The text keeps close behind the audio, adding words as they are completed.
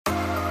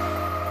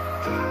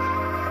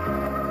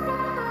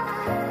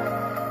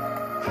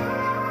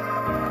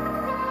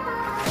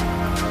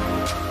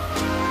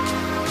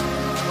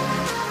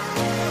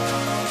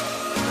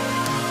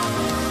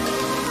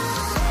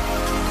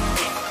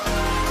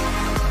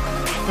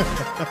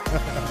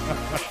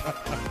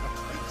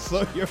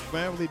So your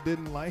family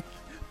didn't like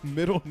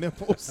middle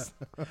nipples?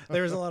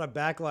 There was a lot of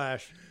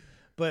backlash,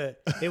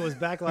 but it was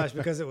backlash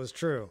because it was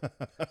true.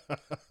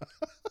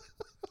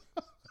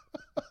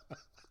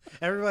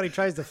 Everybody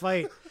tries to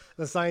fight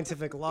the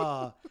scientific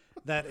law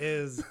that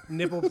is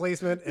nipple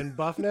placement and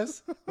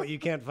buffness, but you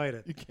can't fight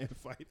it. You can't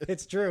fight it.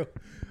 It's true.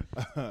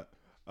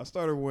 I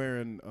started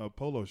wearing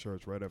polo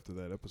shirts right after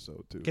that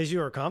episode too, Because you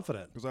were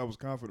confident. because I was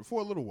confident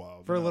for a little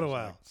while. For a Then I little was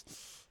while.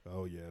 like,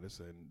 oh yeah,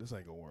 this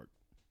ain't gonna work.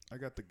 I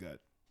got the gut.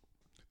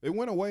 It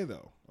went away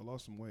though. I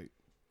lost some weight.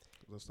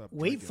 'Cause I stopped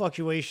Weight drinking.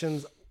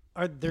 fluctuations,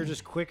 they're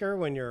just quicker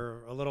when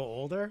you're a little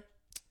older?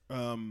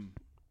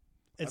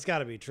 It's got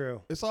to be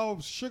true. It's all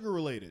sugar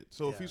related.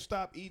 So if Yeah. you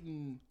stop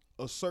eating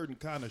a certain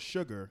kind of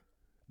sugar,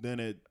 then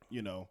it,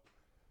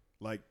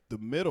 like the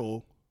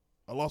middle,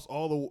 I lost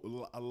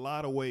a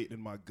lot of weight in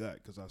my gut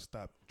because I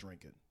stopped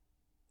drinking.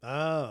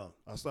 Oh.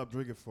 I stopped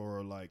drinking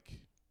for like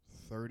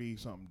 30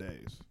 something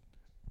days,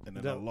 and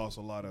then No. I lost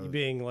a lot of. You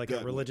being like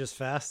gut a religious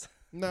fast?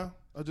 No,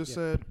 I just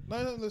said,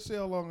 let's see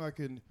how long I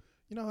can.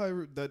 You know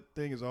how that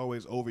thing is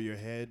always over your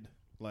head.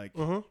 Like,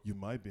 you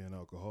might be an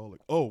alcoholic.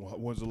 Oh,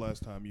 when's the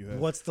last time you had?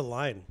 What's the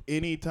line?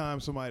 Anytime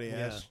somebody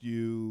asks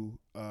you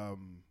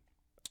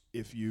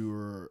if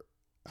you're,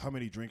 how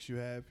many drinks you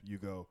have, you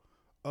go,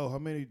 oh, how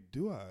many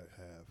do I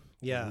have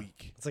Yeah. a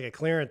week? It's like a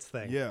clearance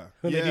thing. Yeah,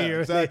 When they do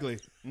your- exactly.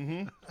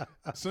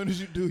 As soon as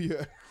you do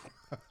your,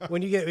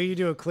 When you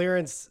do a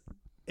clearance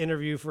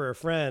interview for a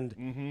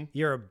friend,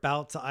 you're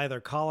about to either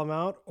call him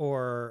out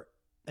or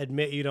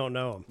admit you don't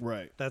know him.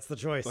 right. That's the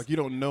choice. Like you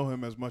don't know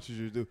him as much as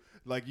you do.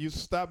 Like you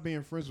stop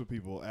being friends with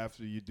people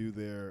after you do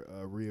their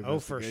reinvestigation. Oh,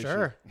 for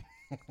sure.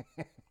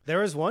 There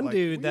was one Like,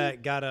 dude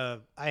that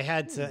I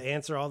had to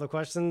answer all the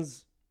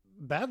questions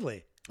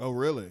badly. Oh,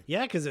 really?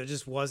 Yeah, because it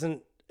just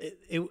wasn't.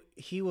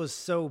 He was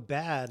so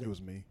bad. It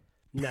was me.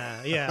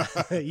 Nah, yeah,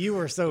 you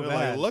were so Like,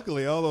 bad.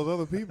 luckily, all those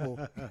other people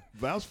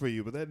vouched for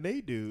you, but that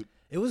Nate dude.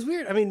 It was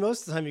weird. I mean,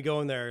 most of the time you go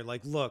in there,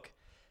 like, look,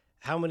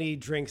 how many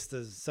drinks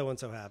does so and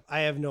so have? I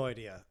have no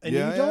idea, and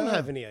Yeah, you don't yeah.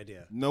 have any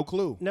idea. No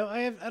clue. No,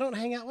 I don't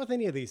hang out with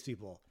any of these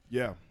people.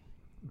 Yeah.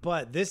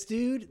 But this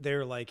dude,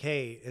 they're like,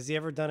 hey, has he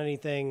ever done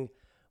anything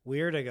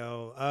weird? I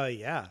go,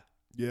 yeah.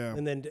 Yeah.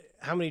 And then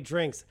how many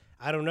drinks?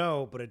 I don't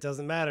know, but it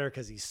doesn't matter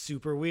because he's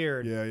super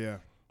weird. Yeah. Yeah.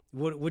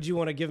 Would you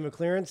want to give him a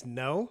clearance?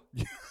 No.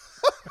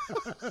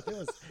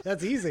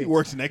 That's easy. He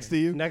works next to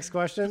you. Next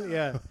question.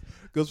 Yeah.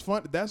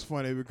 That's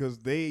funny because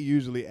they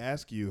usually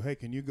ask you, "Hey,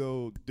 can you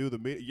go do the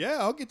meeting?" Yeah,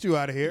 I'll get you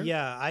out of here.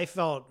 Yeah. I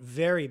felt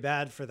very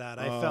bad for that.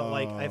 I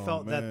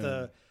felt that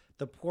man.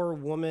 the poor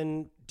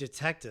woman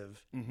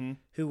detective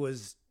who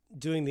was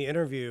doing the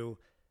interview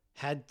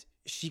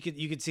you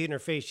could see it in her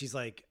face. She's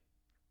like,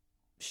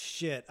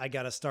 shit, I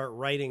got to start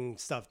writing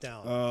stuff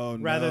down Oh,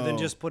 rather than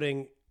no. just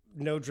putting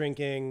no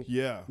drinking,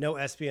 Yeah. no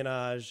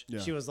espionage. Yeah.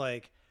 She was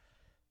like,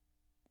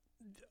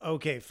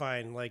 okay,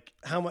 fine. Like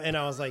how much? And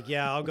I was like,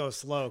 yeah, I'll go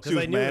slow because She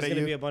was I knew it mad was at going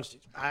to you? be a bunch.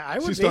 I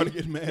would She be. started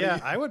getting mad at Yeah,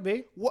 you? I would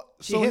be. What?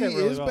 She So hit he it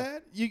really is well.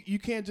 bad? You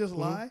can't just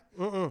lie?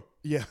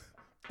 Yeah.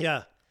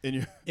 Yeah, And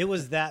you. it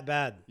was that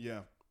bad.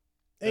 Yeah.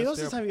 And That's most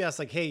of the time you ask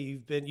like, hey,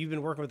 you've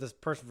been working with this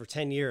person for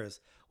 10 years.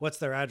 What's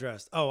their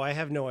address? Oh, I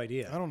have no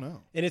idea. I don't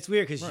know. And it's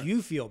weird because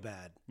you feel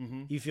bad.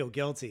 Mm-hmm. You feel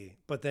guilty.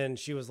 But then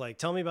she was like,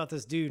 tell me about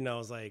this dude. And I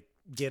was like,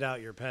 get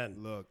out your pen.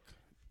 Look.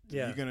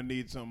 Yeah. You're gonna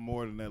need something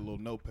more than that little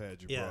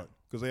notepad you Yeah. brought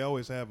because they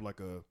always have like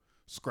a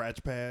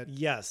scratch pad.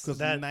 Yes. Because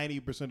That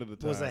 90% of the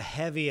time was a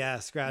heavy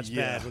ass scratch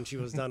Yeah. pad when she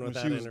was done with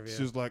when that interview.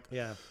 She was like,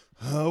 yeah.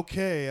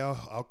 okay,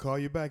 I'll call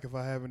you back if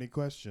I have any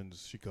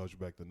questions. She calls you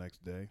back the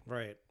next day.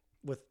 Right.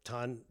 With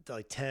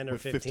like 10 or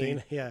With 15.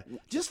 15. Yeah.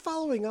 Just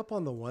following up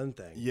on the one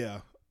thing. Yeah.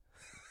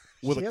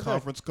 With She a had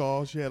conference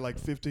call, she had like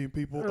 15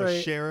 people. A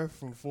Right. sheriff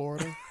from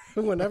Florida.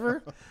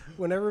 whenever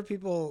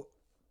people,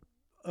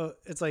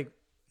 it's like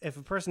if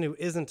a person who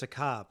isn't a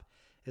cop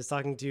is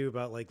talking to you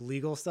about like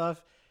legal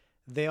stuff,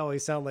 they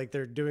always sound like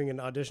they're doing an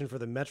audition for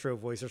the Metro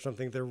Voice or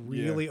something. They're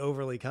really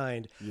overly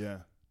kind. Yeah.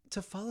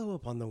 To follow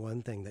up on the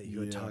one thing that you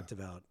had Yeah. talked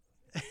about,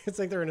 it's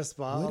like they're in a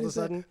spa all What of a is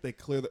that? sudden. They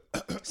clear the.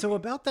 So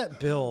about that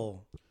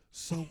bill,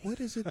 So what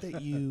is it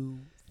that you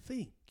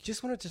think?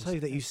 just wanted to tell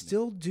you that you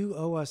still do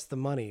owe us the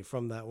money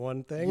from that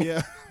one thing.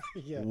 Yeah.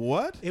 Yeah.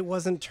 What? It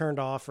wasn't turned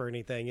off or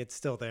anything. It's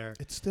still there.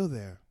 It's still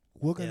there.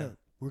 We're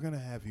gonna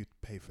have you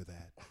pay for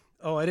that.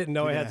 Oh, I didn't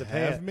know I You're had to gonna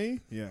pay have it. me?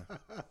 Yeah.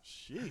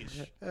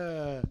 Sheesh.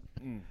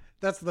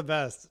 That's the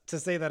best to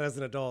say that as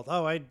an adult.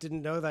 Oh, I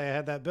didn't know that I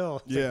had that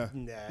bill. It's Yeah. like,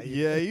 nah,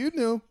 Yeah, you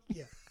knew.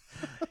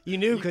 you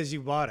knew because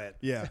you bought it.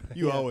 Yeah,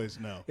 you always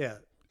know. Yeah.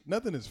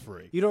 Nothing is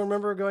free. You don't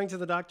remember going to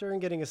the doctor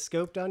and getting a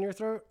scope down your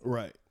throat?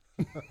 Right.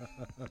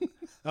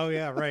 Oh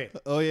yeah, right.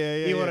 Oh yeah,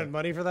 yeah. You yeah. wanted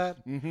money for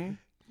that? Mm-hmm.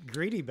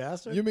 Greedy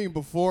bastard. You mean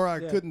before I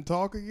Yeah. couldn't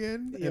talk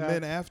again, Yeah. and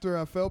then after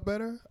I felt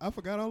better, I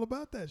forgot all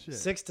about that shit.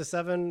 6 to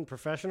 7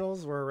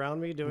 professionals were around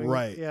me doing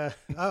Right. Yeah.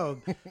 Oh,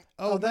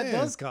 that man.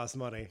 does cost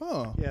money.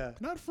 Huh? Yeah.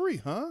 Not free,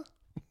 huh?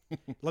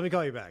 Let me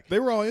call you back. They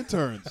were all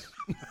interns.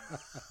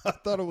 I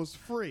thought it was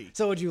free.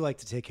 So would you like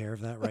to take care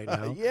of that right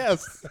now?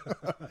 Yes.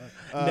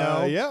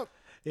 No. Yep.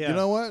 Yeah. You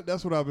know what?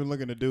 That's what I've been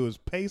looking to do is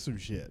pay some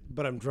shit.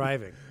 But I'm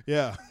driving.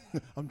 Yeah.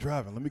 I'm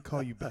driving. Let me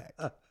call you back.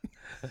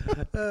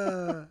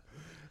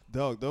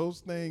 Dog,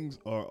 those things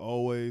are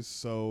always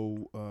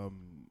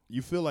so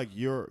you feel like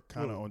you're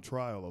kind of on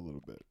trial a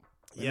little bit.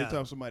 Yeah.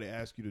 Anytime somebody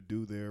asks you to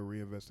do their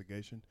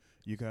reinvestigation,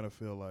 you kind of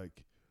feel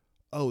like,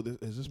 oh,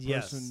 is this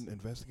Yes. person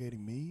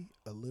investigating me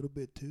a little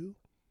bit too?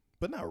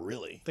 But not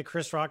really. The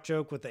Chris Rock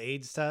joke with the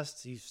AIDS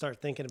test, you start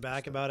thinking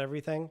back about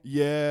everything.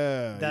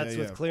 Yeah. That's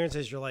yeah, with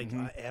clearances. You're like,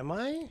 am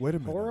I Wait a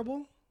minute.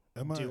 horrible?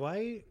 Am I? Do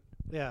I?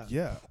 Yeah.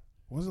 Yeah.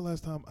 When's the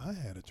last time I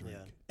had a drink?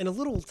 Yeah. And a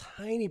little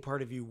tiny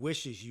part of you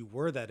wishes you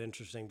were that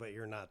interesting, but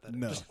you're not that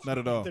No, interesting. not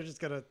at all. They're just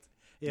going to,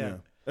 yeah.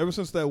 Ever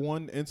since that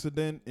one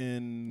incident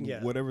in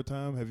Yeah. whatever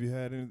time, have you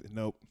had any?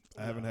 Nope.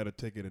 I haven't had a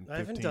ticket in 15 I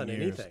haven't done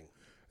years. anything.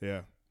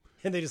 Yeah.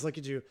 And they just look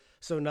at you.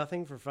 So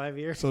nothing for 5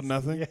 years? So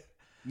nothing? Yeah.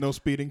 No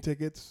speeding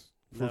tickets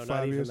for No, 5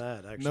 not even years?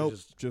 that. Actually, Nope.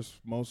 Just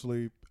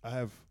mostly I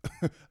have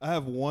I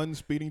have one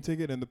speeding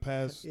ticket in the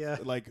past Yeah.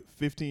 like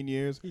 15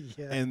 years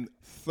Yeah. and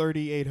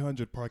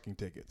 3,800 parking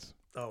tickets.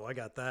 Oh, I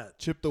got that.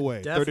 Chipped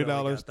away. Definitely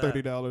 $30, got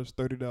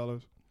that.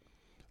 $30.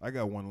 I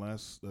got one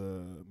last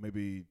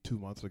maybe 2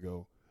 months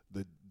ago.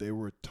 They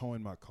were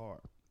towing my car.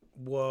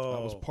 Whoa.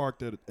 I was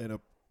parked in a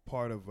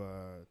part of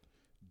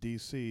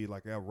DC,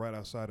 like right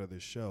outside of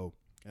this show,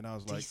 and I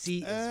was like,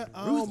 DC is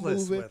I'll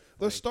ruthless move it. with,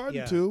 They're like, starting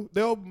yeah. to.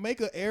 They'll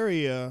make an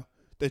area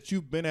that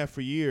you've been at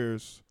for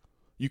years.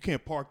 You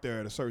can't park there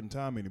at a certain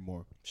time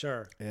anymore.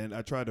 Sure. And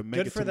I tried to make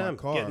Good it for to them.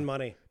 my car. Getting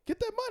money. Get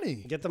that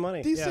money. Get the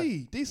money. Yeah.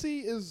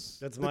 DC is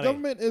That's the money.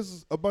 government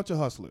is a bunch of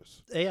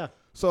hustlers. Yeah.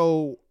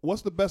 So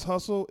what's the best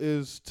hustle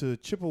is to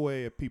chip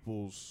away at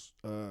people's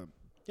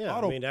Yeah.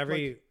 auto- I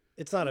mean,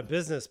 it's not a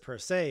business per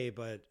se,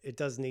 but it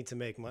does need to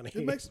make money.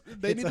 They It's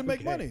need to make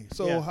okay. money.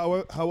 So Yeah. how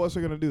else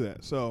are they going to do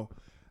that? So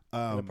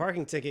And a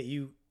parking ticket,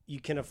 you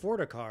can afford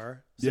a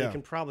car, so Yeah. you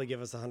can probably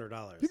give us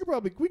 $100. we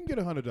can get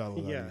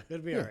 $100. Yeah,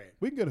 it'd be all right.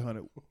 We can get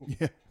 100.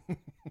 Yeah,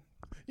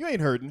 you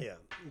ain't hurting. Yeah,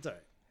 it's all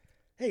right.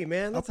 Hey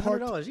man, that's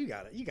parked- $100. You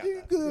got it. You got You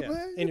that. good, Yeah.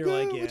 man? And You you're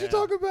like, good? yeah. What you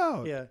talking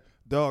about? Yeah.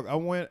 Dog, I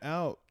went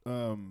out.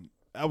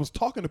 I was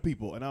talking to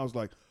people, and I was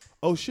like,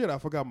 "Oh shit, I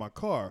forgot my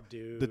car."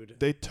 Dude.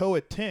 They tow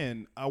at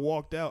 10. I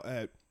walked out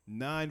at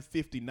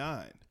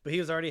 9:59. But he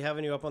was already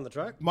having you up on the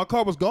truck. My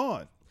car was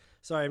gone.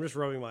 Sorry, I'm just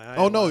rubbing my eye.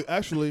 Oh a no, lot.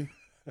 actually,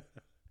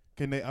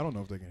 can they? I don't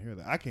know if they can hear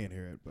that. I can't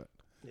hear it, but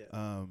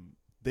Yeah.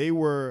 they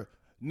were.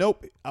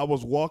 Nope. I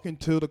was walking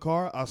to the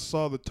car. I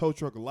saw the tow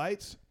truck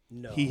lights.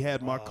 No. He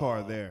had my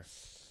car there,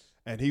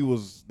 and they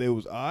was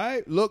all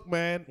right. Look,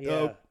 man,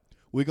 Yeah.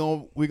 we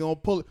gonna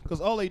pull it because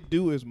all they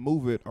do is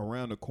move it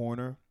around the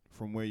corner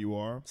from where you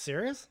are.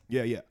 Serious?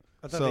 Yeah, yeah.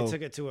 I thought So they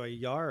took it to a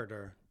yard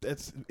or.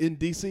 that's in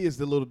DC is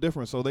a little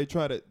different. So they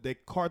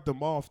cart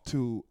them off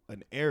to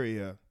an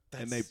area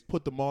and they That's-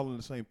 put them all in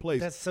the same place.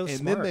 That's so and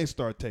smart. then they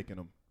start taking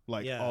them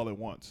like Yeah. all at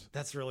once.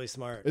 That's really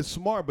smart. It's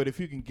smart, but if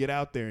you can get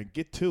out there and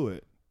get to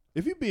it,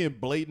 if you're being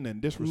blatant and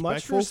Much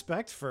disrespectful,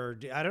 respect for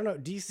I don't know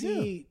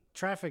DC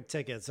traffic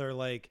tickets are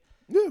like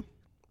yeah,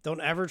 don't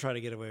ever try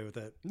to get away with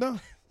it. no.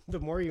 The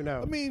more you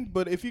know. I mean,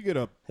 but if you get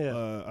a,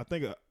 Yeah. I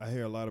think I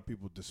hear a lot of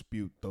people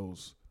dispute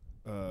those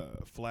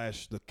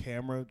flash the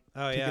camera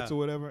Oh, tickets yeah. or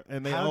whatever,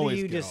 and they How do always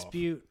you get off.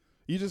 dispute?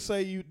 You just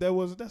say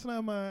that's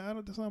not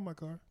my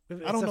car.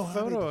 It's I don't know a how they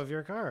photo of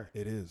your car.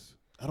 It is.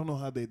 I don't know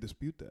how they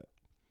dispute that,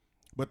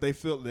 but they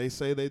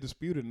say they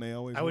dispute it, and they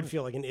always I would win.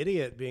 feel like an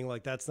idiot being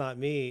like, "That's not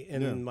me"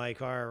 in Yeah. my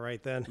car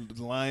right then.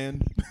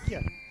 Lying.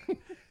 Yeah.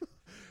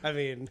 I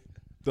mean,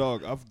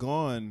 Dog, I've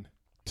gone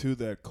to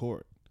that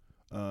court,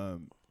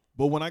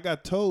 but when I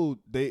got towed,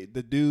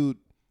 the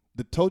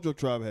tow truck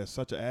driver has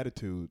such an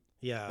attitude.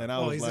 yeah. And I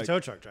well, was he's like, a tow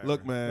truck driver.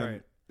 Look, man,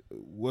 Right.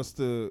 what's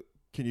the?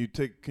 Can you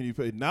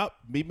pay? Not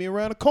meet me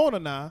around the corner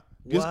now.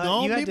 Just What? go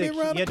on, You had meet to- me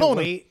around you the had to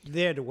corner. wait.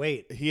 They had to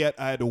wait.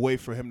 I had to wait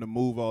for him to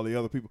move all the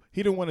other people.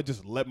 He didn't want to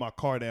just let my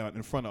car down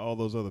in front of all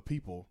those other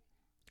people,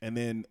 and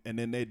then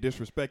they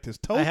disrespect his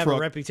tow I have truck. a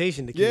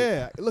reputation to keep.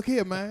 Yeah, look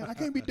here, man. I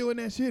can't be doing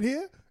that shit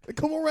here. They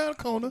come around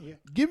the corner,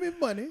 give me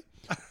money.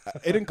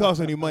 It didn't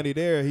cost any money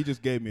there. He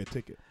just gave me a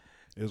ticket.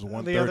 It was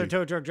 $130. The other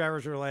tow truck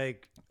drivers were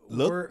like,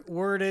 Look.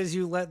 word is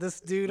you let this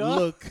dude off.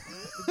 Look,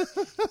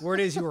 Word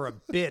is you were a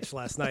bitch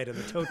last night in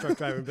the tow truck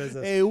driving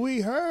business. hey,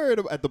 we heard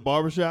at the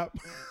barbershop.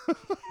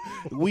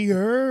 We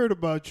heard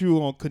about you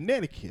on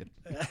Connecticut.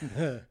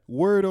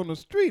 Word on the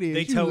street is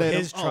They you tow let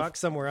his him off. truck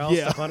somewhere else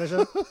Yeah. to punish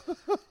him.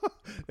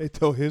 They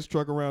tow his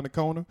truck around the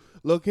corner.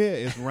 Look here,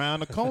 it's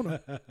round the corner.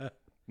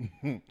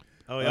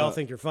 Oh, y'all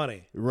think you're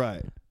funny.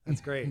 Right.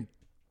 That's great.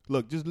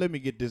 Look, just let me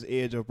get this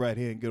edge up right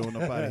here and get on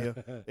up out of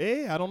here.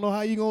 Hey, I don't know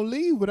how you gonna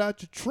leave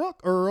without your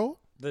truck, Earl.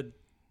 The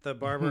the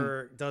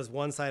barber does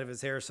one side of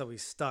his hair so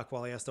he's stuck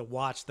while he has to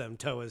watch them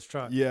tow his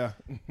truck. Yeah.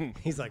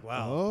 He's like,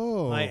 wow,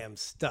 Oh. I am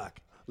stuck.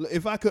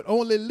 If I could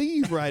only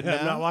leave right I'm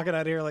not now. walking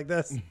out of here like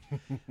this.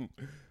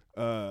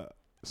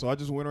 So I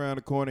just went around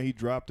the corner. He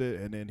dropped it,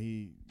 and then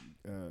he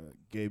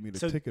gave me the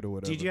ticket or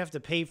whatever. Did you have to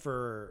pay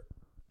for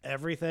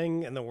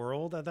everything in the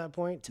world at that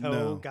point? Tow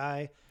No.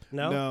 guy?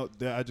 No?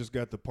 No, I just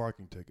got the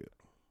parking ticket.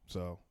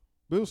 So,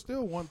 but it was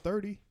still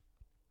 $130.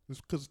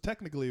 Because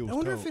technically it was I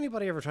wonder towed. if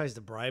anybody ever tries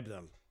to bribe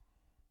them.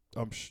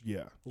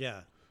 Yeah.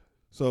 Yeah.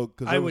 So,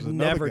 cause I there would was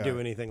another never guy. do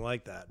anything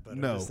like that. But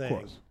No, I'm just of saying.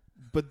 course.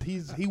 But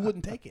he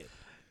wouldn't take it.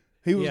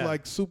 He was Yeah.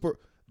 like super.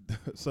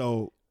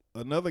 So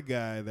another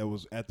guy that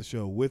was at the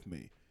show with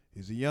me,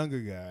 he's a younger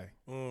guy.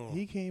 Mm.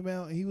 He came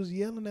out and he was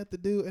yelling at the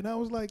dude, and I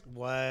was like,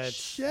 What?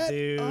 Shut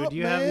Dude, up,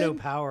 you have no man.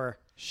 power.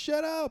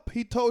 "Shut up!"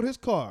 He towed his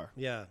car.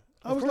 Yeah.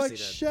 I Of was course like, he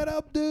did. "Shut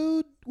up,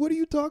 dude! What are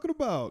you talking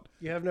about?"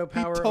 You have no He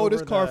power towed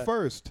his over car the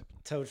first.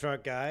 tow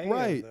truck guy.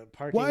 Right. The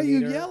parking Why are you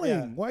meter. yelling?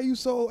 Yeah. Why are you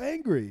so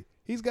angry?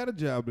 He's got a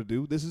job to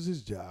do. This is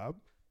his job.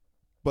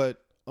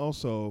 But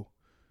also,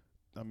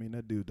 I mean,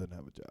 that dude doesn't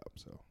have a job.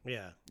 So,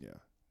 Yeah. yeah,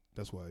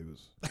 that's why he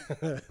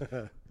was.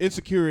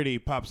 Insecurity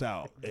pops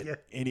out Yeah.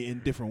 in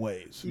different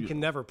ways. You can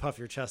never puff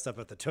your chest up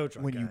at the tow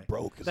truck when guy. you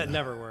broke. That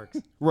never works.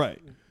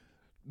 Right.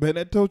 Man,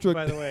 that tow truck.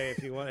 By the way,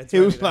 if you want, it's it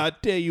was ready to- like, I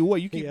tell you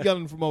what, you keep Yeah.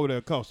 yelling from over there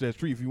across that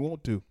street if you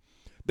want to.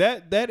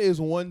 That is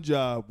one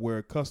job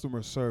where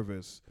customer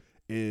service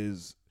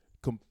is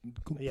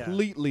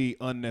completely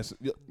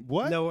unnecessary.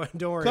 What? No,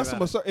 don't worry Customer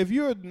about it. service. If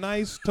you're a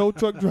nice tow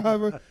truck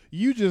driver,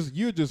 you're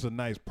just a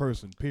nice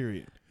person.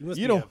 Period. must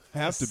You be don't a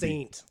have to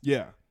saint. be.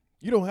 Yeah,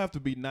 you don't have to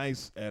be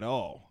nice at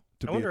all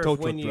to I be wonder a tow if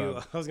when truck you,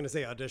 driver. I was going to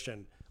say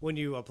audition, when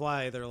you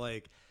apply, they're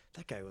like,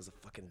 that guy was a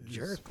fucking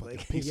jerk. Fucking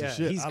Like, piece yeah, of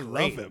shit. he's I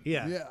great. love him.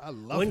 Yeah. I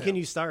love When him. can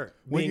you start?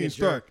 When being can you a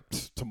jerk?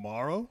 start?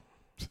 Tomorrow?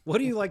 What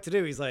do you like to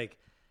do? He's like,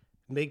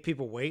 make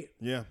people wait.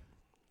 Yeah.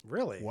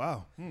 Really?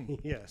 Wow.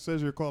 Yeah. It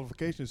says your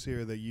qualifications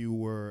here that you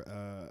were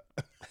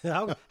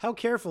How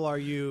careful are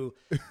you,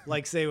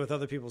 like, say, with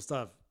other people's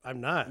stuff? I'm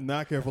not.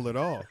 not careful at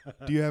all.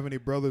 Do you have any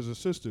brothers or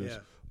sisters?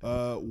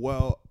 Yeah.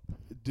 Well,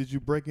 did you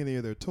break any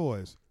of their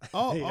toys?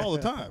 All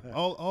the time.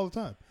 All the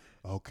time.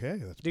 Okay,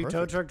 that's Do perfect.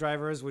 tow truck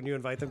drivers, when you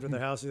invite them to their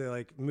house, do they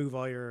like move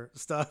all your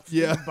stuff?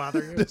 Yeah.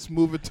 Bother you? Just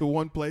move it to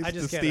one place I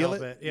just to can't steal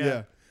help it. it.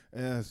 Yeah.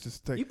 Yeah, it's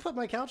just take. You put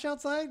my couch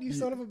outside, you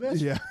son of a bitch.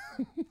 Yeah.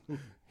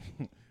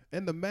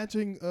 And the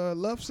matching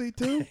love seat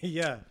too.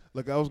 Yeah.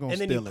 Look, I was gonna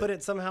And then steal you put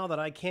it somehow that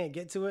I can't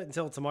get to it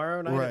until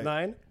tomorrow night Right. at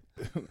 9.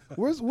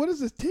 What is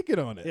this ticket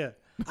on it? Yeah.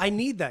 I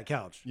need that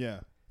couch. Yeah.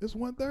 It's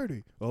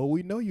 1:30. Oh,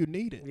 we know you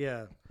need it.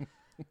 Yeah.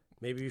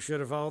 Maybe you should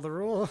have followed the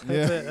rule.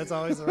 That's Yeah. it. That's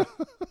always the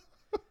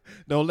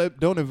rule.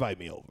 Don't invite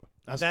me over.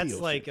 I That's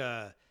steal like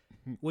shit.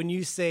 when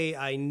you say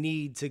I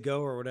need to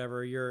go or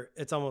whatever,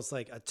 it's almost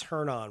like a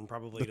turn on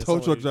probably. The to tow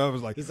someone truck who-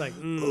 driver's like, He's like,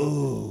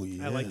 oh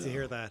yeah. I like to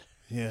hear that.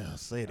 Yeah,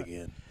 say it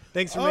again.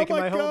 Thanks for Oh making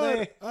my whole God,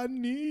 day. I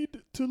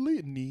need to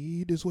leave.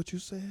 Need is what you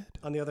said.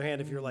 On the other hand,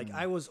 if you're like,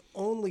 I was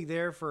only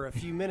there for a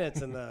few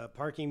minutes and the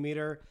parking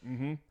meter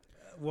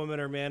woman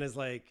or man is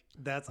like,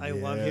 I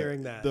love Yeah,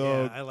 hearing that.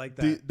 dog, Yeah, I like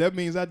that. That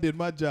means I did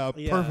my job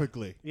Yeah.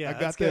 perfectly. Yeah, I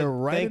got that's there good.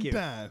 right Thank in you.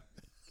 time.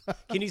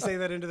 Can you say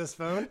that into this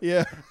phone?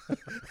 Yeah.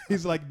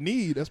 He's like,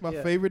 need. That's my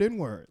Yeah. favorite N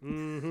word.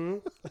 Mm-hmm.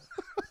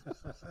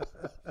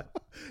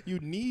 You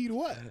need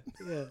what?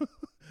 Yeah.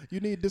 You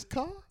need this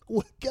car?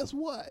 Well, guess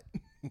what?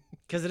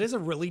 Because it is a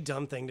really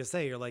dumb thing to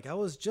say. You're like, I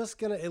was just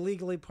going to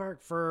illegally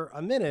park for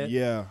a minute.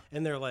 Yeah.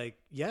 And they're like,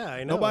 yeah,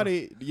 I know. No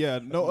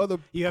other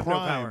You have no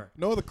crime. power.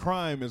 No other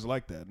crime is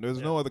like that.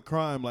 There's no other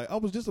crime. Like, I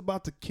was just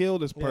about to kill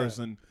this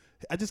person.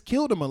 I just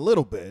killed him a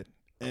little bit.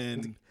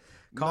 And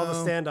Call the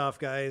no. standoff,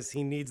 guys.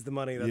 He needs the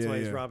money. That's Yeah, why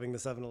he's yeah. robbing the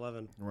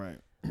 7-Eleven. Right.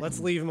 Let's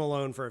leave him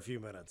alone for a few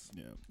minutes.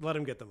 Yeah. Let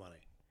him get the money.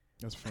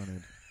 That's funny.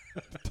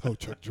 Tow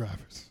truck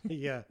drivers.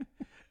 Yeah.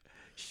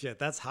 Shit,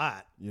 that's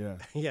hot. Yeah.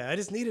 Yeah, I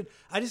just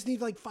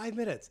need like 5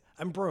 minutes.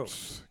 I'm broke.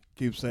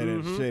 Keep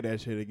saying that, say that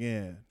shit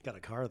again. Got a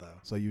car though.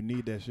 So you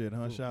need that shit,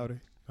 huh, Shouty?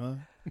 Huh?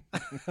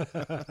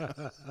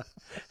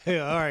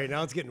 Yeah, all right,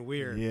 now it's getting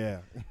weird. Yeah.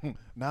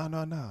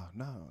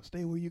 No.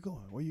 Stay where you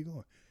going. Where you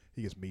going?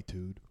 He gets me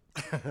too'd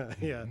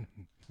Yeah.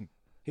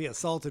 He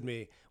assaulted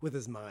me with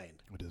his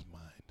mind. with his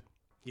mind.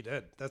 He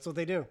did. That's what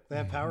they do. They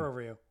have power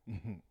over you.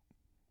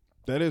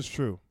 That is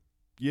true.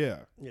 Yeah.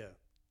 Yeah.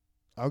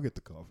 I'll get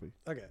the coffee.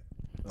 Okay.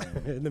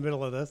 In the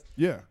middle of this.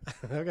 Yeah.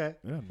 Okay.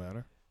 It doesn't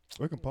matter.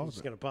 We can pause Just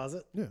it. gonna pause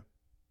it. Yeah.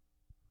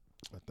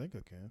 I think I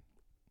can.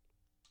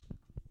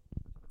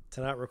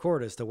 To not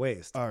record is to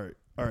waste. All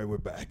right, we're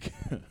back.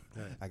 right.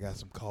 I got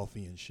some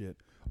coffee and shit.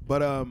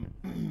 But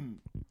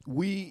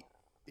we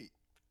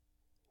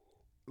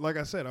like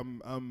I said,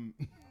 I'm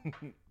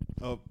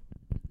a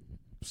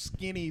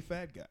skinny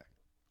fat guy.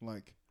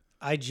 Like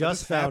I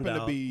just found happen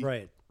to out. be-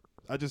 Right.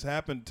 I just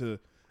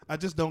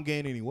don't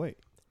gain any weight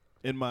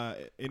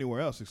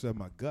anywhere else except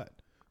my gut.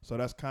 So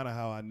that's kind of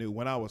how I knew.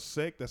 When I was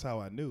sick, that's how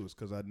I knew. It's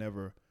because I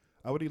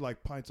would eat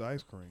like pints of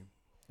ice cream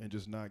and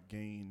just not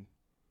gain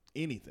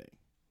anything.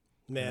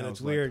 Man, And I it's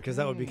was like, weird because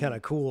that would be kind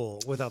of cool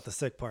without the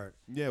sick part.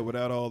 Yeah,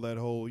 without all that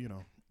whole,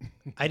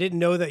 I didn't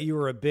know that you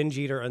were a binge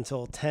eater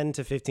until 10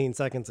 to 15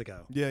 seconds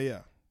ago.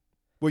 Yeah.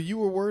 Well, you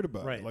were worried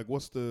about Right. it. Like,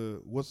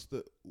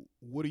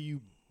 what do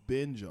you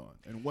binge on,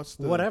 and what's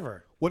the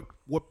Whatever.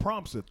 What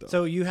prompts it though?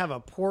 So you have a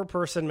poor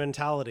person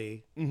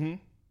mentality. Mm-hmm.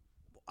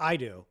 I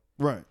do.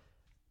 Right.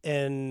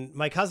 And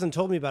my cousin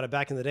told me about it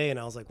back in the day, and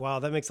I was like, wow,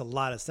 that makes a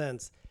lot of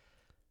sense.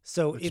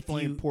 So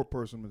Explain if you poor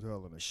person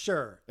mentality.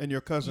 sure, And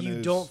your cousin you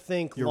is don't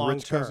think your long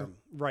rich cousin? term,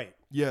 right?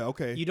 Yeah.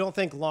 Okay. You don't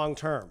think long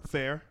term.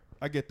 Fair.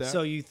 I get that.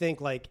 So you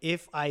think like,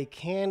 if I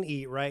can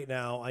eat right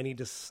now, I need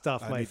to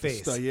stuff my need to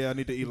face. I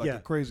need to eat like Yeah. a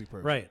crazy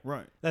person. Right.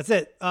 Right. That's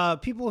it.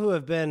 People who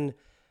have been,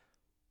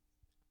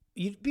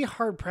 you'd be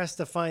hard pressed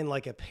to find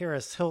like a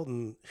Paris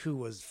Hilton who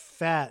was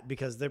fat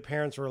because their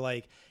parents were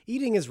like,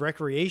 eating is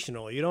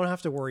recreational. You don't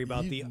have to worry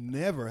about You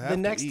never have the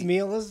to next eat.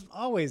 meal is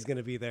always going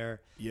to be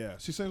there. Yeah.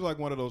 She seems like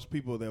one of those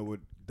people that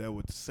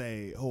would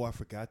say, "Oh, I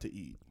forgot to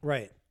eat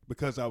Right.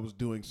 because I was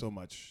doing so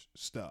much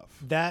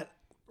stuff." That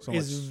So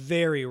is much-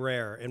 very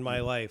rare in my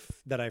life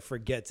that I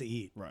forget to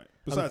eat. Right.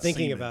 I'm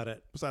thinking semen. about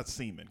it. Besides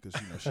semen,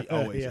 because she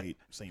always Yeah. ate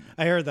semen.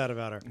 I heard that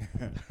about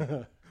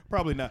her.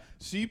 Probably not.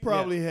 She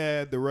probably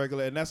had the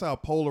regular, and that's how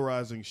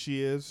polarizing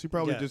she is. She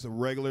probably Yeah. just a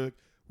regular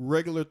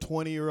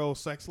 20-year-old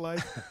sex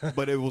life,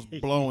 but it was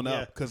blown Yeah.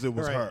 up because it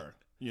was Right. her.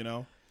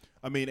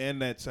 I mean,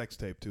 and that sex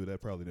tape too.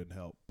 That probably didn't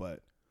help.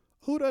 But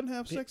who doesn't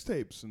have sex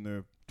tapes in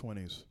their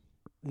 20s?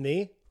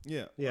 Me?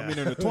 Yeah. Yeah. I mean,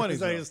 in their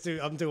 20s.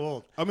 I'm too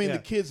old. I mean, Yeah.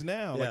 the kids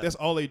now, Yeah. like that's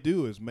all they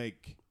do is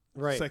make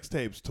Right. sex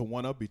tapes to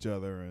one up each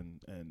other, and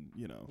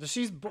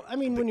I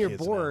mean, when you're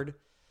kids now. bored,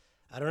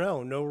 I don't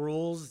know. No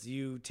rules.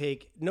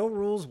 No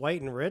rules.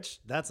 White and rich.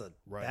 That's a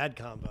Right. bad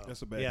combo.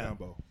 that's a bad Yeah.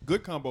 combo.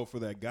 Good combo for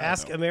that guy.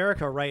 Ask though.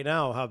 America right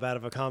now how bad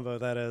of a combo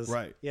that is.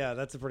 Right. Yeah,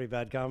 that's a pretty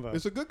bad combo.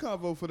 It's a good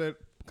combo for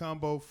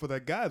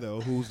that guy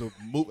though, who's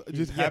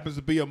just happens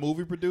to be a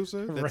movie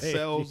producer that Right.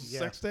 sells Yeah.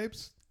 sex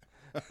tapes.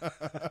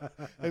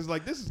 It's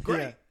like, this is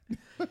great.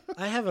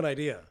 I have an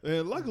idea.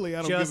 And luckily,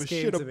 I don't Just give a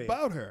came shit to me.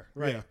 about her.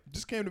 Right. Yeah,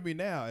 just came to me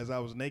now as I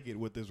was naked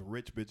with this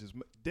rich bitch's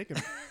dick in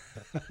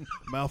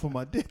mouth of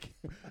my dick.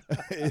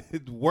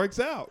 It works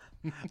out.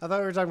 I thought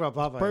we were talking about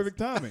Popeyes. Perfect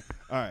timing.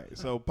 All right,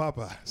 so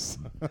Popeyes,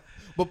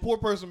 but poor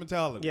person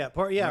mentality. Yeah.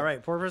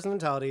 Right. Poor person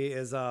mentality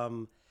is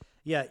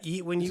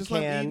eat when you Just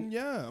like can. eating,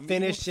 yeah. I mean,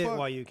 Finish what the it fuck?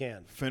 while you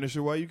can. Finish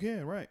it while you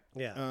can. Right.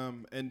 Yeah.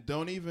 And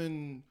don't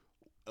even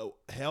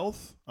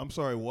health. I'm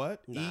sorry.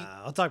 What? Eat.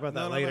 Nah, I'll talk about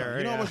that later.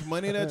 You know yeah. how much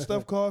money that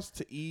stuff costs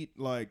to eat?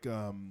 Like,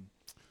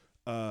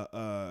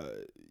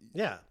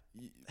 Yeah.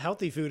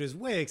 Healthy food is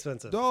way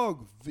expensive.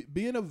 dog.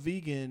 Being a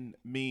vegan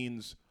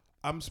means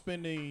I'm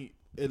spending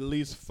at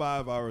least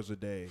 5 hours a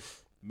day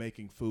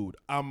making food.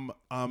 I'm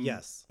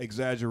Yes.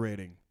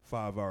 exaggerating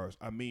 5 hours.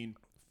 I mean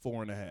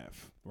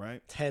 4.5.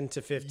 Right. 10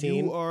 to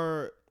 15. You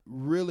are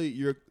really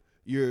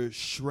you're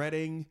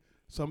shredding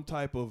some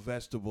type of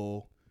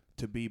vegetable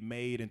to be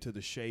made into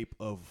the shape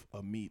of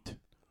a meat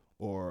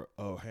or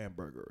a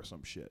hamburger or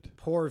some shit.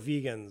 Poor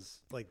vegans.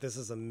 Like, this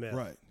is a myth.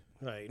 Right.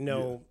 Right.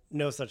 No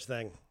such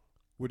thing.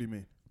 What do you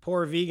mean?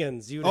 Poor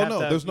vegans. You would Oh have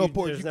no, to, there's no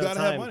point. there's You no gotta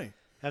time. have money.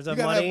 Have to You have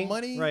gotta money. have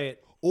money, Right.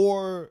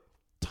 or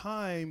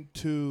time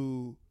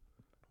to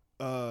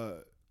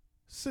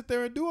sit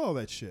there and do all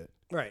that shit.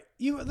 Right.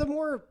 The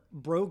more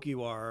broke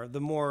you are, the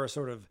more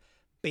sort of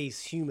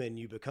base human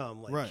you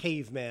become, like Right.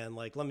 caveman,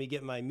 like let me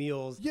get my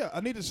meals. Yeah,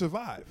 I need to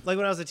survive. Like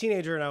when I was a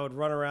teenager and I would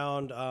run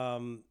around,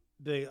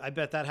 I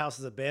bet that house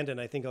is abandoned.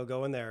 I think I'll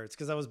go in there. It's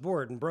because I was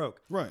bored and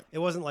broke. Right. It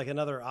wasn't like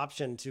another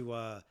option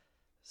to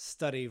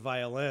study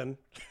violin.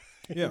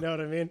 Yeah. You know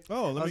what I mean?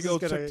 Oh, I let me was go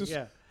just gonna- check this.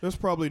 yeah. There's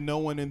probably no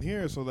one in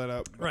here, so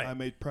that Right. I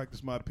may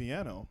practice my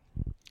piano.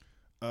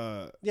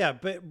 Yeah,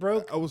 but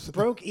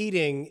broke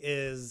eating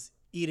is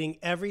eating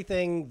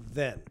everything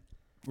then.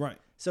 Right.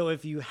 So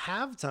if you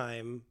have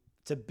time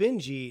to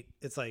binge eat,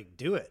 it's like,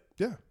 do it.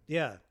 Yeah.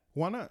 Yeah.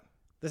 Why not?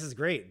 This is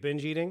great.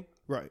 Binge eating.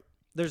 Right.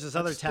 There's this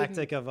other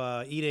tactic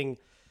of eating.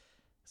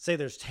 Say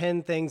there's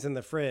 10 things in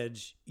the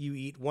fridge. You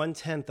eat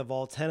 1/10 of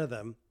all 10 of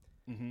them.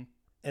 Mm-hmm.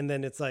 And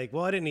then it's like,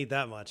 well, I didn't eat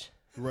that much.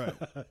 Right.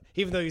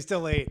 Even though you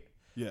still ate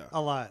Yeah.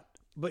 a lot.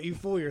 But you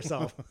fool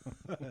yourself.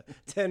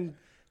 10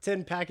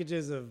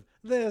 packages of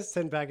this,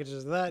 10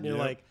 packages of that. And you're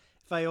Yep. like,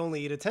 if I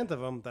only eat 1/10 of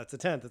them, that's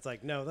 1/10. It's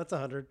like, no, that's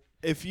 100.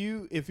 If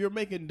you're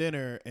making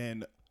dinner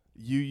and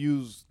you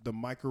use the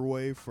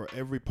microwave for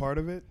every part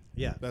of it,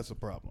 Yeah. that's a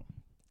problem.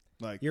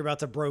 Like, You're about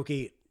to broke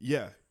eat.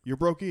 yeah, you're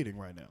broke eating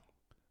right now.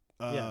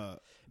 Yeah.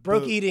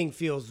 Broke the- eating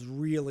feels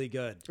really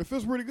good. It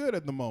feels pretty good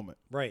at the moment.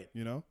 Right.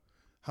 You know,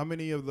 how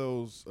many of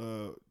those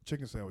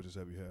chicken sandwiches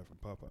have you had from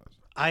Popeyes?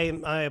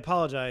 I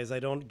apologize. I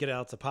don't get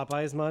out to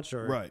Popeyes much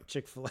or Right.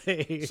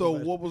 Chick-fil-A. So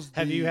but what was?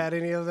 have you had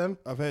any of them?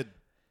 I've had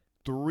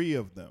 3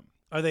 of them.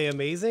 Are they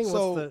amazing?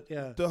 So What's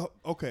the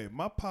okay,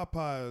 my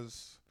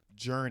Popeyes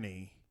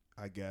journey,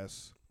 I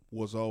guess,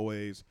 was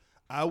always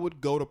I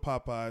would go to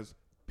Popeyes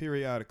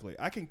periodically.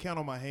 I can count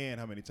on my hand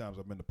how many times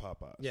I've been to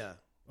Popeyes. Yeah.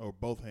 Or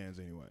both hands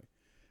anyway.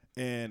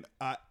 And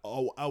I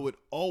would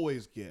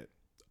always get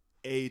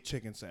a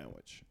chicken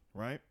sandwich,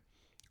 right?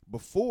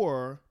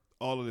 before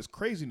all of this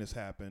craziness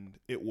happened,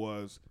 it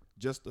was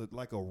just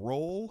like a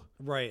roll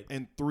Right.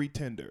 and 3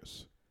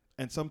 tenders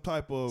and some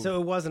type of So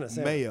it wasn't a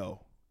sandwich.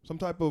 mayo, some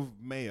type of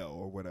mayo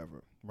or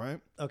whatever, right?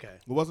 Okay.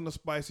 It wasn't a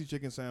spicy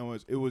chicken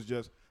sandwich. It was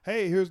just,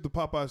 hey, here's the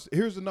Popeyes,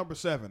 here's the number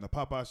 7, the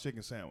Popeyes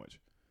chicken sandwich.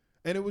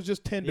 And it was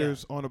just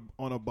tenders on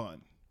a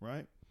bun,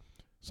 right?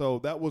 So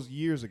that was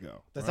years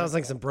ago. That right? sounds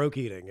like some broke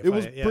eating. It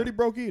was pretty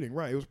broke eating,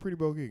 right? It was pretty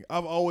broke eating.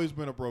 I've always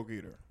been a broke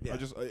eater. Yeah.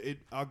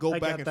 I'll go I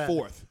back got and that.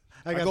 forth.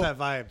 I got that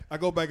vibe. I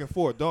go back and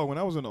forth. Dog, when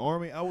I was in the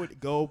Army, I would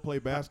go play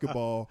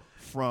basketball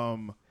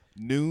from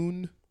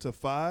noon to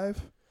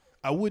 5.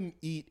 I wouldn't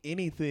eat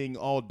anything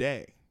all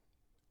day.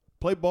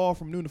 Play ball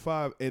from noon to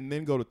 5 and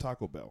then go to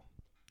Taco Bell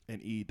and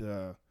eat.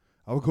 I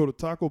would go to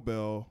Taco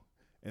Bell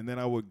and then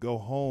I would go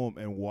home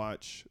and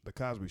watch The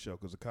Cosby Show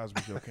because The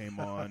Cosby Show came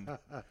on.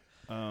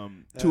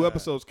 2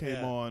 episodes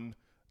came on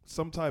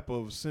some type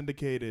of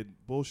syndicated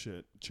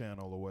bullshit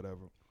channel or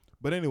whatever.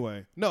 But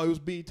anyway, no, it was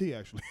BET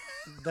actually.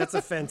 That's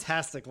a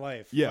fantastic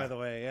life, Yeah. by the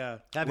way. Yeah.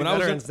 Happy When I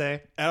was Veterans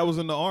Day. I was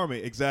in the Army,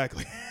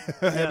 exactly.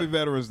 Happy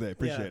Veterans Day.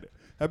 Appreciate Yeah. it.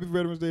 Happy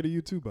Veterans Day to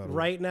you too, by the way.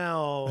 Right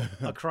now,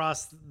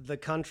 across the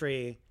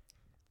country,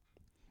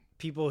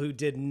 people who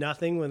did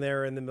nothing when they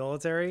were in the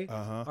military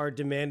are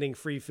demanding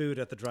free food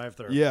at the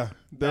drive-thru. Yeah,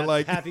 they're That's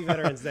like, Happy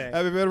Veterans Day.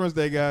 Happy Veterans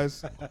Day,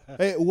 guys.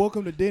 Hey,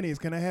 welcome to Denny's.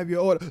 Can I have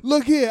your order?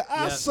 Look here,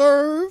 I Yeah.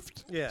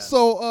 served. Yeah.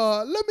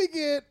 So let me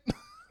get.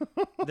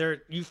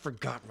 You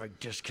forgot my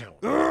discount.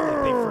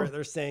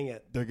 They're saying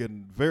it. They're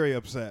getting very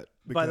upset.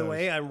 By the because-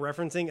 way, I'm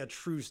referencing a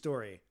true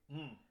story.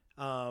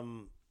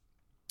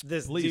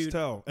 This please dude,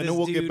 tell, and this then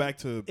we'll get dude- back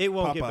to. It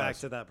won't get Popeyes. back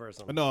to that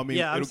person. No, I mean,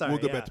 yeah, I'm sorry. we'll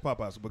get yeah. back to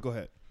Popeyes, but go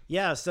ahead.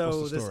 Yeah, so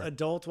What's the this story?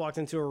 adult walked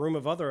into a room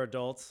of other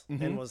adults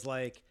and was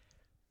like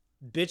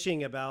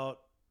bitching about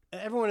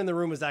everyone in the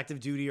room was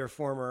active duty or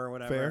former or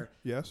whatever. Fair,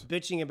 yes.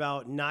 Bitching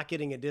about not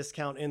getting a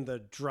discount in the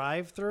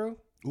drive-through.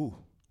 Ooh,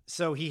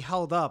 So he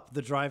held up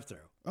the drive-through,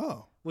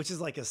 oh, which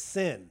is like a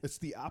sin. it's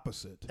the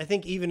opposite. I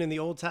think even in the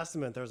Old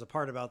Testament, there's a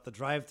part about the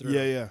drive-through.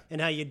 Yeah. And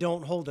how you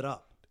don't hold it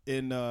up.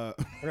 In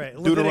Right.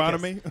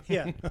 Deuteronomy, Leviticus.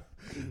 Yeah.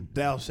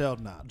 thou shalt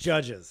not.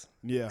 Judges.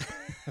 Yeah.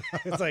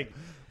 It's like,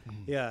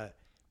 yeah.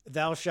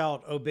 Thou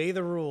shalt obey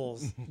the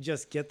rules.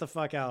 Just get the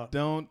fuck out.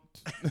 Don't.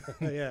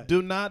 Yeah.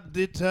 Do not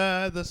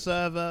deter the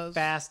servers.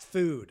 Fast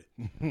food.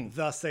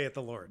 Thus saith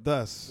the Lord.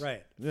 Thus.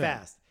 Right. Yeah.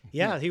 Fast.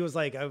 Yeah. He was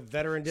like a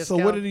veteran discount.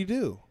 So what did he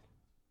do?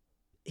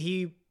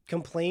 He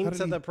complained How did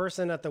to he- the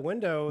person at the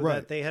window Right.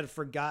 that they had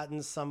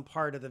forgotten some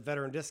part of the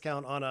veteran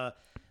discount on a,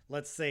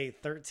 let's say,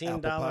 $13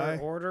 Apple pie?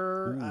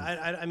 order.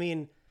 I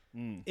mean,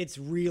 it's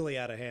really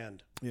out of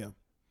hand. Yeah.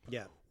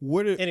 Yeah.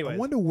 Where did, I Anyways.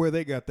 wonder where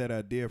they got that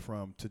idea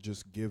from to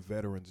just give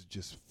veterans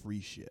just free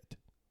shit.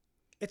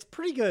 It's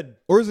pretty good.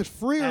 Or is it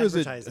free or is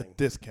it a Advertising.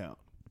 discount?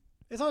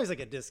 It's always like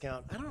a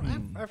discount. I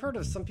don't. I've heard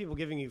of some people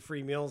giving you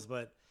free meals,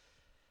 but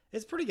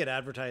it's pretty good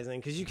advertising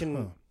because you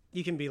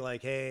can be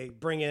like, hey,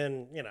 bring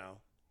in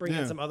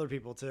Yeah. some other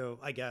people too.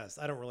 I guess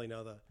I don't really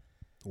know the.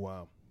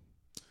 Wow.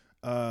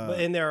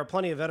 And there are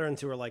plenty of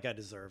veterans who are like, I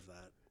deserve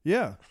that.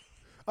 Yeah.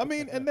 I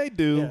mean, and they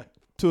do Yeah.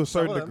 to a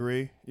certain of them.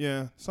 degree.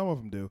 Yeah, some of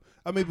them do.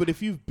 I mean, but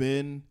if you've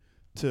been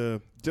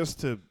to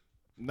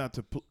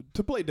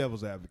play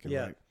devil's advocate,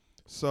 Yeah. right?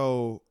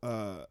 So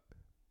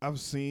I've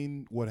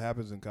seen what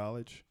happens in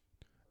college,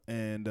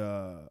 and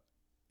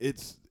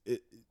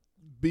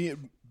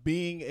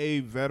being a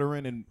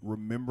veteran and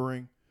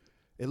remembering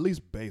at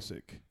least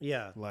basic,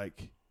 Yeah.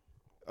 like,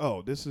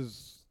 oh, this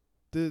is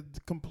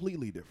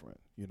completely different,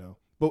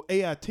 But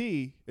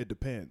AIT, it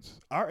depends.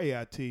 Our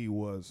AIT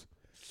was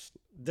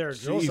They're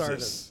drill Jesus.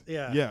 sergeants.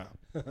 Yeah. Yeah.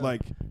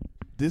 Like,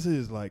 this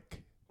is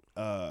like,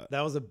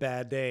 That was a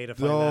bad day to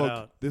find dog, that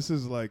out. this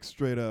is like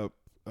straight up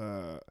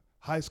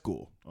high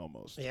school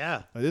almost.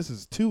 Yeah. Like, this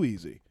is too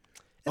easy.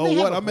 And Oh, they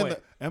what? have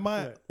a Am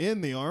I point.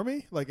 in the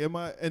Army? Like, am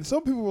I? And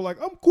some people were like,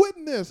 I'm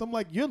quitting this. I'm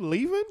like, you're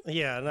leaving?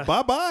 Yeah. No,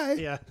 Bye-bye.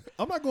 yeah.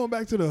 I'm not going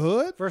back to the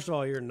hood. First of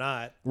all, you're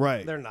not.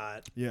 Right. They're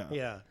not. Yeah.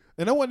 Yeah.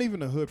 And that wasn't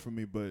even a hood for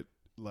me, but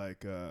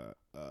like,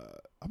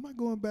 I'm not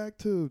going back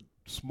to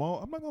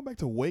I'm not going back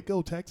to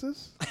Waco,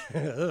 Texas.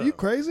 Are you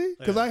crazy?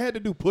 Because I had to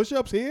do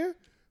push-ups here.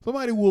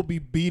 Somebody will be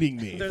beating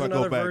me There's if I go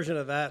another back. version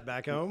of that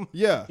back home.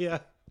 Yeah. Yeah.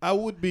 I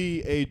would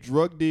be a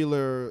drug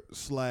dealer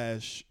 /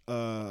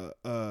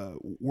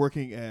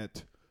 working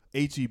at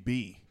HEB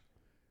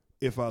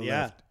if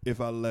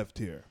I left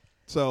here.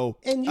 So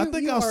And I you-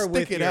 think you I'll are stick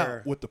with it your-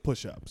 out with the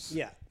push-ups.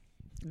 Yeah.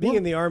 Being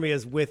in the Army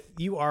is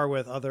you are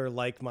with other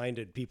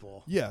like-minded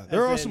people. Yeah,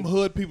 there are As in- some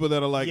hood people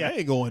that are like, Yeah. I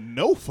ain't going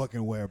no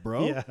fucking where,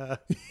 bro. Yeah.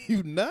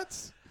 You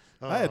nuts?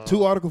 I had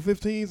 2 Article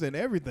 15s and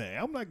everything.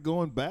 I'm not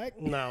going back.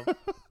 No.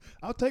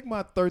 I'll take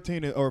my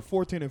 13 or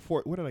 14 and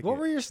 14. What did I get? What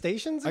were your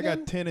stations I again?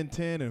 got 10 and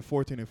 10 and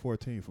 14 and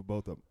 14 for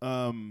both of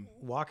them.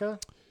 Waka?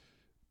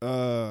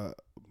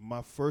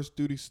 My first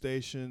duty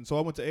station. So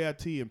I went to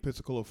AIT in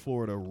Pensacola,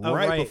 Florida, Oh,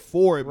 right right.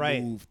 before it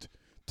Right. moved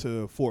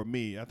to Fort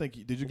Meade. I think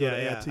did you go Yeah,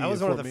 to yeah. AIT? I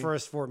was at one of Fort the Meade?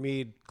 first Fort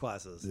Meade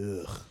classes.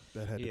 Ugh,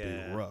 that had to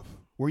Yeah. be rough.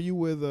 Were you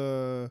with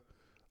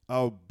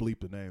I'll bleep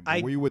the name. But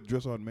I- were you with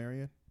Dressel and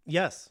Marion?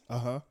 Yes.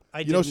 I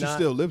You know did she not-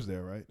 still lives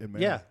there, right? In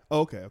Maryland? Yeah.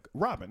 Oh, okay.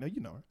 Robin, now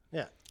you know her.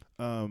 Yeah.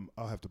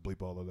 I'll have to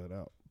bleep all of that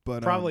out.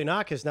 But Probably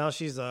not, because now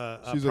she's a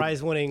she's a-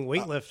 prize-winning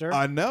weightlifter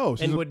I know.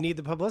 and would need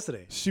the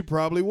publicity. She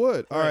probably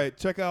would. All Right. right,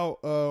 check out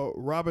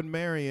Robin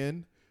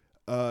Marion.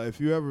 If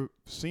you ever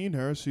seen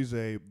her, she's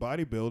a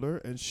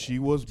bodybuilder, and she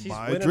was She's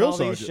my winning drill all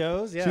sergeant. these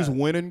shows. Yeah. She's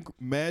winning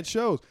mad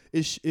shows.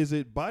 Is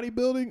it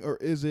bodybuilding or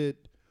is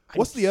it?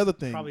 What's the other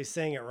thing Probably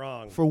saying it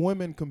wrong. for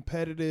women?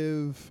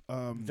 Competitive.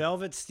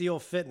 Velvet Steel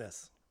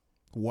Fitness.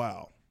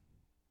 Wow,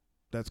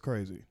 that's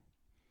crazy.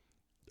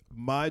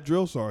 My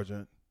drill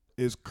sergeant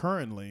is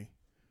currently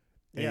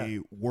a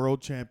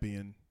world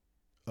champion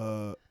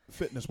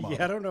fitness model.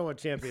 Yeah, I don't know what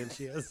champion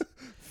she is.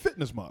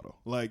 Fitness model,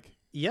 like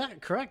Yeah,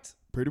 correct.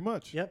 pretty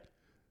much. Yep.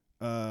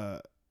 I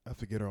have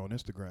to get her on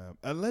Instagram.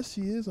 Unless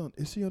she is on.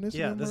 Is she on Instagram?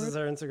 Yeah, this is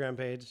already? our Instagram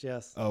page.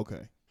 Yes. Oh,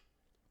 okay.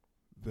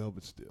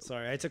 Velvet Steel.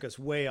 Sorry, I took us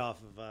way off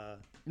of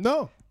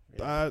No,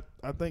 I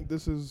think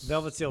this is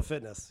Velvet Steel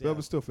Fitness. Yeah.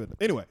 Velvet Steel Fitness.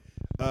 Anyway,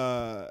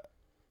 No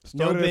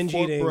started binge at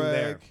Fort eating Bragg.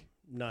 there.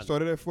 None.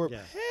 Started at Fort. Yeah.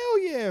 Hell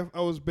yeah!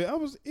 I was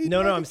eating No,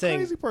 like no, a I'm saying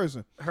crazy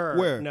person. Her.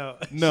 Where? No.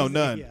 No, She's-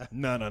 none. Yeah.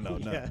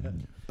 No,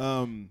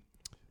 Yeah.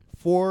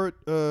 Fort.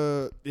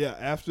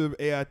 After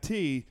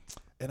AIT,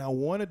 and I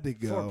wanted to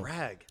go. Fort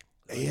Bragg.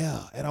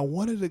 Yeah, and I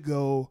wanted to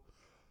go.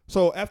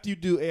 So after you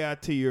do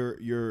AIT,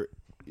 your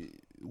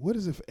what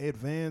is it?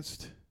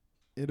 Advanced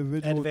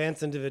individual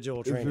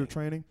Individual training.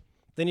 training.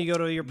 Then you go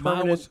to your Mine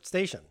permanent was-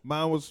 station.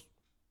 Mine was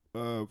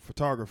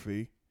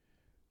photography,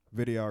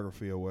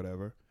 videography, or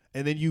whatever.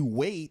 And then you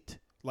wait,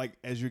 like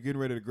as you're getting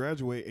ready to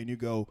graduate, and you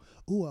go,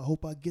 "Ooh, I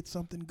hope I get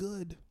something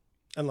good."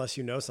 Unless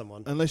you know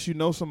someone. Unless you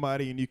know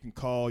somebody, and you can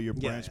call your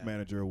Yeah, branch yeah.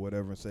 manager or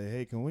whatever and say,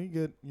 "Hey, can we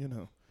get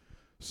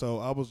So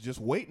I was just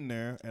waiting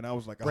there, and I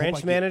was like, I Branch hope I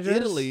get managers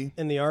Italy.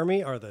 in the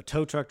Army are the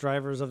tow truck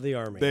drivers of the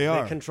Army. They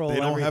are. control They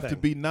don't everything. have to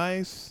be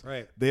nice.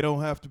 Right. They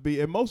don't have to be,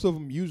 and most of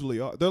them usually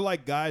are. They're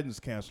like guidance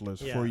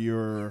counselors Yeah. for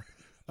your.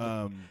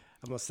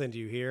 I'm going to send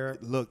you here.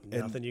 Look, and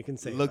Nothing you can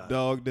say Look, about it.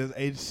 dog, there's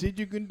ain't shit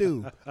you can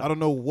do. I don't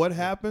know what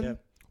happened,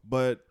 Yep.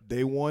 but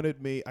they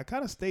wanted me. I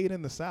kind of stayed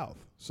in the South,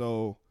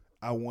 so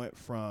I went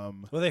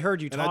from. Well, they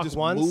heard you And I talk just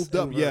once. moved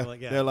up. and were Yeah. like,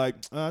 They're like,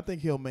 I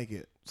think he'll make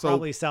it. So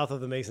probably south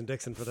of the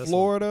Mason-Dixon for this one.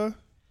 Florida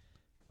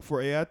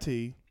for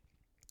AIT,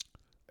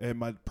 and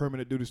my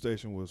permanent duty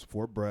station was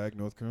Fort Bragg,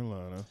 North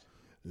Carolina.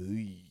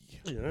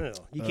 Yeah.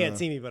 You can't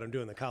see me, but I'm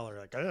doing the collar.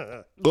 Like,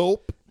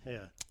 Nope.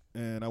 yeah.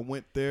 And I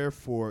went there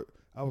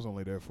I was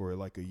only there for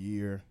like a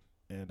year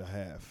and a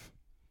half,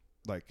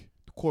 like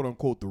quote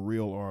unquote the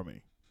real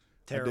Army.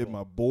 Terrible. I did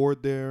my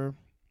board there,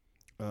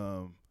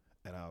 and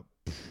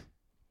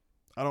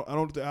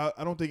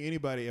I don't think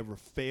anybody ever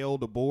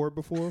failed a board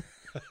before.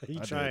 You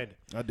I tried.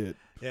 I did.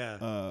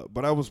 Yeah.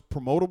 But I was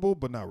promotable,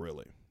 but not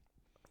really.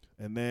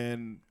 And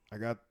then I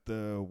got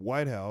the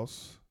White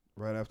House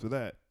right after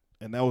that,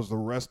 and that was the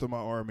rest of my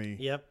Army.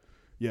 Yep.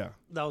 Yeah,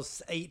 That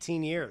was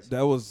 18 years.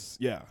 that was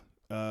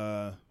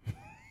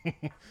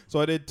so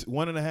I did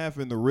 1.5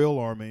 in the real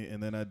Army,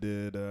 and then I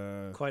did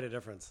Quite a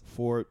difference.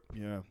 Fort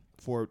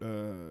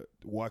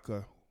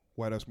WACA,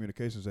 White House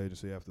Communications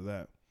Agency after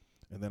that.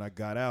 And then I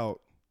got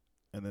out,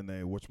 and then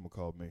they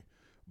whatchamacallit me.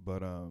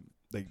 But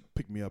they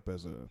picked me up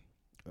as a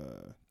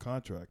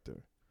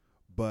contractor.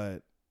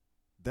 But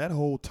that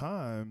whole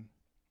time,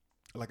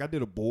 like I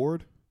did a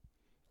board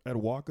at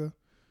WACA.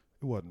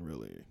 It wasn't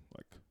really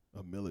like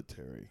a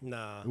military.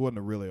 Nah. It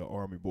wasn't really an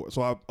Army board.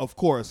 So, of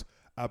course,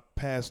 I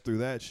passed through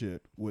that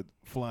shit with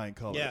flying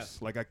colors. Yeah.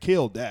 Like, I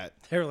killed that.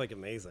 They were like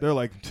amazing. They're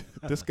like,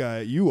 this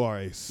guy, you are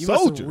a You must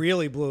soldier. have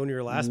really blown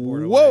your last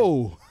board away.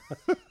 Whoa.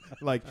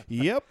 Like,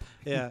 yep.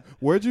 Yeah.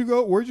 Where'd you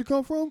go? Where'd you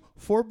come from?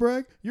 Fort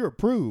Bragg? You're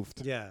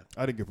approved. Yeah.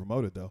 I didn't get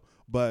promoted, though.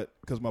 But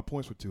because my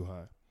points were too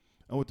high.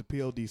 I went to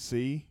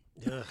PLDC.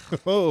 Ugh.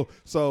 Oh,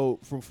 so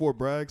from Fort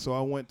Bragg. So I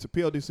went to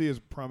PLDC as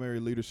primary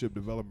leadership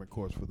development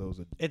course for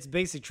those. It's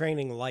basic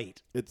training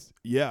light. It's,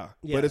 Yeah.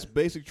 but it's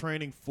basic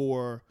training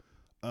for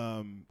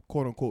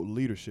quote unquote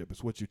leadership.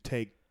 It's what you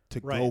take to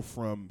go Right.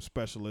 from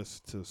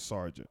specialist to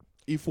sergeant.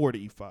 E4 to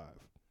E5.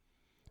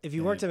 If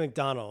you worked at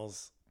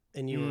McDonald's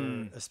and you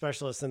were a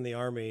specialist in the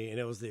Army and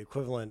it was the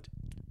equivalent,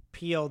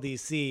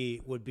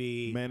 PLDC would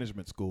be,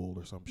 Management school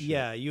or some shit.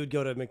 yeah, you would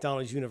go to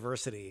McDonald's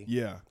University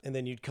Yeah. and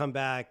then you'd come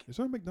back. Is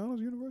there a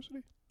McDonald's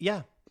University?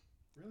 Yeah.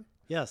 Really?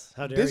 Yes.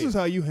 How dare This you? is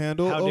how you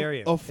handle How dare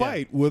you? a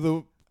fight with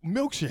a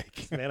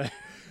milkshake. Man,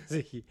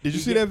 Did you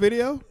see that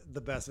video?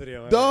 The best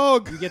video ever.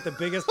 Dog. You get the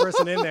biggest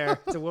person in there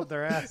to whoop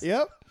their ass.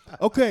 Yep.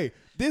 Okay.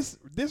 This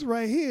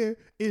right here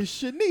is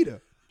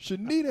Shanita.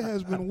 Shanita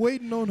has been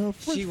waiting on her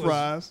French She was-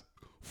 fries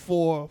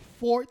for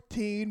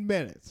 14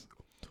 minutes.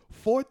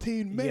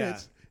 14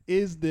 minutes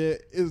is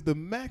the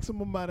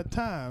maximum amount of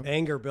time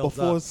Anger builds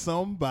before up.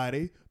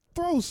 somebody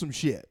throws some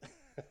shit.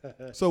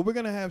 So we're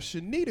gonna have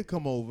Shanita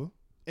come over,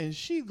 and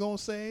she's gonna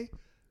say,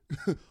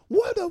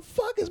 "What the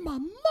fuck is my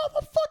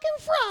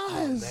motherfucking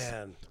fries?"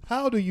 Man.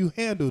 How do you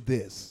handle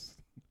this?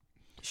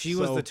 She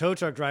was So- the tow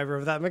truck driver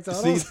of that See,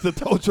 McDonald's. the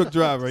tow truck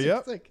driver. Yep.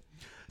 It's like,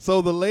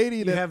 So the lady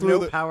You that have threw no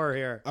the power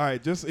here. all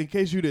right, just in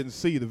case you didn't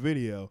see the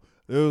video,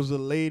 there was a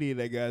lady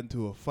that got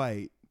into a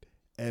fight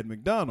at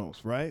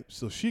McDonald's, right?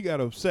 So she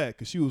got upset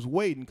because she was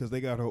waiting because they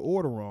got her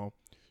order wrong.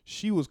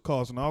 She was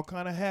causing all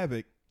kind of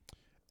havoc,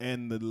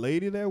 and the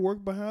lady that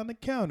worked behind the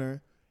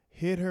counter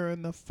hit her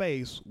in the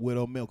face with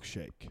a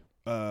milkshake.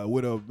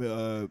 With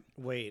a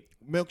Wait.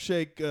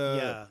 milkshake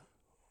Yeah.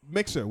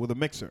 mixer with a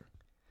mixer.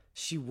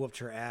 She whooped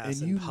her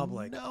ass And in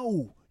public.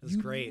 know, was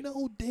you great.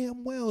 know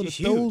damn well that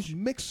She's those huge.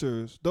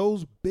 mixers,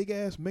 those big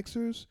ass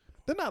mixers,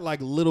 they're not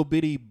like little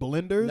bitty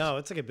blenders. No,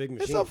 it's like a big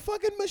machine. It's a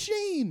fucking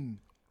machine.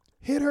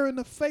 Hit her in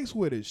the face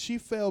with it. She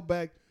fell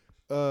back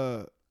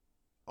on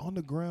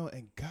the ground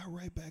and got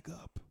right back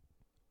up.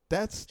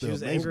 That's the She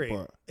was amazing angry.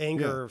 part.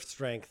 Anger,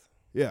 strength.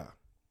 Yeah.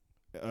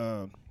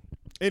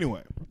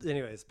 Anyway,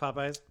 Anyways,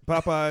 Popeyes.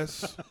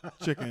 Popeyes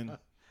chicken.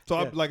 So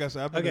Yeah. like I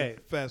said, I've been Okay. in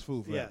fast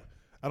food forever. Yeah.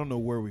 I don't know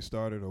where we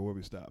started or where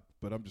we stopped,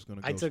 but I'm just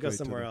gonna go I took us straight to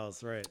somewhere the-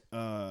 else, right?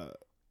 Uh,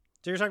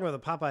 So you're talking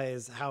about the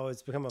Popeyes, how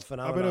it's become a I've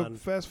phenomenon. been a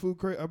fast food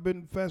I've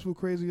been fast food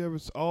crazy ever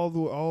all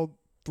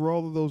through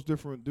all of those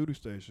different duty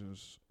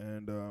stations,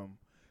 and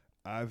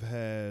I've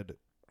had.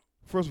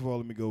 First of all,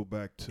 let me go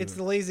back to. It's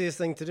the laziest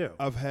thing to do.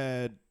 I've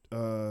had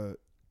 2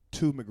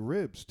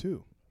 McRibs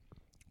too,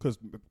 because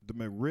the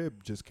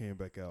McRib just came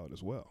back out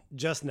as well,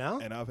 Just now?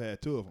 and I've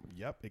had 2 of them.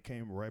 Yep, it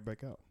came right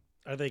back out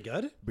Are they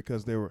good?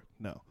 because they were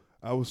no.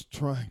 I was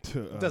trying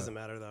to. It doesn't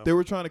matter though. They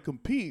were trying to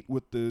compete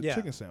with the Yeah.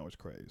 chicken sandwich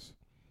craze.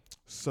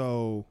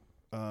 So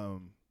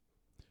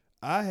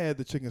I had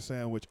the chicken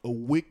sandwich a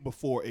week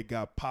before it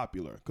got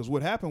popular. Because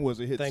what happened was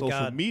it hit Thank social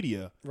God.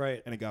 media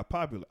Right. and it got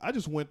popular. I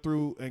just went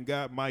through and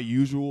got my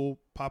usual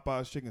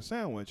Popeyes chicken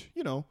sandwich.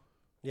 You know,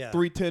 Yeah.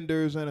 3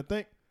 tenders and a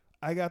thing.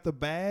 I got the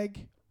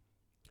bag,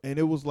 and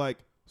it was like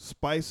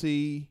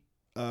spicy,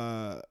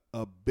 a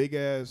big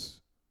ass,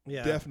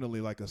 Yeah.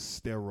 definitely like a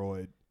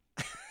steroid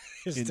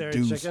Steroid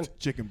induced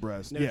chicken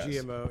breast. No Yes.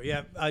 GMO.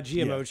 Yeah.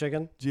 GMO Yeah.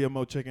 chicken.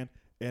 GMO chicken,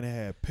 and it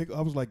had pickle.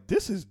 I was like,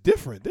 this is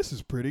different. This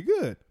is pretty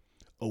good.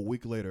 A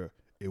week later,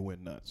 it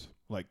went nuts.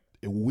 Like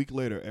a week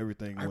later,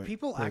 everything Are went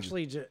people crazy.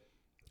 actually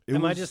It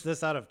am I was- just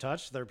this out of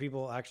touch? There are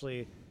people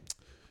actually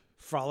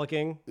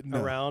frolicking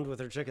No. around with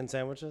their chicken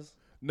sandwiches?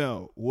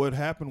 No, what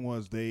happened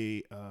was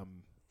they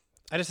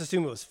I just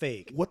assume it was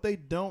fake. what they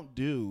don't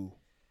do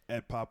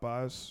at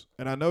Popeyes,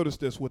 and I noticed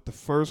this with the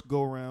first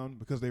go round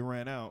because they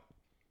ran out.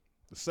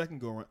 The second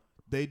go round,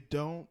 they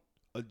don't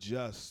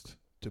adjust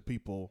to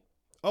people.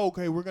 Oh,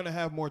 okay, we're gonna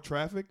have more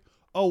traffic.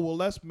 Oh, well,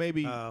 let's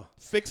maybe Oh.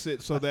 fix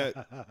it so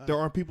that there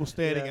aren't people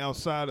standing Yeah.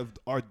 outside of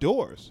our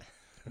doors.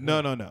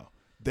 No.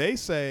 They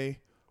say,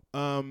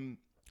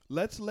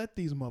 let's let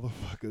these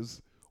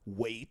motherfuckers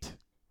wait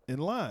in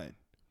line.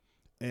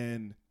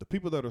 And the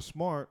people that are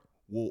smart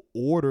will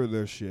order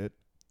their shit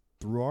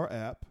through our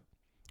app,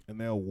 and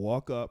they'll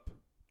walk up,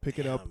 pick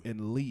it up, Damn.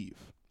 and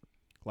leave.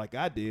 Like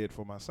I did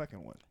for my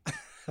second one.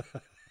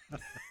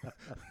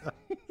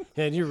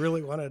 And you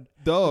really wanted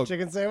a Dog.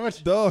 chicken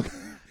sandwich? Dog.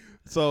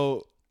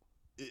 So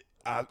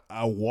I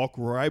walk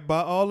right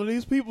by all of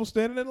these people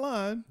standing in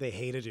line, They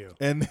hated you.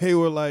 and they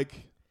were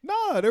like,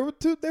 "Nah, they were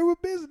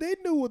busy. They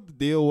knew what the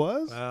deal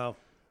was." Wow.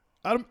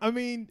 I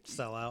mean,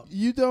 Sell out.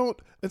 you don't,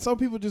 and some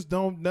people just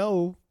don't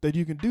know that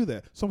you can do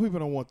that. Some people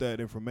don't want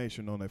that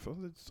information on their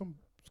phone. Some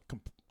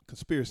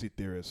conspiracy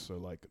theorists are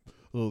like,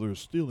 "Oh, they're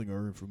stealing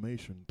our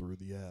information through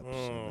the apps."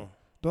 Mm.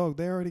 Dog,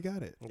 they already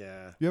got it.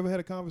 Yeah. You ever had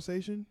a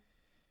conversation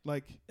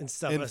like? And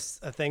stuff, And-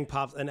 a thing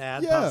pops, an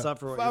ad Yeah, pops up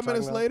for what 5 you're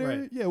minutes talking later, about.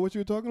 Right. yeah, what you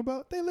were talking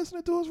about, they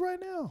listening to us right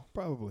now,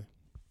 probably.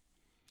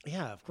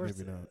 Yeah, of course.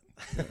 Maybe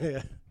not.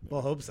 Yeah.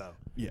 We'll hope so.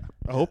 Yeah,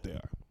 I hope they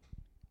are.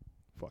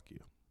 Fuck you.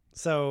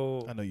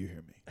 So I know you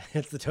hear me.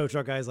 it's the tow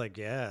truck guy's like,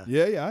 yeah.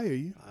 Yeah, I hear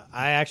you.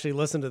 I actually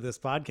listen to this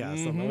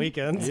podcast on the Mhm.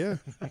 weekends. Yeah.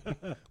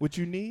 What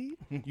you need?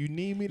 You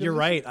need me to You're listen?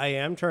 right. I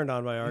am turned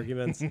on by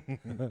arguments.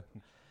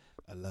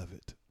 I love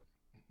it.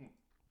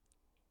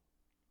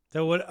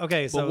 So what?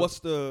 Okay, so But what's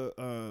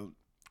the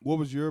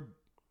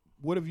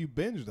what have you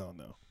binged on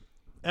though?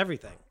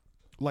 everything.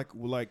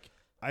 Like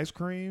ice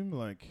cream,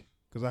 like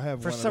because I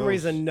have For one of some those.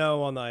 reason,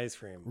 no on the ice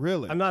cream.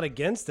 Really? I'm not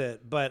against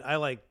it, but I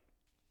like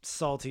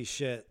salty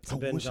shit to I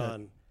binge wish I-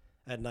 on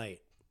at night.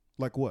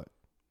 Like what?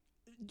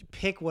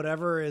 Pick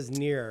whatever is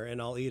near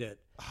and I'll eat it.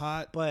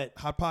 Hot But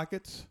Hot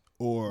Pockets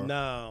or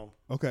no.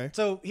 Okay.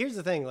 So here's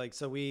the thing, like,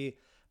 so we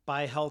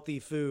buy healthy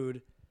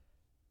food,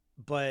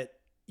 but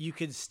you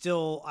could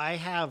still, I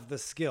have the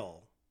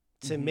skill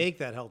to make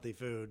that healthy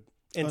food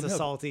into Unhealthy.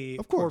 salty,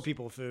 Of poor course.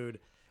 people food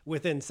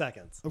within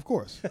seconds. Of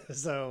course.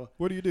 So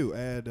What do you do?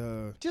 Add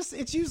just,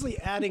 it's usually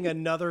adding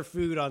another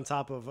food on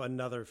top of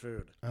another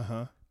food.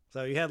 uh-huh.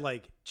 So you had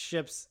like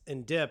chips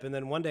and dip. And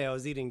then one day I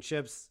was eating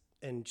chips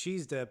and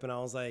cheese dip and I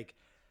was like,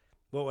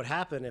 what would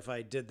happen if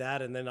I did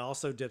that and then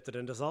also dipped it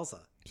into salsa?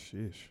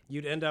 Sheesh.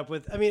 You'd end up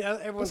with, I mean,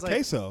 everyone's That's like,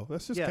 queso.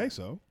 That's just Yeah.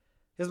 queso.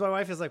 Because my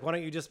wife is like, why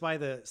don't you just buy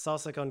the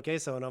salsa con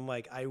queso? And I'm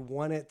like, I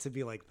want it to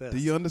be like this. Do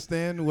you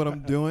understand what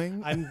I'm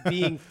doing? I'm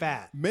being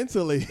fat.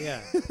 Mentally.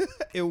 Yeah.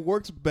 It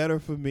works better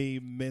for me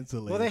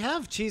mentally. Well, they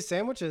have cheese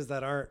sandwiches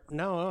that aren't.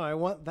 No, I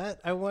want that.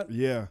 I want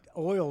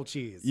oil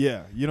cheese.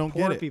 Yeah, you don't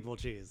Poor get it. people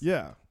cheese.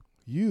 Yeah,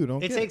 you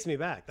don't. It get takes me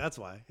back. That's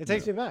why. It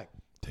takes me back.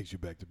 Takes you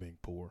back to being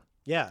poor,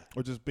 Yeah.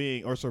 or just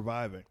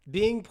surviving.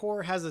 Being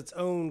poor has its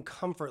own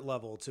comfort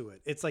level to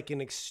it. It's like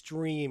an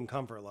extreme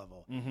comfort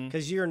level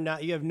because you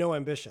have no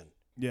ambition.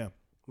 Yeah.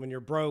 When you're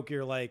broke,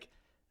 you're like,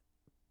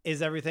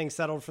 is everything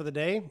settled for the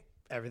day?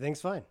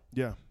 Everything's fine.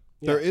 Yeah.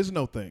 There is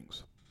no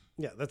things.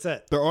 Yeah, that's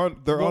it. There are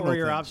What no were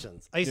your things.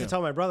 options? I used to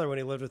tell my brother when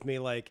he lived with me,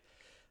 like,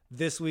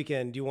 this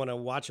weekend, do you want to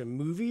watch a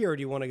movie or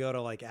do you want to go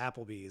to like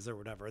Applebee's or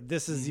whatever?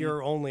 This is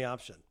your only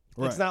option.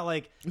 Right. It's not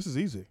like, This is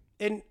easy.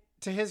 and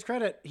to his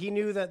credit, he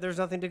knew that there's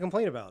nothing to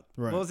complain about.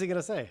 Right. What was he going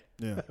to say?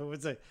 Yeah. I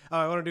would say, oh,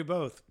 I want to do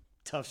both.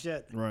 Tough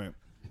shit. Right.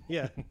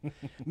 Yeah.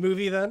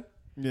 Movie then?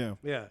 Yeah.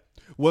 Yeah.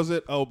 Was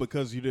it? Oh,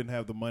 because you didn't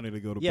have the money to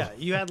go to. Yeah.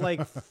 You had like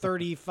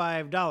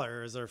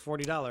 $35 or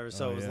 $40.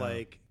 So it was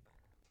like,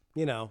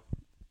 you know,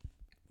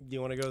 do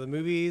you want to go to the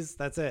movies?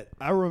 That's it.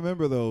 I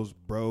remember those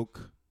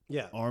broke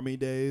Yeah. army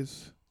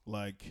days.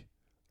 Like,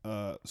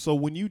 so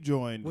when you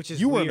joined, Which is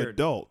you were an weird.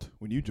 adult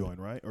when you joined,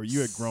 right? Or you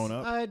had grown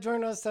up? I joined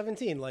when I was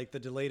 17, like the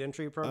delayed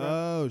entry program.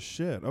 Oh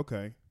shit.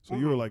 Okay. So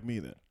you were like me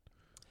then.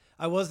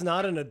 I was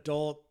not an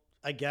adult,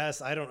 I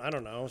guess. I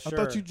don't know. Sure.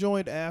 I thought you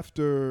joined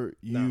after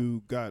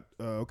you got.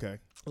 Okay.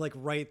 Like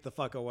right the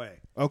fuck away.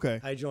 Okay.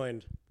 I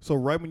joined. So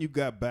right when you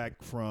got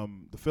back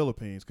from the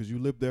Philippines, because you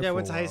lived there. Yeah, I for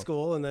went a to while, high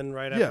school, and then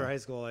right after high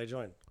school, I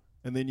joined.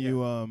 and then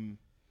you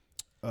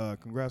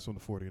congrats on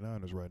the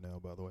 49ers right now,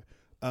 by the way.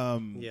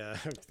 Yeah,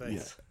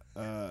 thanks.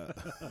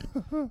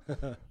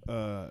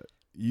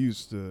 You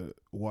used to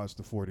watch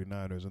the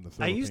 49ers in the Philippines.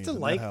 I used to and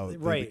like, that's how they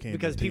right, became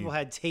because the team. people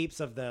had tapes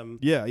of them.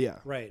 Yeah, yeah.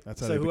 Right.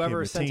 That's how so they became whoever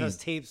the sent team. us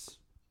tapes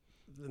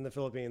in the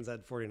Philippines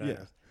had 49ers.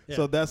 Yeah. Yeah.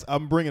 So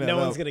I'm bringing that up.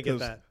 No one's gonna get 'cause-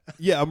 that.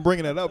 Yeah, I'm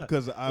bringing that up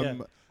because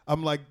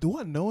I'm like, do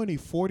I know any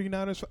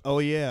 49ers? Oh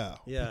yeah.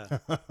 Yeah.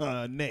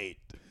 Nate.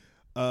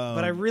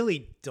 But I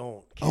really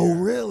don't care. Oh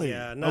really?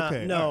 Yeah.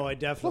 Okay. No, all right. I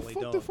definitely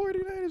well, fuck don't. the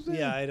 49ers then.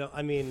 Yeah, I don't.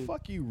 I mean,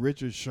 Fuck you,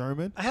 Richard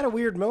Sherman. I had a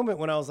weird moment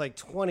when I was like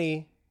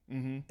 20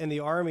 Mm-hmm. in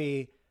the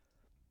Army,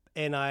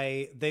 and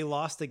they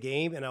lost a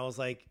game, and I was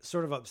like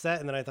sort of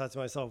upset, and then I thought to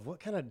myself, what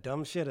kind of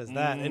dumb shit is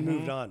that? And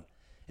moved on.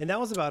 And that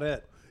was about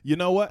it. You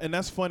know what? And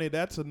that's funny.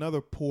 That's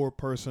another poor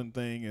person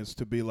thing, is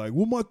to be like,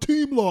 well, my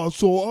team lost,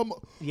 so I'm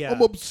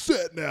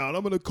upset now, and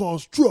I'm going to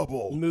cause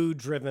trouble. Mood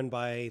driven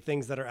by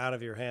things that are out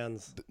of your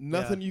hands.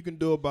 Nothing you can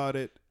do about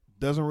it.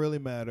 Doesn't really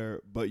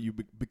matter. But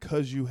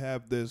because you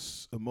have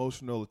this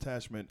emotional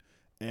attachment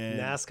and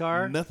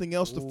NASCAR? nothing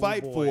else to Ooh,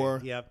 fight boy.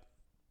 for, Yep.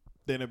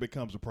 then it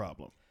becomes a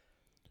problem.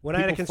 When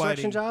I had a People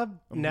construction fighting- job,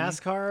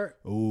 NASCAR,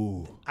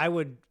 Ooh. I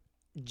would,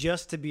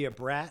 just to be a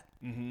brat,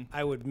 Mm-hmm.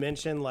 I would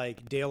mention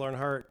like Dale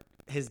Earnhardt,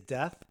 his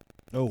death,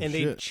 Oh, and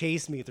shit. they'd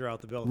chase me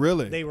throughout the building.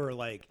 Really? They were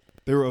like,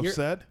 They were You're-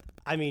 upset?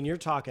 I mean, you're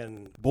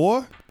talking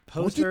Boy,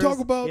 posters. what you talk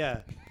about? Yeah.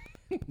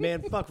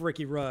 Man, fuck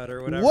Ricky Rudd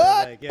or whatever.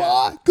 What? Like, yeah.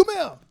 Boy, come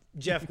here.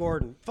 Jeff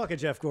Gordon. Fuck a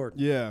Jeff Gordon.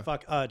 Yeah.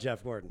 Fuck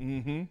Jeff Gordon.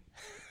 Mm-hmm.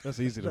 That's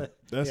easy to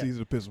Yeah. easy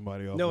to piss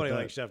somebody off. Nobody with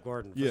that. likes Jeff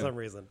Gordon for Yeah. some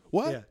reason.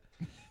 What?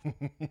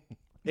 Yeah.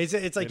 It's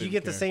like you didn't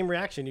get the care. same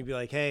reaction. You'd be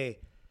like, hey.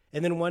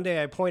 And then one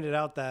day I pointed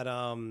out that,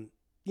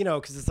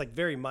 because it's like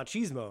very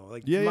machismo,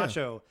 like Yeah, yeah.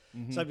 macho.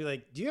 So I'd be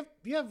like,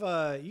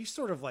 you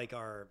sort of like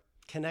are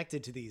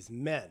connected to these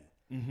men.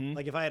 Mm-hmm.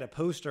 Like if I had a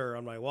poster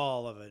on my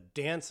wall of a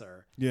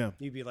dancer, Yeah.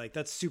 you'd be like,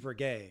 that's super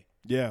gay.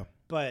 Yeah.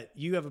 But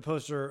you have a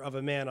poster of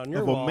a man on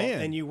your Of a wall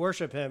man. and you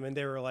worship him, and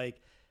they were like,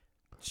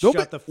 Don't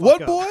shut be- the fuck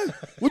what, up. boy?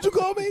 What'd you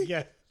call me?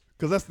 Yeah.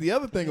 Because that's the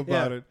other thing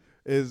about Yeah. it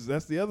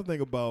that's the other thing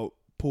about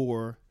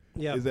poor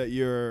Yeah. is that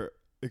you're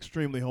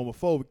extremely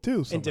homophobic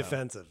too. Somehow. And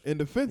defensive. And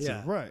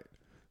defensive, Yeah. right?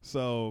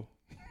 So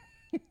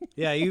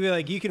Yeah. You'd be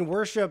like, you can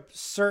worship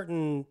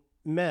certain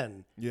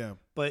men, yeah,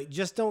 but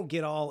just don't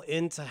get all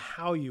into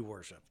how you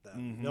worship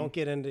them. Don't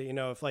get into,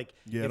 if like,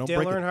 Yeah, if don't Dale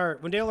break it.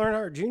 Earnhardt, when Dale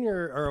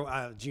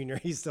Earnhardt Jr.,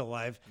 he's still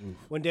alive.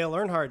 When Dale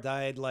Earnhardt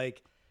died,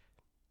 like,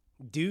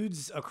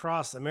 dudes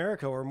across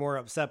America were more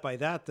upset by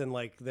that than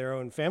like their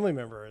own family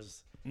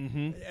members.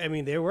 I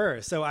mean, they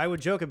were. So I would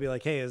joke and be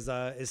like, hey, is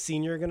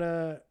Senior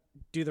gonna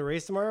do the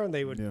race tomorrow? And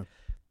they would yeah.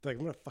 be like,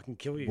 I'm gonna fucking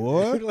kill you.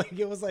 What? Like,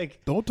 it was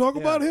like, Don't talk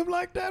Yeah. about him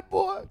like that,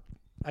 boy.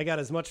 I got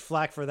as much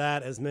flack for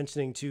that as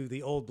mentioning to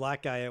the old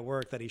black guy at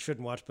work that he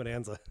shouldn't watch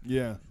Bonanza.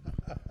 Yeah.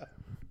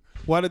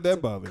 Why did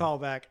that bother you? Call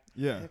back.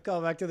 Yeah.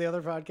 Call back to the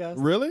other podcast.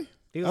 Really?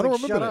 He was I don't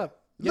like, remember shut that. up.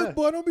 Look, Yeah.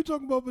 boy, don't be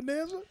talking about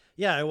Bonanza.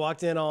 Yeah, I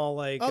walked in all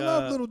like I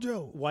love Little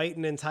Joe. white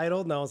and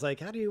entitled, and I was like,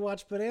 how do you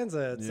watch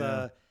Bonanza? It's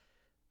Yeah.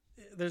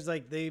 there's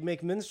like they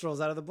make minstrels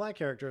out of the black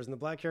characters, and the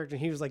black character,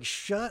 and he was like,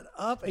 shut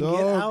up and Dog,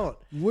 get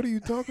out. What are you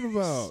talking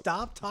about?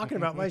 Stop talking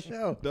about my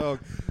show. Dog,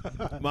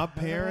 my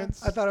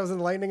parents, I thought I was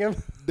enlightening him.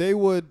 they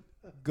would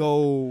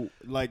go,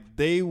 like,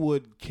 they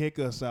would kick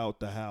us out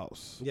the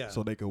house Yeah.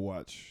 so they could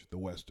watch the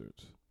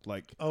Westerns.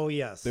 Like Oh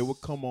yes. they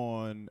would come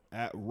on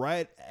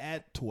right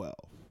at 12,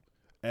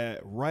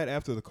 right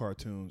after the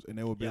cartoons, and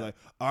they would be Yeah. like,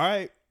 "All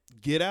right,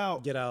 get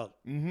out. Get out.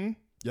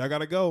 Y'all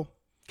gotta go."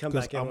 Come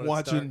Because back in. I'm when it's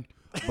watching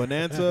dark.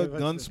 Bonanza,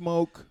 What's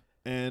Gunsmoke,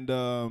 and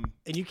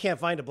And you can't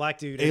find a black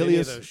dude in any of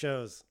Alias- those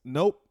shows.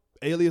 nope,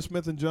 Alias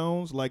Smith and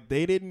Jones. Like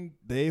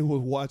they was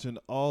watching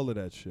all of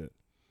that shit.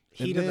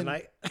 Heat And of the then-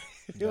 night.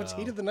 You watch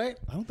Heat of the Night?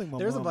 I don't think my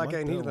There's a mom black guy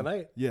liked in Heat that of the one.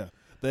 Night. Yeah,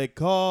 they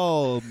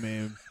called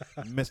me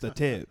Mr.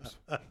 Tibbs.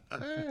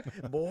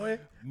 Boy.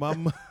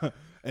 Mom,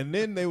 and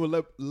then they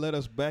would let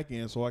us back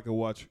in so I could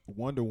watch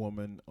Wonder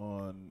Woman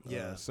on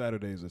Yeah.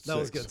 Saturdays at 6. That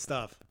was good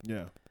stuff.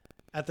 Yeah,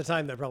 At the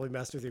time, that probably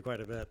messed with you quite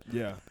a bit.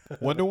 yeah.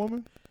 Wonder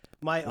Woman.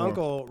 My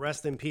uncle,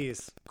 rest in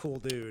peace, cool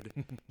dude,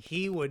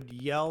 he would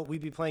yell.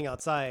 We'd be playing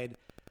outside,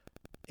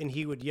 and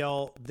he would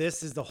yell,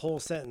 "This is the whole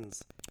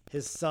sentence."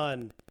 His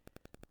son,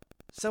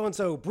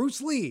 so-and-so,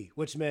 Bruce Lee,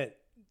 which meant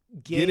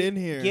Get in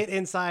here. get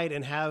inside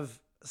and have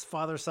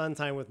father-son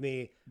time with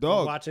me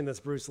Dog. watching this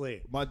Bruce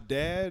Lee. My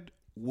dad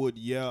would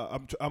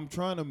yell. I'm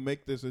trying to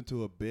make this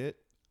into a bit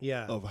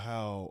Yeah. of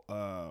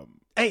how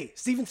Hey,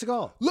 Steven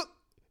Seagal. look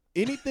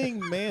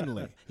anything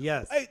manly.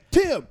 Yes. Hey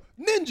Tim,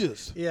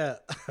 ninjas. Yeah.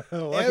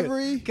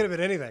 Every- could have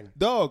been anything.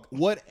 Dog,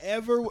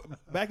 whatever.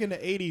 Back in the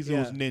 80s, it Yeah.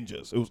 was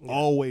ninjas. It was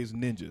always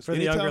ninjas. For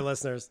the younger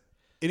listeners.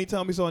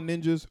 Anytime we saw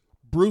ninjas,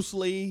 Bruce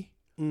Lee,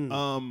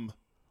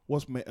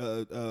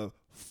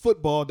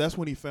 football. That's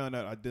when he found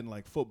out I didn't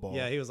like football.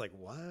 Yeah, he was like,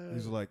 what? He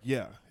was like,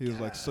 yeah. He was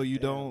like, so you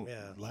damn, don't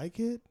yeah. like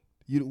it?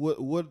 You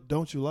what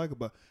don't you like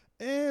about?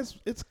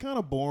 It's kind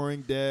of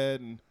boring,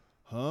 Dad. And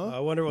I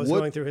wonder what was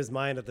going through his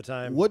mind at the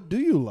time. What do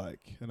you like?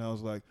 And I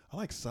was like, I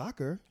like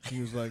soccer.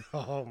 He was like,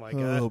 Oh my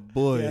god. oh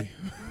boy.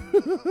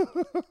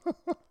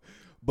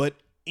 But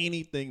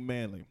anything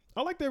manly.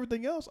 I liked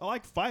everything else. I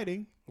like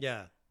fighting.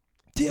 Yeah.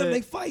 Damn, The-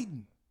 they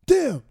fighting.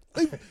 Damn,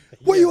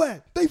 where you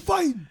at? They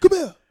fighting. Come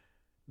here.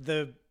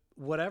 The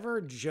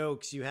whatever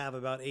jokes you have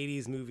about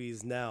 80s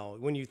movies now,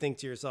 when you think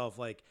to yourself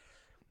like,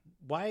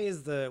 why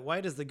does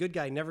the good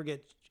guy never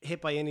get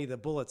hit by any of the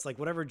bullets? Like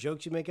whatever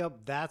jokes you make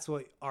up, that's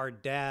what our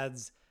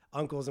dads,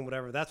 uncles, and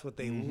whatever, that's what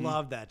they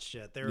love that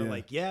shit. They were Yeah.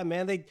 like, yeah,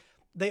 man,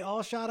 they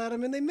all shot at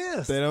him and they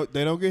missed. They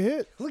don't get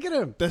hit. Look at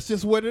him. That's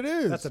just what it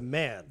is. That's a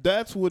man.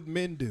 That's what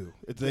men do.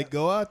 If they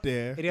go out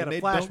there he had and a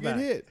they don't get flashback.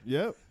 hit.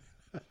 Yep.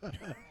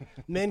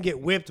 Men get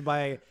whipped by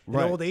an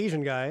Right. old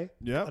Asian guy.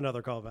 Yep.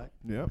 Another callback.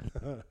 Yep.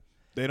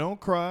 They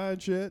don't cry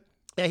and shit.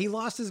 Yeah, he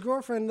lost his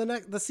girlfriend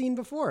the scene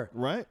before.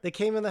 Right. They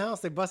came in the house,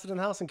 they busted in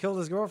the house and killed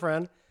his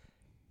girlfriend.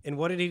 And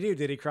what did he do?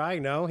 Did he cry?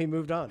 No, he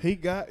moved on. He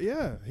got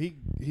he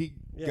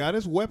got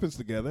his weapons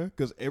together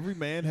because every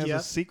man has Yep.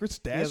 a secret He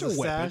stash has of a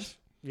weapons. stash.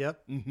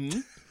 Yep.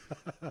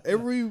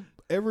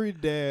 Every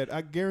dad,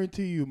 I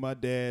guarantee you, my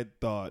dad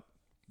thought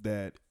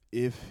that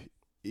if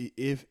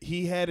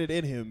he had it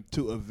in him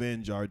to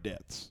avenge our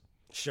deaths,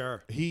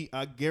 Sure.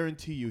 I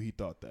guarantee you, he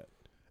thought that.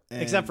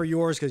 And Except for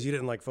yours because you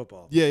didn't like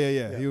football.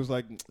 yeah. He was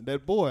like,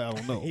 that boy, I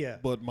don't know. Yeah.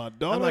 But my I'm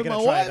daughter not and going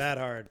my to try wife, that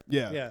hard.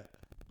 Yeah. Yeah.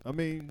 I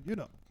mean,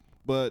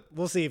 but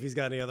We'll see if he's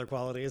got any other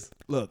qualities.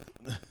 look,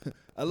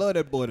 I love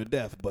that boy to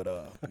death, but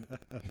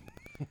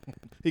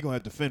he gonna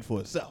have to fend for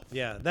himself.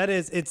 Yeah, that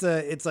is.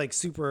 It's like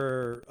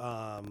super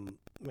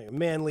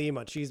manly,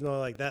 machismo,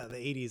 like that. The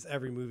 80s,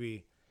 every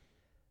movie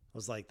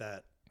was like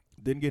that.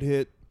 Didn't get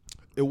hit.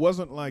 It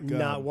wasn't like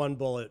Not one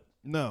bullet.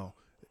 No,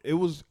 it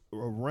was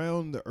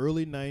around the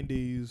early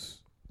 90s.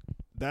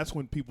 That's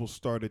when people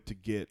started to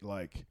get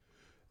like,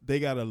 they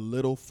got a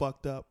little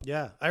fucked up.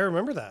 Yeah, I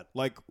remember that.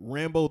 Like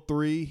Rambo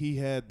 3, he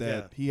had that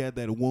Yeah. he had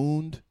that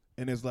wound,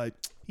 and it's like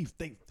he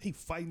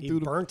fighting He through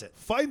burnt it.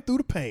 fighting through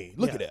the pain.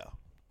 Look Yeah. at that,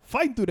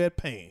 fighting through that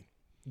pain.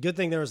 Good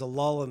thing there was a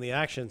lull in the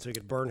action so he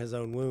could burn his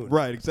own wound.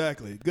 Right,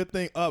 exactly. Good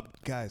thing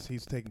up, guys.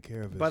 He's taking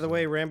care of it. By the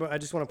way, Rambo, I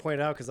just want to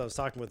point out because I was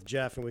talking with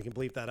Jeff and we can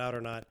bleep that out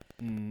or not.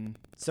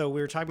 So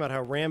we were talking about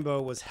how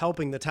Rambo was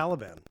helping the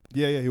Taliban.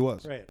 yeah, he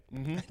was. Right.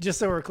 Just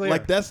so we're clear.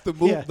 Like that's the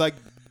move. Yeah. Like,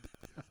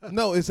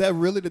 no, is that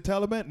really the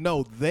Taliban?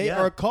 No, they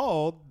Yeah. are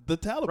called the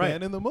Taliban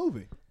Right. in the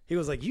movie. He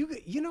was like, you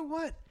know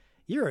what?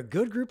 You're a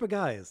good group of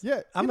guys.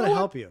 Yeah, I'm you going know to what?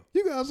 help you.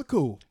 You guys are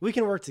cool. We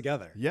can work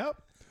together. Yep.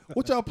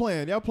 What y'all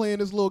playing? Y'all playing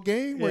this little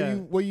game Yeah.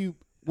 where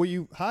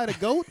you hide a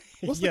goat?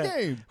 What's Yeah. the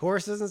game?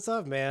 Horses and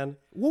stuff, man.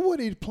 What were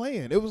they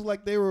playing? It was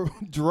like they were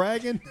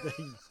dragging.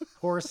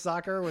 Horse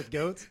soccer with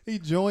goats. He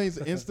joins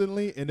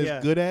instantly and is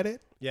Yeah. good at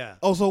it. Yeah.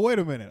 Oh, so wait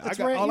a minute. That's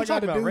all you're I got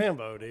talking to about do.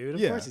 Rambo,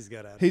 dude. Of course he's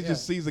good at it. He Yeah.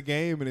 just sees a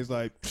game and he's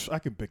like, I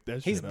can pick that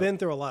shit He's up. been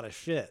through a lot of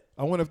shit.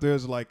 I wonder if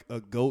there's like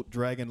a goat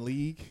dragon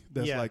league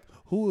that's Yeah. like,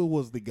 who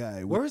was the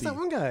guy? Where with was the, that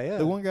one guy? Yeah.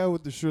 The one guy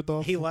with the shirt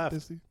off. He left.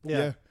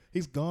 Yeah.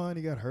 He's gone.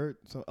 He got hurt.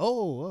 So,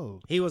 oh.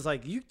 He was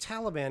like, you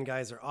Taliban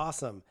guys are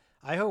awesome.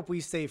 I hope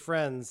we stay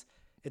friends.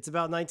 It's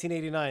about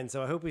 1989,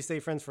 so I hope we stay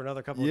friends for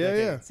another couple of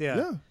decades.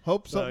 Yeah.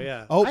 Hope So, so.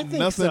 yeah. I hope I think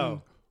nothing,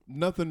 so.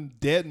 nothing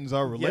deadens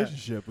our Yeah.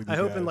 relationship with you I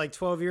hope guys. in like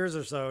 12 years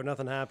or so,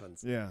 nothing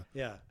happens. Yeah.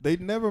 Yeah. They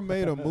never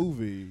made a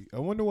movie. I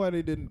wonder why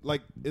they didn't.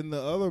 Like in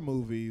the other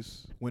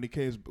movies, when he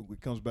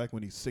comes back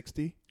when he's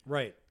 60,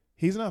 Right.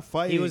 he's not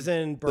fighting. He was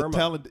in the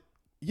Burma.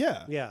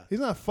 Yeah. Yeah. He's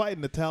not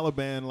fighting the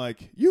Taliban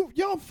like,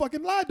 y'all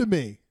fucking lied to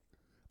me.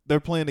 They're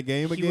playing the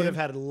game He again. would have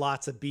had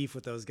lots of beef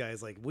with those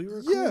guys. Like, we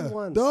were Yeah, cool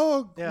once.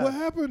 dog. Yeah. What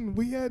happened?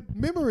 We had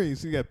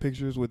memories. He got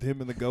pictures with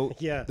him and the goat.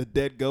 Yeah. The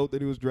dead goat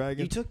that he was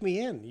dragging. You took me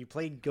in. You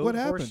played What goat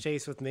horse happened?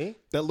 chase with me.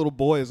 That little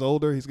boy is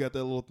older. He's got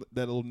that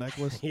little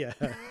necklace. Yeah.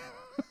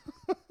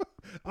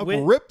 I've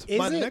When- ripped is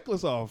my it-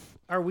 necklace off.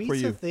 Are we for to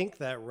you. think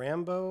that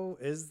Rambo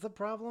is the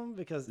problem?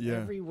 Because Yeah.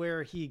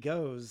 everywhere he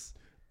goes,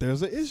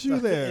 There's an issue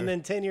there. and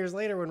then 10 years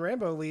later, when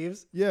Rambo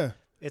leaves, yeah.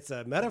 it's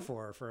a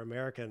metaphor for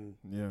American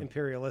Yeah.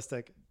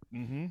 imperialistic.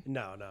 Mm-hmm.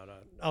 No.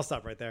 I'll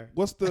stop right there.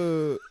 What's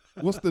the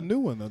new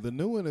one though? The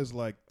new one is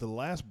like The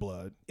Last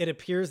Blood. It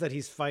appears that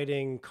he's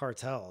fighting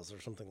cartels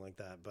or something like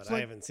that, but It's I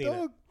like, haven't seen it.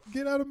 dog,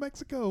 get out of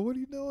Mexico. What are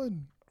you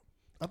doing?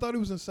 I thought he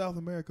was in South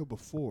America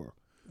before.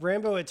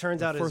 Rambo, it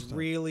turns out, first is time.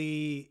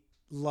 really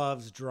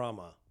loves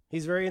drama.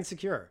 He's very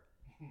insecure.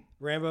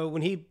 Rambo,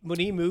 when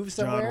he moves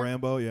somewhere, John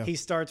Rambo, yeah. he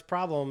starts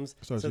problems,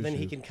 Starts so then he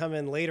issues. can come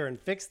in later and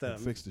fix them.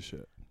 Fix the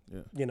shit.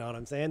 Yeah. You know what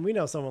I'm saying? We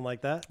know someone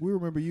like that. We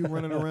remember you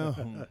running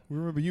around. We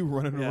remember you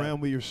running Yeah.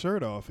 around with your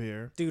shirt off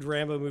here. Dude,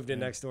 Rambo moved in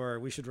next door.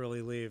 We should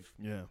really leave.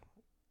 Yeah.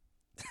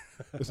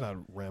 It's not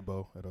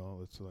Rambo at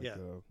all. It's like Yeah.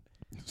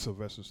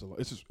 Sylvester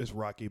Stallone. It's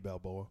Rocky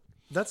Balboa.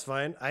 That's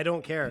fine. I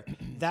don't care.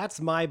 That's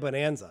my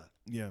bonanza.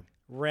 Yeah.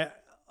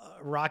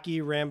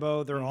 Rocky,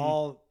 Rambo, they're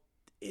all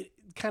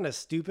kind of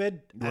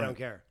stupid. I Right. don't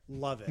care.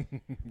 Love it.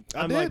 I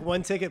I'm did. like,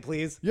 one ticket,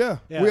 please. Yeah,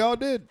 Yeah. we all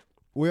did.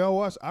 We all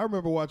watched. I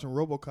remember watching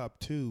RoboCop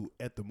 2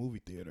 at the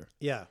movie theater.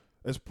 Yeah.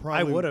 It's I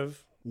probably would have.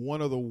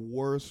 one of the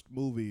worst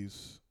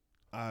movies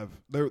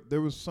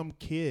there was some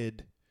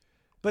kid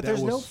But that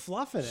there's no was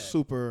fluff in it.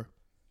 super.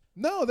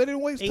 No, they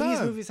didn't waste 80s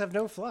time. movies have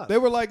no fluff. They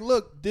were like,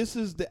 look, this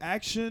is the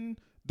action.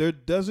 There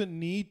doesn't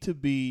need to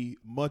be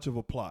much of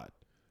a plot.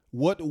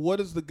 What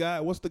is the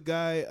guy? What's the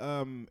guy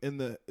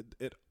in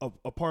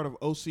a part of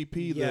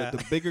OCP? Yeah.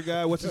 The bigger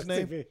guy. What's his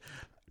name?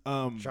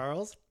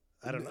 Charles?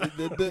 I don't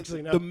know. The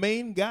Actually, no. the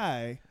main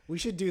guy. We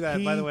should do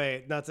that, by He- the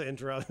way, not to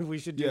interrupt. We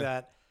should do Yeah.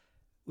 that.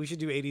 We should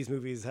do 80s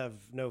movies have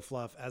no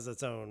fluff as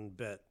its own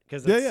bit.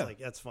 Because Yeah. like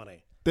that's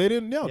funny. They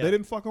didn't know. Yeah. They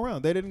didn't fuck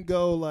around. They didn't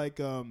go like,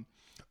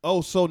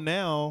 oh, so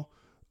now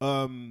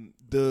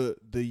the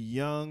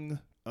young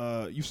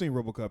you've seen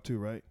RoboCop 2,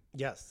 right?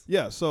 Yes.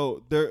 Yeah.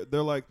 So they're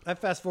like, I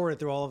fast forwarded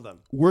through all of them.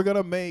 we're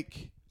gonna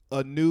make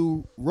a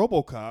new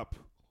RoboCop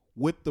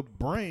with the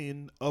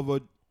brain of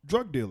a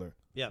drug dealer.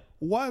 Yeah.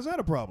 Why is that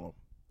a problem?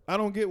 I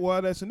don't get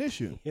why that's an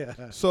issue.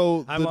 Yeah.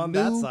 So I'm the on new,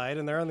 that side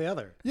and they're on the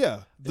other.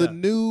 Yeah, the Yeah.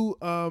 new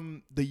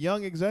the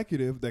young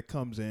executive that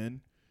comes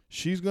in,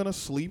 she's gonna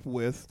sleep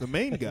with the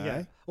main guy.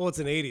 Yeah. Well, it's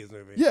an 80s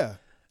movie. Yeah,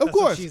 of That's what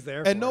course. she's there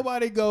and for.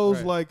 nobody goes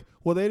Right. like,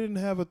 well, they didn't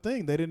have a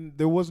thing. They didn't.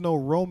 There was no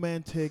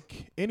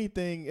romantic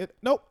anything.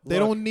 Nope. They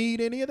Look. don't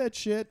need any of that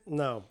shit.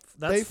 No.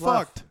 That's They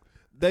fluff.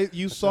 fucked.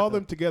 You saw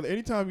them together.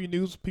 Anytime you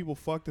knew people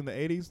fucked in the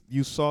 80s,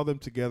 you saw them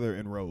together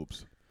in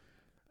robes.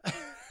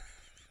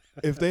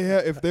 if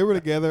they were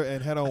together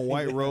and had on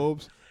white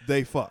robes,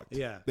 they fucked.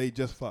 Yeah. They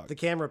just fucked. The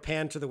camera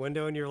panned to the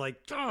window and you're like,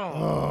 oh,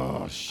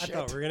 oh I shit.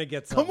 thought we were going to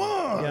get Come something.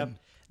 on. Yep.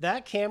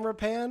 That camera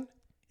pan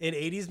in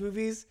 80s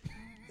movies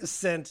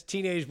sent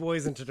teenage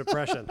boys into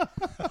depression.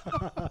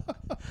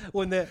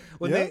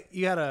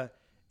 You had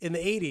in the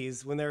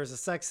 80s, when there was a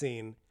sex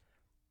scene,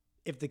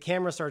 if the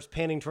camera starts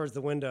panning towards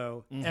the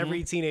window,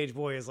 every teenage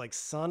boy is like,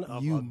 son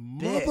of You a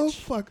bitch.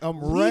 motherfucker.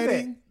 I'm Leave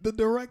writing the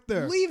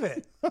director. Leave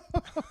it.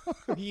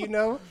 you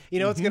know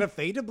it's going to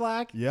fade to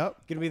black.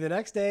 Yep. Going to be the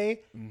next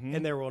day,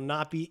 and there will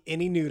not be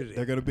any nudity.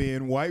 They're going to be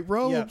in white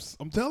robes.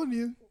 I'm telling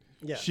you.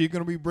 Yeah. She's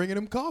going to be bringing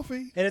him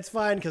coffee. And it's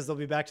fine because they'll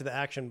be back to the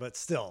action, but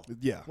still.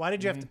 Yeah. Why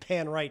did you have to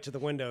pan right to the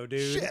window,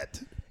 dude?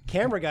 Shit.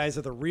 Camera guys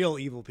are the real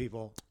evil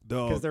people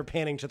Dog. because they're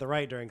panning to the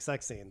right during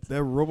sex scenes.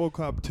 That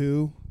RoboCop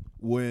 2,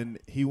 when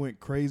he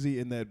went crazy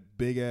in that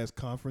big-ass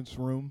conference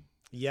room,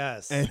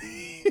 Yes. and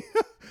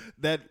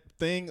that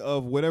thing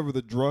of whatever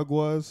the drug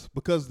was,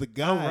 because the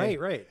guy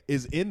right.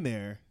 is in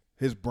there,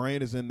 his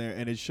brain is in there,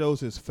 and it shows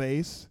his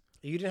face.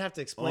 You didn't have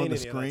to explain On the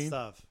any of that screen?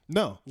 stuff.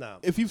 No. No.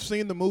 If you've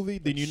seen the movie,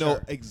 then you know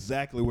Sure.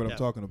 exactly what Yeah. I'm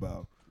talking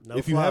about. No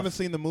if you fluff. haven't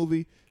seen the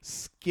movie,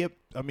 skip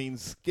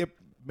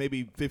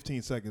maybe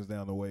 15 seconds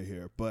down the way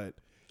here. But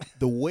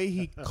the way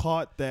he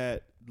caught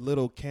that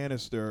little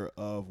canister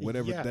of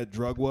whatever Yeah. that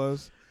drug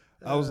was,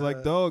 I was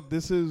like, dog,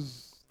 this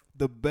is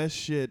the best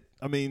shit.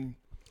 I mean,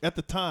 at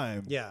the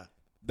time, Yeah.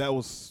 that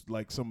was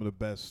like some of the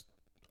best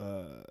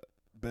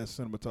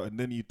cinematography. And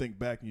then you think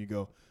back and you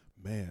go,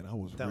 man, I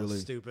was That really,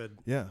 was stupid.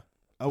 yeah.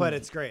 But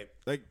it's great.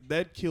 like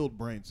that killed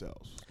brain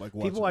cells. Like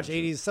watching People watch that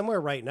shit. 80s somewhere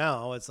right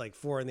now. It's like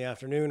 4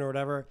 PM or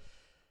whatever.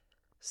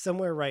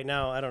 Somewhere right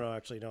now. I don't know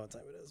actually know what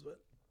time it is, but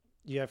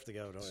you have to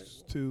go, don't you?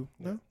 It's 2.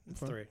 No, It's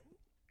fine. 3.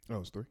 Oh,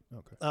 it's 3.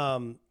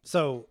 Okay,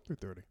 So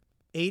 3:30.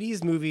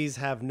 80s movies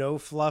have no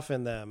fluff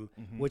in them,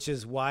 Mm-hmm. which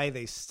is why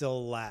they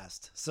still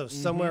last. So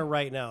somewhere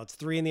right now, it's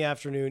 3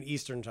 PM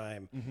Eastern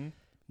time. Mm-hmm.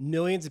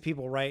 Millions of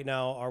people right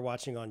now are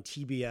watching on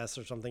TBS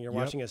or something. You're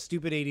Yep. watching a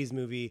stupid 80s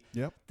movie.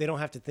 Yep. They don't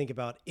have to think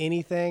about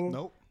anything.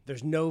 Nope.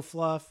 There's no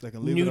fluff. They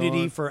can leave it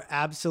Nudity on. for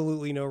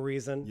absolutely no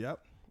reason. Yep.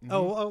 Mhm.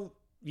 Oh,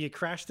 you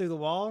crash through the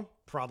wall?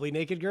 Probably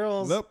naked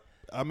girls. Look,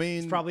 I mean,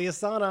 It's probably a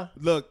sauna.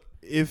 look,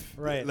 if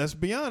Right. let's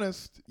be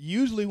honest,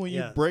 usually when you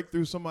Yeah. break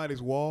through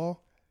somebody's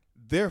wall,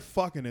 they're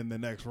fucking in the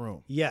next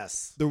room.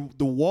 Yes.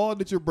 The wall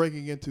that you're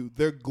breaking into,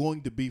 they're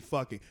going to be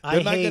fucking. I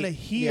They're not hate- going to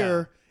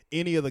hear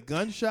any of the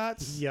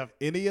gunshots, Yep.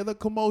 any of the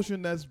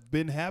commotion that's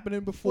been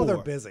happening before. Well,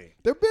 they're busy.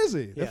 They're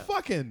busy. They're Yeah.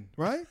 fucking,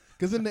 right?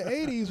 Because in the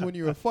 80s, when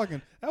you were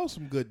fucking, that was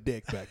some good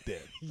dick back then.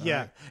 Yeah.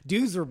 right?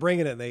 Dudes were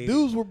bringing it in the 80s.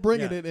 Dudes were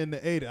bringing Yeah. it in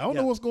the 80s. I don't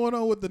Yeah. know what's going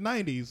on with the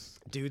 90s.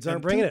 Dudes and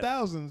aren't bringing it.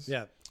 2000s.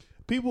 Yeah.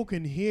 People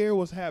can hear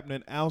what's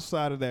happening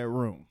outside of that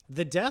room.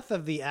 The death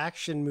of the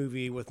action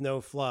movie with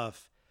no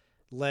fluff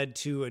led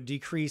to a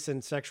decrease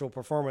in sexual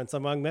performance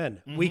among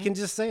men. We can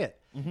just say it.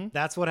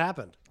 That's what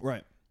happened.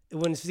 Right.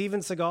 When Steven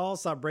Seagal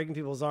stopped breaking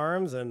people's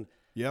arms and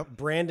Yep.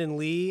 Brandon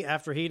Lee,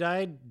 after he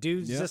died,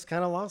 dudes Yep. just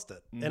kind of lost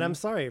it. And I'm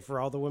sorry for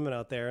all the women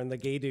out there and the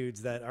gay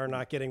dudes that are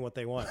not getting what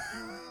they want.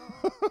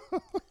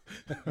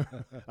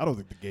 I don't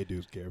think the gay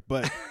dudes care,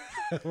 but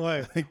Why?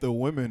 I think the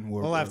women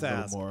were We'll have a to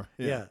little ask. more.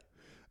 Yeah.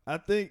 I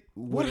think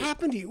What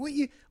happened to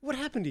you? What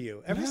happened to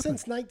you? Ever happened?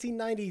 since I need to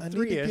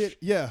 1993-ish, get,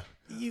 yeah.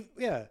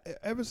 yeah.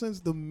 Ever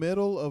since the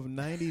middle of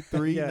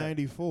 93, Yeah.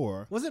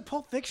 94, Was it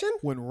Pulp Fiction?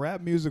 when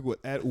rap music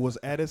was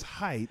at its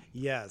height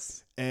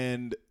Yes.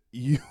 and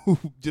you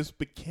just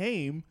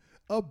became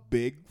a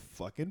big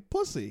fucking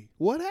pussy.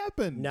 What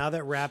happened? Now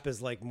that rap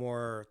is like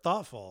more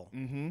thoughtful,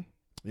 Mm-hmm.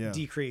 Yeah.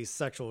 decreased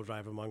sexual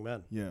drive among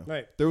men. Yeah.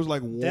 Right. There was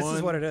like This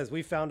is what it is.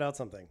 We found out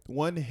something.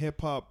 one hip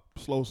hop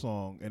slow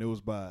song, and it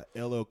was by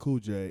LL Cool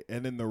J,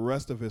 and then the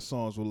rest of his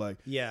songs were like,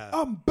 Yeah.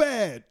 "I'm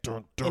bad."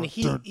 Dun, dun, And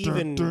he dun,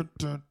 even- dun,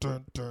 dun,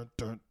 dun, dun,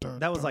 dun, dun,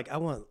 That was dun.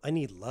 like, I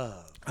need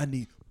love. I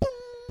need.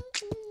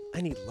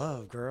 I need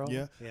love, girl.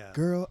 Yeah. Yeah.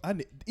 Girl, I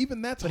need.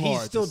 Even that's But hard.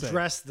 he's still to say.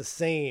 dressed the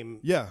same.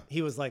 Yeah.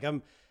 He was like,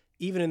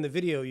 even in the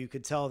video, you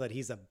could tell that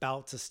he's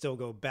about to still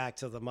go back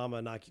to the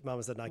mama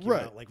said knock you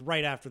Right. out, like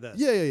right after this.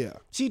 Yeah. Yeah. Yeah.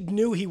 She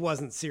knew he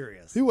wasn't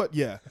serious. He what?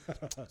 Yeah.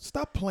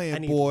 Stop I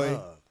playing, need boy.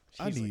 love.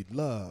 I She's need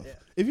love. yeah.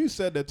 If you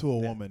said that to a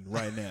woman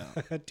right now,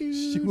 like,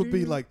 she would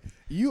be like,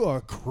 "You are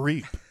a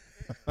creep."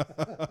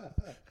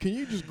 Can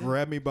you just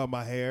grab me by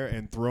my hair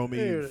and throw me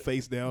Dude,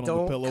 face down on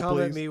don't the pillow, come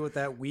please? at me with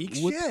that weak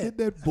Get shit.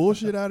 that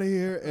bullshit out of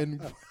here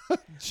and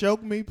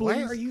choke me, please.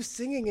 Why are you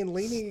singing and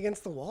leaning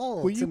against the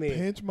wall Will to you me?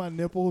 pinch my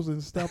nipples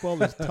and stop all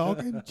this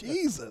talking?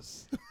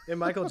 Jesus. And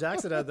Michael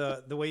Jackson had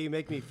the way you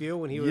make me feel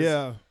when he was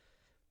Yeah.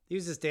 he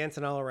was just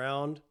dancing all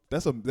around.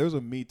 There's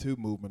a Me Too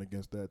movement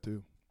against that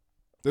too.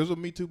 There's a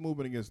Me Too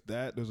movement against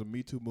that. There's a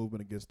Me Too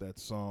movement against that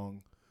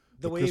song.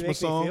 The way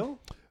Christmas you make song. me feel,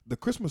 The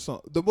Christmas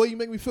song. The way you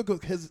make me feel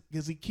because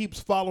he keeps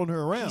following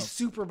her around. he's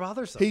super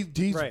bothersome.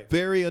 He's right.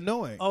 very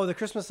annoying. Oh, the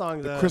Christmas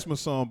song. the Christmas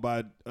song by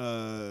I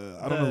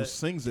don't know who the-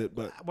 sings it,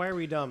 but Why are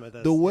we dumb at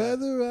this? the Yeah.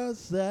 weather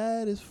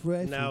outside is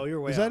fresh. No, you're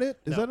way Is that off. it?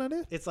 Is No. that not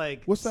it? It's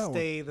like What's that one?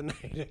 Stay the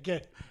night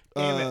again.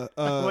 Damn it!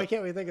 Why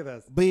can't we think of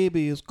this?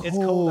 Baby, it's It's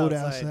cold, cold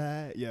outside.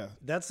 outside. Yeah.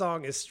 That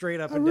song is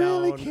straight up I and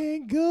really down.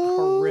 can't go.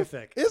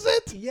 horrific. Is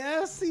it?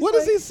 Yes. He's What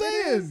is he like- it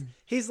saying?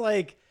 He's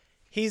like,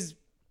 he's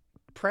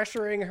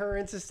pressuring her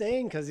into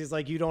staying because he's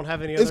like, you don't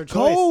have any It's other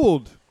choice.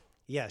 cold.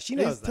 Yeah, she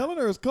knows He's that. telling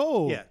her it's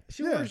cold. Yeah,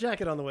 she wore a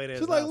jacket on the way to his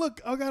She's like, house.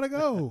 look, I gotta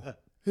go.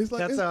 He's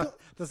like, That's it's how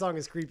the song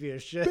is creepy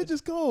as shit. bitch,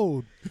 it's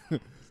cold.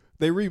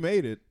 They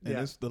remade it, and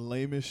Yeah. it's the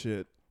lamest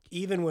shit.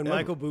 Even when Ever.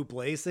 Michael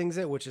Bublé sings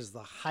it, which is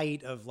the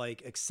height of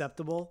like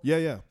acceptable Yeah,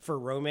 yeah. for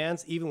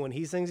romance, even when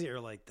he sings it, you're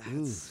like,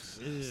 that's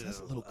a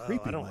little ew.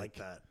 creepy, I don't Mike. like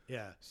that.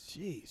 Yeah.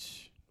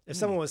 Sheesh. If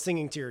someone was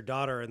singing to your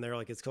daughter and they're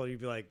like, it's cold, you'd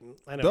be like,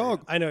 I know.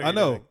 Dog, I know. What I you're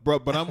know, doing. bro.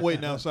 But I'm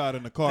waiting outside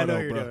in the car, I know though,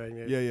 what you're bro.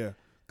 doing, Yeah, yeah.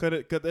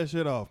 Cut that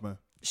shit off, man.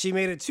 She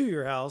made it to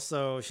your house,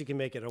 so she can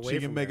make it away. She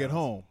can from make your it house.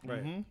 home.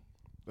 Right. Mhm.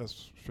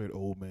 That's straight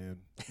old man.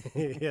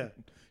 Yeah.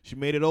 She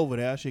made it over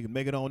there. She can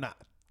make it on out.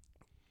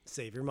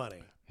 Save your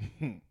money.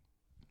 All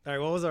right.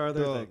 What was our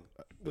other Dog, thing?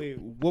 We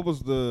What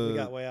was the?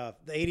 got way off.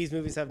 The 80s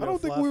movies have I no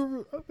don't think fluff. we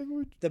were. I think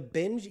we. The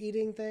binge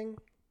eating thing.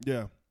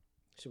 Yeah.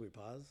 Should we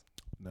pause?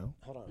 No.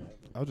 Hold on.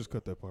 I'll just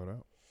cut that part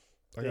out.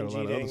 I got a Binge lot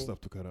of other eating. stuff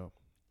to cut out.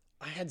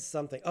 I had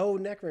something. Oh,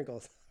 neck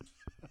wrinkles.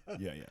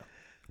 Yeah, yeah.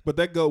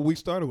 But we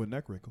started with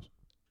neck wrinkles.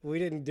 We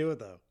didn't do it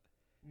though.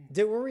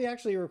 Were we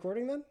actually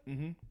recording then?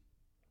 Mm-hmm.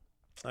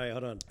 All right,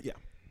 hold on. Yeah.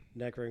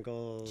 Neck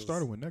wrinkles.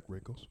 Started with neck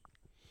wrinkles.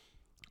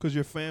 Because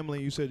your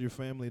family, you said your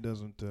family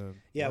doesn't.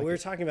 Yeah, like we were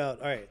it. talking about.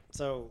 All right,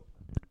 so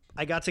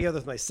I got together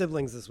with my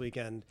siblings this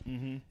weekend,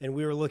 and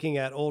we were looking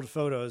at old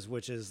photos,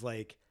 which is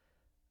like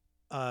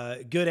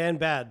good and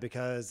bad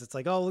because it's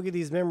like, oh, look at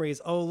these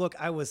memories. Oh, look,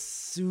 I was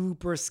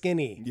super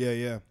skinny Yeah,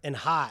 yeah, and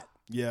hot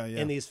yeah, yeah.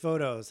 in these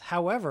photos.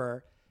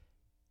 However,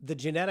 the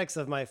genetics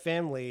of my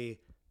family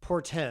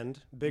portend,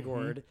 big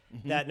word,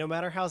 that no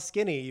matter how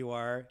skinny you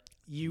are,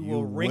 you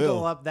will wrinkle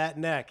will. up that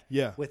neck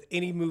Yeah. with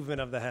any movement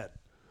of the head.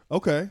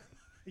 Okay.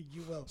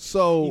 You will.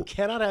 So You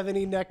cannot have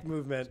any neck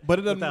movement But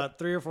it doesn't- without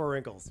 3 or 4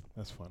 wrinkles.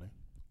 that's funny.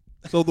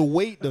 So the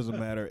weight doesn't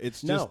matter.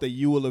 It's No. just that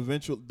you will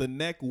eventually the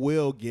neck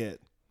will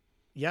get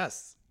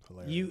Yes.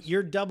 hilarious.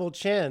 Your double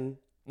chin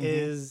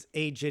is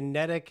a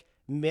genetic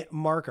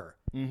marker.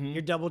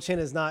 Your double chin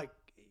is not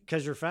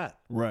because you're fat.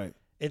 Right.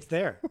 It's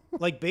there.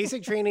 Like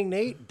basic training,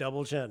 Nate,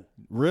 double chin.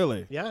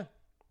 Really? Yeah.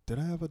 Did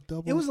I have a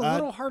double? It was a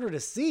little harder to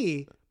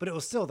see, but it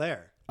was still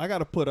there. I got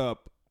to put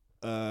up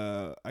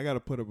a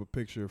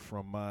picture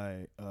from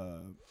my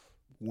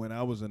when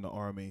I was in the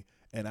Army,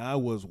 and I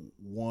was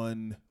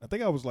I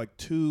think I was like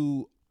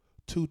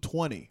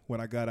 220 when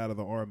I got out of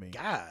the Army.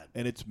 God.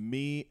 And it's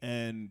me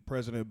and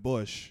President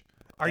Bush.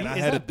 Is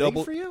that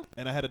big for you?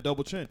 And I had a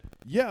double chin.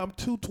 Yeah, I'm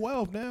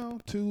 212 now.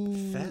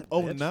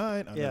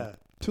 209. Yeah.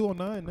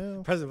 209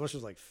 now. President Bush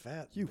was like,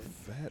 fat. You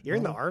fat. You're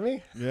in the bro.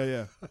 Army?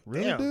 Yeah.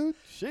 Really, Damn. dude?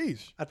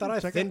 Sheesh. I thought I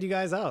thinned you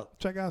guys out.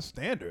 Check out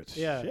standards.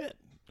 Yeah. Shit.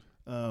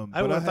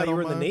 I would have thought you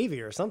were in the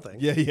Navy or something.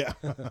 Yeah.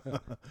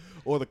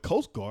 Or the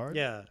Coast Guard.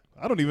 Yeah.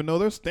 I don't even know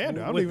their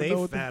standard. I don't even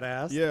know fat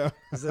ass. Yeah.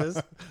 This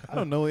is. I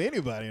don't know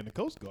anybody in the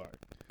Coast Guard.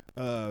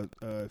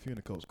 If you're in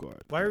the Coast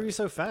Guard. Why were you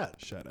so fat?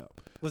 Shut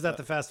up. Was that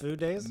the fast food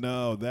days?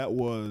 No, that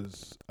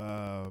was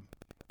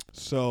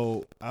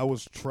so I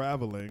was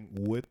traveling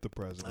with the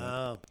president.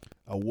 Oh.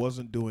 I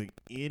wasn't doing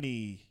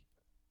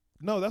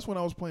that's when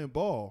I was playing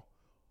ball,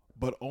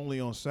 but only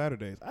on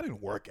Saturdays. I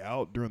didn't work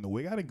out during the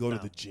week. I didn't go to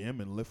the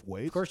gym and lift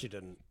weights. Of course you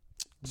didn't.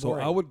 So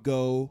Boring. I would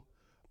go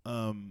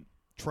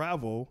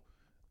travel,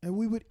 and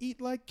we would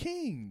eat like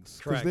kings.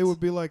 Because they Correct. would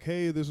be like,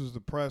 hey, this is the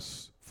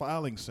press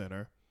filing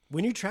center.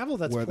 When you travel,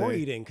 that's Where poor they-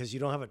 eating because you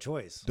don't have a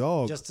choice.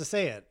 Dog. Just to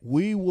say it.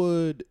 We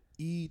would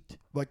eat,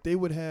 like they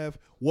would have,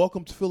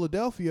 welcome to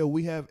Philadelphia,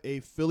 we have a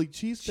Philly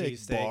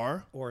cheesesteak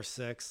bar. Or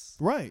 6.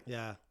 Right.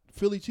 Yeah.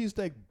 Philly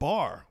cheesesteak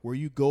bar where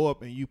you go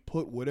up and you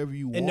put whatever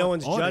you want. And no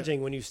one's on judging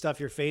it. when you stuff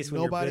your face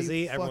when Nobody you're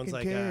busy. Everyone's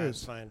fucking like, cares.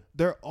 it's fine.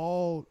 They're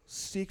all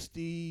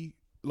 60,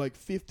 like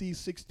 50,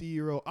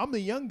 60-year-old. I'm the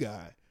young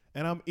guy,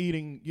 and I'm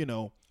eating,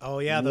 Oh,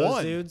 yeah, those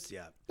one. dudes?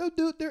 Yeah. No,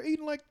 dude, they're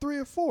eating like 3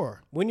 or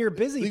 4. When you're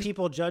busy, These-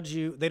 people judge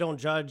you. They don't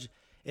judge.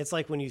 It's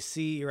like when you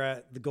see you're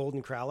at the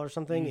Golden Corral or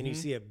something and you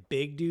see a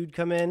big dude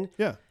come in.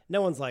 Yeah.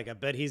 No one's like, I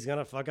bet he's going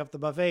to fuck up the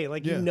buffet.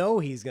 Like, Yeah. you know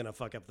he's going to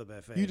fuck up the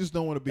buffet. You just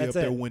don't want to be That's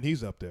up there it. when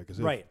he's up there because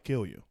he'll Right.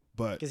 kill you.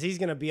 But Because he's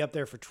going to be up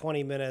there for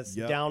 20 minutes,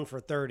 Yep. down for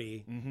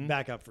 30,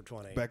 back up for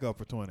 20. back up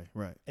for 20,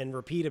 right. And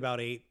repeat about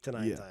 8 to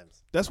 9 Yeah.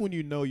 times. That's when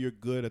you know you're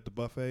good at the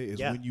buffet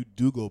is Yeah. when you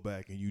do go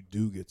back and you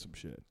do get some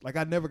shit. Like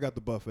I never got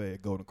the buffet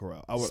at Golden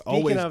Corral. I would Speaking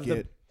always of the-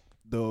 get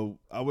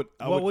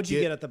What would you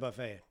get at the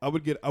buffet? I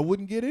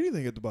wouldn't get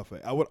anything at the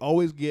buffet. I would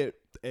always get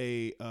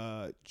a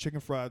chicken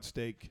fried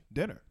steak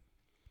dinner.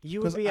 You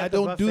would 'Cause be I at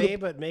the don't do buffet, the-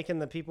 but making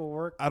the people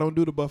work? I don't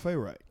do the buffet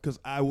right because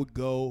I would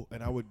go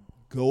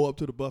up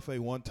to the buffet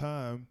one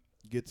time,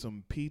 get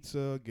some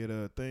pizza, get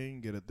a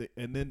thing,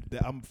 and then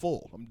I'm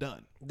full. I'm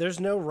done. There's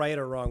no right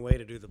or wrong way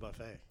to do the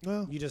buffet.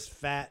 Well, You just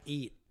fat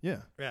eat.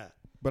 yeah. Yeah.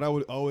 But I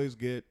would always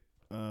get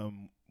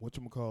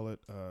whatchamacallit.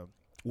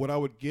 What I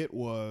would get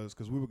was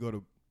because we would go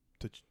to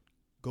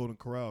Golden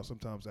Corral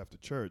sometimes after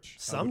church.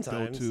 Sometimes. I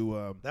would go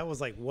to That was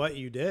like what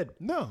you did.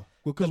 no,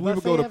 because The we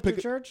would go to buffet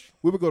after church?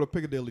 We would go to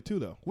Piccadilly too,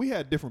 though. We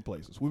had different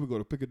places. We would go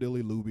to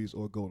Piccadilly, Luby's,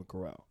 or Golden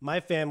Corral. My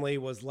family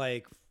was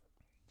like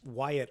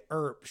Wyatt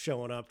Earp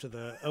showing up to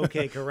the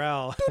OK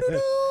Corral.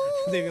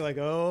 They'd be like,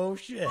 oh,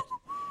 shit.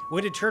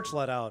 When did church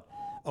let out?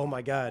 Oh,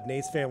 my God.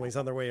 Nate's family's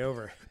on their way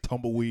over.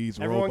 Tumbleweeds.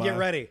 Everyone roll get by.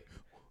 ready.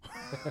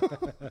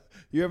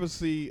 You ever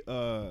see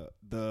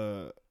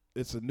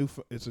it's a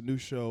new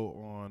show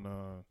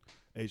on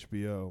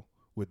HBO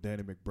with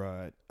Danny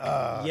McBride.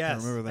 I Yes,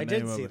 can't remember the I name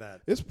did of see it.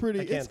 that. It's pretty.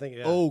 I can't It's think of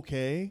it.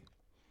 okay.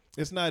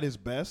 It's not his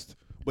best,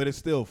 but it's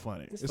still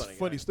funny. It's funny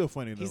funny. guy. Still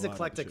funny. He's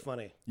eclectic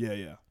funny. Yeah,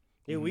 yeah.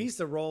 Yeah, we used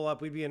to roll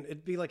up.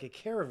 It'd be like a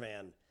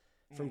caravan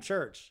from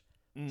church.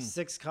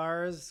 6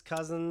 cars,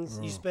 cousins.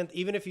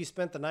 Even if you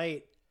spent the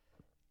night,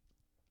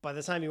 by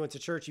the time you went to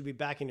church, you'd be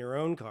back in your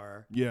own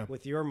car Yeah.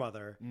 with your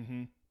mother.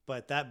 Mm-hmm.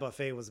 But that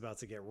buffet was about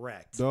to get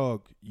wrecked.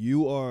 Dog,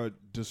 you are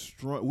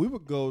destroying. We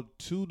would go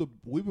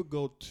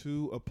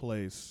to a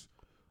place,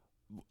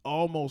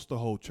 almost the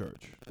whole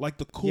church, like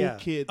the cool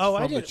kids Oh,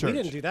 from the church. we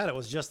didn't do that. It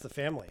was just the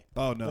family.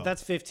 Oh no, But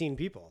that's 15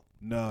 people.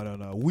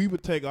 no. We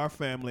would take our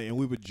family and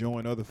we would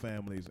join other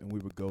families and we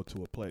would go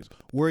to a place.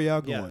 Where are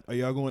y'all going? Yeah. Are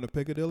y'all going to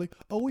Piccadilly?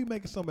 Oh, we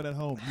making something at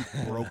home.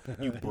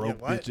 You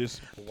broke What? bitches.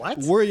 What?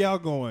 Where y'all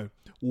going?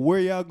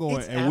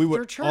 It's And we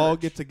would after all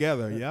church. get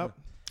together. Yep.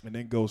 And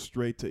then go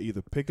straight to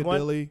either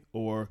Piccadilly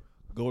or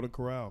Golden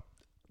Corral.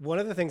 One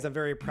of the things I'm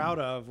very proud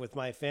of with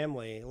my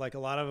family, like a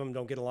lot of them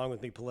don't get along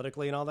with me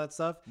politically and all that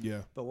stuff.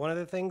 Yeah. But one of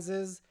the things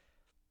is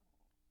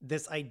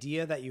this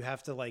idea that you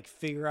have to like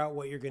figure out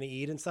what you're going to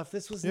eat and stuff.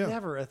 This was Yeah.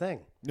 never a thing.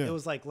 Yeah. It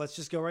was like, let's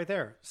just go right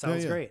there.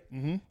 Sounds yeah. great.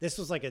 Mm-hmm. This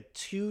was like a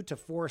 2 to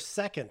 4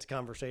 second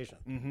conversation.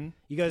 Mm-hmm.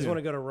 You guys Yeah. want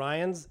to go to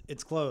Ryan's?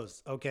 It's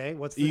closed. Okay.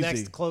 What's the Easy.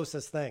 next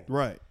closest thing?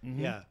 Right.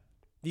 Mm-hmm. Yeah.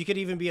 You could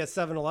even be at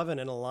 7-Eleven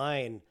in a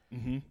line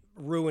Mm-hmm.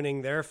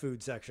 ruining their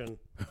food section,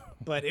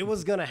 but it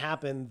was going to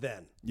happen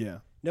then. Yeah.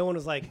 No one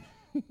was like,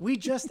 we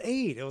just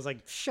ate. It was like,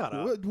 shut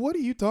up. What are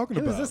you talking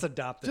Who about? is this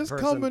adopted Just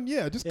person? come and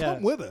just Yeah.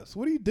 come with us.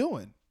 What are you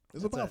doing?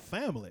 It's about it.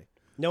 family.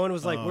 No one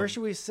was like, where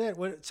should we sit?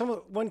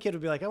 One kid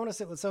would be like, I want to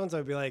sit with so-and-so.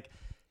 I'd be like,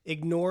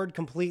 ignored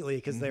completely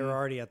because they were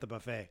already at the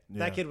buffet. Yeah.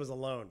 That kid was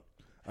alone.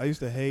 I used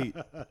to hate.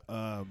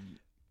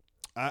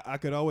 I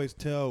could always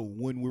tell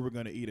when we were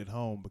going to eat at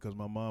home because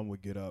my mom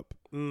would get up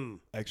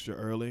extra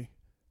early,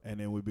 and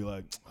then we'd be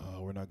like,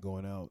 "Oh, we're not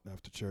going out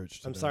after church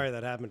today. I'm sorry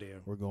that happened to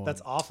you. We're going.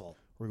 That's awful.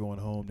 We're going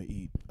home to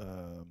eat."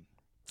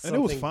 And it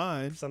was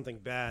fine. Something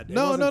bad.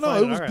 No.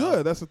 It was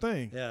good. That's the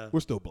thing. Yeah. We're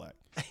still black.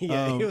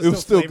 Yeah, it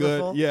was still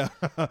flavorful. good. Yeah.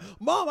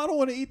 Mom, I don't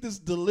want to eat this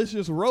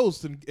delicious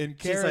roast and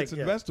carrots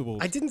and vegetables.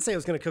 I didn't say I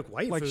was going to cook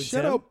white like, food.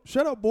 shut Tim. up.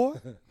 Shut up, boy.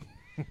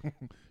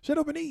 Shut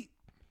up and eat.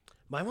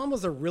 My mom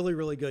was a really,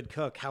 really good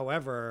cook.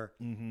 However,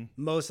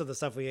 most of the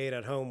stuff we ate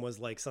at home was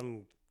like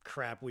some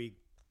crap we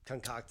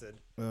concocted.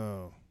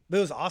 Oh. But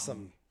it was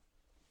awesome.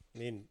 I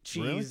mean,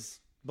 cheese,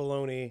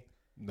 bologna.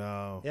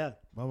 No. Yeah.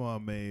 My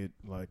mom made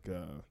like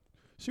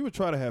she would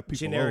try to have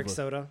people Generic over.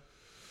 soda.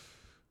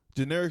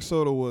 Generic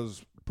soda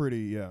was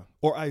pretty,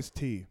 or iced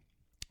tea.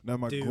 Now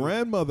my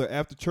grandmother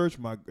after church,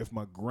 if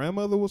my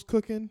grandmother was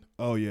cooking,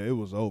 oh yeah, it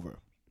was over.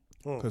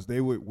 Because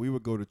we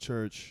would go to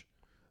church.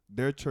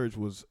 Their church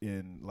was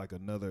in like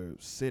another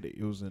city.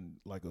 It was in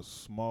like a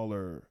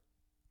smaller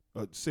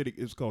city.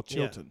 It's called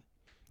Chilton.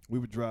 Yeah. We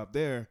would drive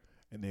there,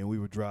 and then we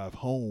would drive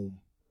home,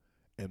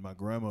 and my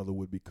grandmother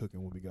would be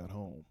cooking when we got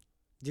home.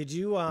 Did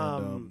you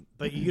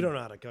but you don't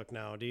know how to cook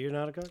now. Do you know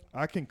how to cook?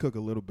 I can cook a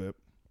little bit.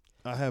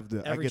 I have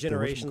the every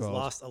generation's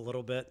lost a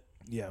little bit.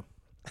 Yeah.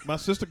 My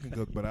sister can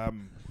cook, but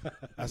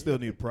I still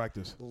need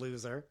practice.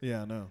 Loser.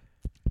 Yeah, I know.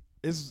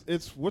 It's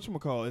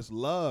whatchamacallit, it's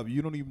love.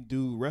 You don't even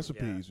do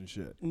recipes and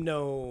shit.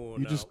 No,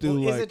 you just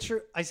do Is it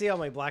true? I see all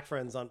my black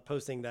friends on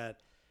posting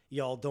that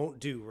y'all don't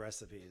do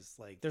recipes.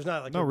 Like there's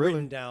not like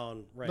written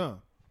down right.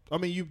 No. I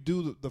mean you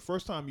do the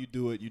first time you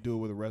do it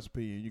with a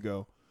recipe and you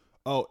go,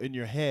 oh, in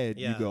your head,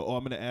 you go, oh,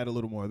 I'm going to add a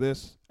little more of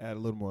this, add a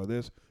little more of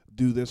this,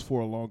 do this for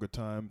a longer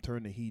time,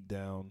 turn the heat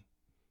down,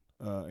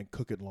 and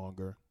cook it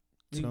longer.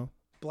 You know?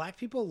 Black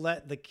people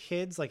let the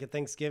kids, like at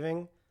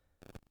Thanksgiving,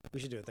 we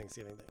should do a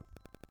Thanksgiving thing.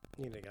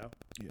 You need to go.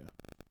 Yeah.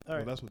 All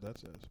right. Well, that's what that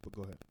says, but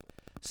go ahead.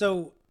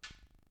 So,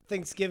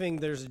 Thanksgiving,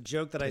 there's a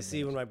joke that I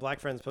see when my black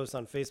friends post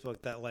on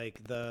Facebook that,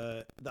 like,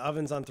 the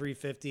oven's on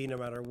 350 no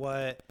matter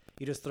what.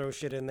 You just throw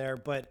shit in there.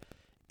 But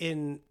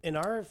in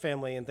our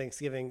family in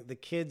Thanksgiving, the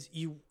kids,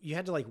 you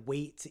had to, like,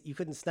 wait. You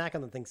couldn't snack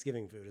on the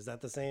Thanksgiving food. Is that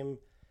the same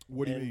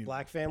What do you mean?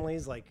 Black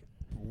families? Like,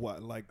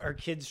 what? Like, are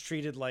kids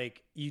treated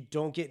like you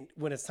don't get,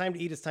 when it's time to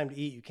eat, it's time to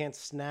eat. You can't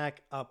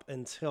snack up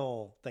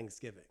until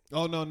Thanksgiving.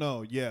 Oh,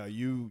 no. Yeah,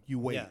 you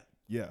wait.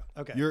 Yeah.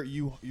 Okay. You're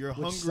Which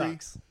hungry.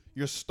 Sucks.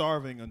 You're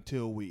starving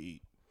until we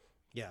eat.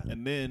 Yeah.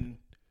 And then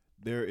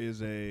there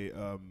is I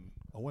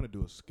want to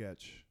do a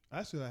sketch.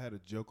 Actually, I had a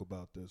joke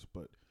about this,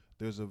 but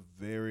there's a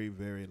very,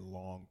 very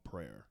long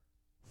prayer.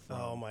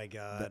 Oh my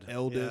God. The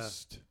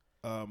eldest,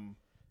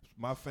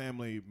 my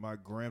family, my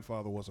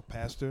grandfather was a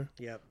pastor.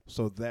 Yep.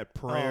 So that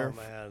prayer, oh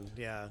man,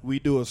 yeah. we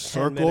do a 10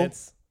 circle.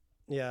 minutes.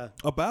 Yeah.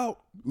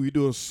 We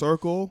do a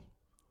circle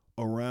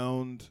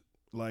around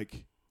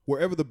like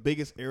wherever the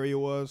biggest area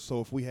was.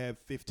 So if we have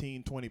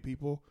 15, 20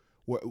 people,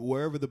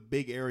 wherever the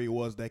big area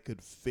was that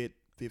could fit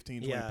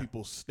 15, 20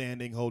 people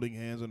standing, holding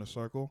hands in a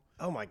circle.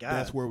 Oh my God.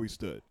 That's where we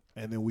stood.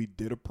 And then we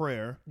did a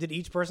prayer. Did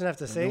each person have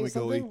to say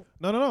something?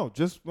 No.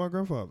 Just my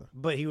grandfather.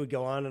 But he would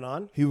go on and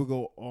on? He would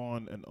go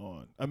on and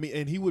on. I mean,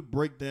 and he would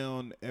break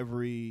down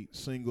every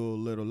single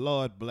little,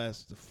 Lord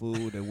bless the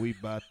food that we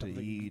about to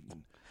eat.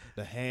 And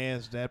the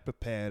hands that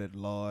prepared it,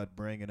 Lord,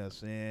 bringing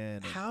us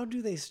in. How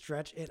do they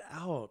stretch it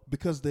out?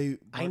 Because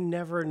I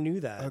never knew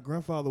that. Our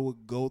grandfather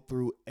would go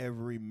through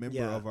every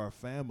member of our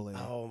family.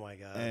 Oh, my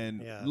God.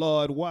 And,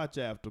 Lord, watch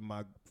after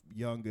my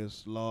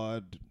youngest,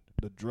 Lord.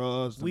 The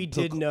drugs. We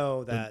did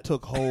know that.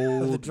 Took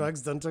hold. The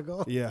drugs done took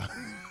hold? Yeah.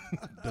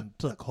 Done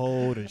took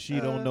hold, and she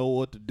don't know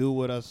what to do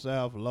with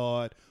herself,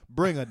 Lord.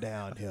 Bring her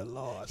down here,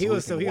 Lord. He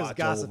was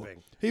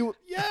gossiping. He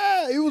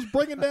was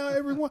bringing down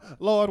everyone.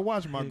 Lord,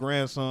 watch my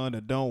grandson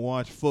that don't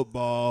watch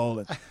football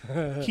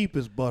and keep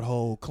his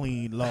butthole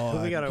clean,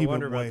 Lord. We gotta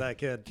wonder about that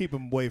kid. Keep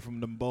him away from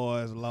them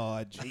boys,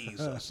 Lord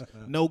Jesus.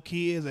 No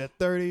kids at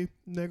 30,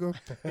 nigga.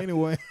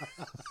 Anyway.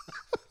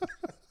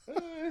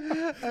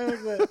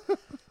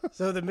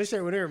 So when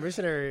we were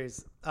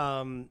missionaries,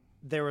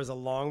 there was a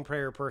long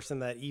prayer person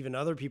that even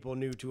other people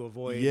knew to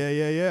avoid.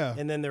 Yeah.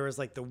 And then there was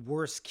like the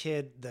worst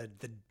kid, the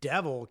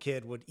devil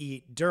kid would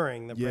eat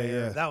during the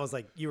prayer. Yeah. That was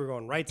like you were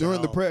going right to during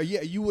hell. the prayer.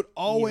 Yeah, you would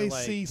always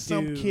see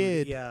some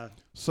kid. Yeah.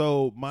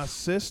 So my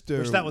sister,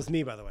 which that was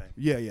me, by the way.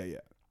 Yeah.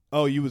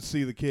 Oh, you would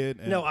see the kid.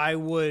 And no, I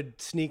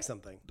would sneak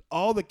something.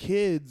 All the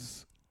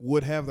kids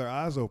would have their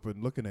eyes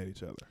open, looking at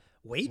each other.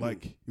 Waiting.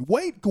 Like,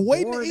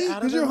 waiting to eat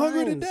because you're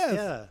hungry to death.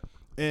 Yeah.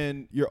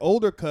 And your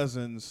older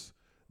cousins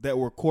that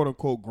were quote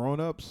unquote grown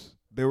ups,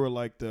 they were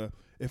like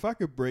if I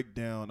could break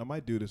down, I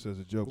might do this as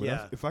a joke,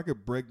 but if I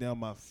could break down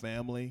my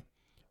family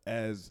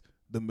as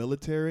the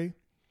military.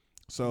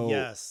 So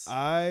yes.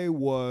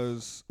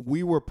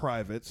 we were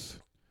privates.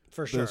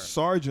 For sure. The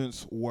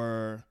sergeants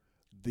were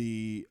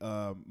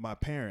my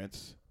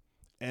parents,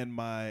 and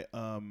my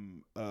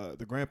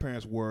the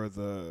grandparents were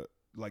the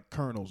like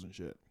colonels and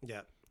shit.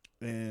 Yeah.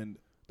 And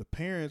the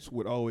parents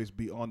would always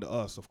be on to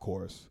us, of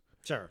course,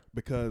 Sure.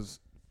 because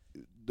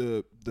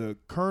the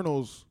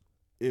colonels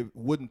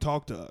wouldn't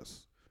talk to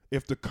us.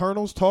 If the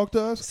colonels talk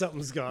to us,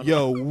 Something's gone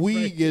yo, on. we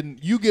Right. getting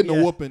Yeah.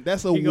 a whooping.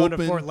 That's a You going to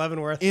whooping Fort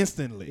Leavenworth?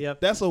 instantly.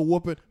 Yep. That's a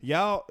whooping.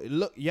 Y'all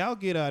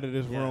get out of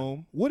this Yeah.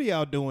 room. What are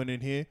y'all doing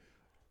in here?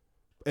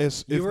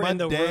 If You were my in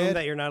the room dad,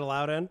 that you're not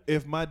allowed in?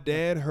 if my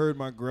dad heard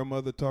my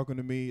grandmother talking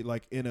to me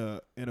like in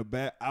a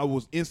bad, I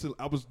was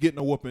getting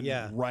a whooping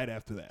Yeah. right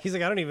after that. He's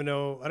like, I don't even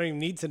know. I don't even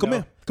need to Come know.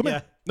 here. Come yeah.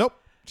 here. Nope.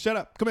 Shut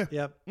up. Come here.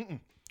 Yep.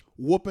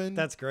 Whooping.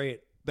 That's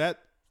great. that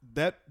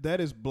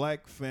is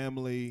black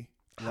family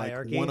like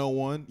Hierarchy?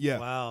 101. Yeah.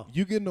 Wow.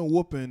 You getting a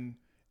whooping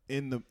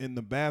in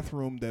the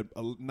bathroom that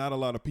not a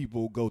lot of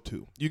people go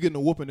to. You getting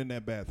a whooping in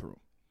that bathroom.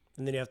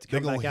 And then you have to They're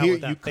come back gonna out hear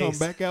with that you face.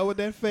 come back out with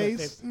that face.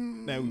 face.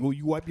 Now will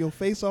you wipe your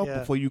face off Yeah.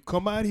 before you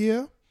come out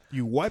here?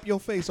 You wipe your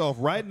face off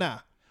right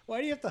now. Why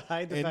do you have to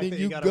hide the And fact then that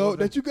you got go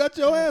that you got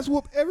your ass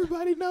whooped.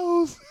 Everybody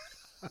knows.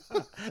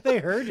 They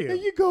heard And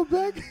you. you go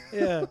back.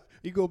 Yeah.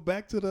 You go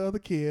back to the other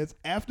kids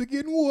after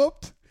getting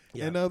whooped.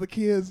 Yeah. And the other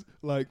kids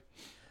like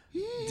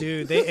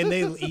Dude,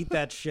 they eat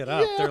that shit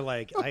up. Yeah. They're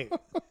like,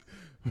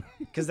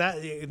 because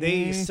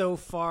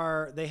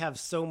they have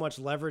so much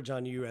leverage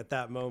on you at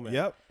that moment.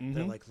 Yep.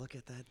 They're like, look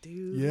at that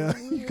dude. Yeah.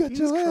 You got He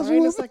your was ass crying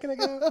a whooped. second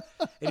ago,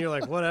 and you're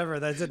like, whatever.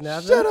 That didn't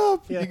happen. Shut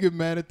up. Yeah. You get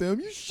mad at them.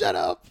 You shut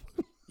up.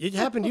 It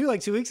happened to you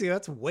like 2 weeks ago.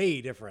 That's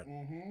way different.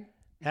 Mm-hmm.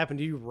 Happened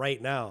to you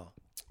right now.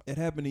 It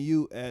happened to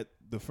you at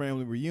the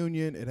family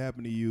reunion. It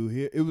happened to you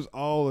here. It was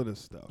all of this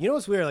stuff. You know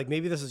what's weird? Like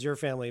maybe this is your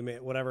family,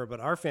 whatever,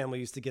 but our family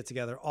used to get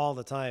together all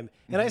the time,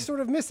 and I sort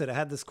of miss it. I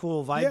had this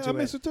cool vibe Yeah, to I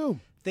miss it too.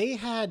 They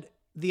had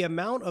the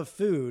amount of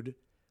food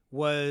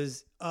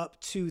was up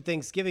to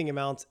Thanksgiving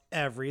amounts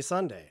every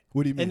Sunday.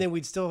 What do you mean? And then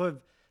we'd still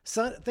have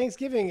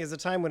Thanksgiving is a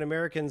time when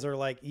Americans are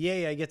like,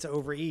 "Yay, I get to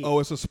overeat." Oh,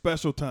 it's a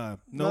special time.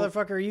 No,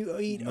 Motherfucker, you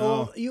eat.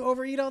 No. You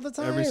overeat all the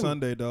time. Every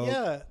Sunday, dog.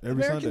 Yeah, Every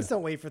Americans Sunday.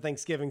 don't wait for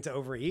Thanksgiving to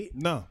overeat.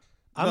 No.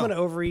 I'm No. gonna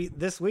overeat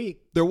this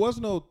week. There was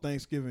no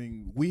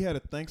Thanksgiving. We had a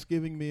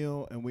Thanksgiving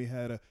meal, and we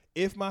had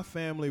if my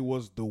family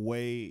was the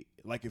way,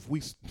 like if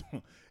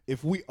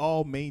we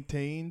all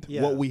maintained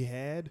Yeah. what we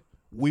had,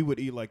 we would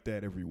eat like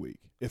that every week.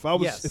 If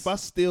I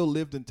still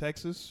lived in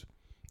Texas,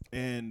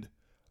 and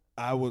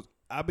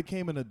I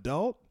became an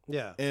adult,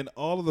 Yeah, and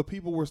all of the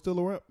people were still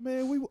around,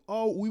 man,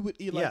 we would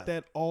eat like Yeah.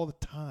 that all the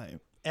time,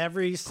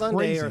 every Sunday or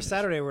Craziness.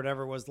 Saturday or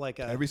whatever was like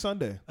every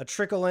Sunday. a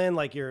trickle in,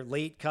 like your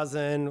late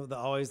cousin, the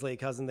always late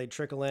cousin, they'd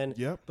trickle in.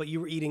 Yep. But you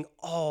were eating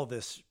all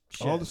this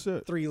shit. All the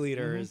shit. 3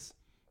 liters.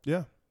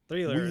 Yeah.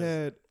 3 liters. We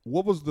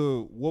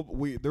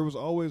had there was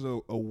always a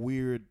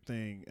weird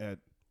thing at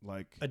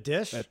like a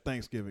dish? at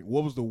Thanksgiving.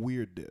 What was the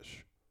weird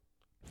dish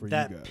for you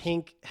That guys?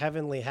 pink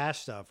heavenly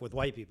hash stuff with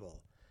white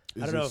people. I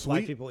Is don't know it if black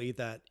sweet? people eat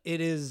that.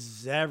 It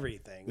is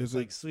everything. Is It's it-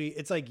 like sweet.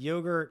 It's like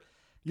yogurt,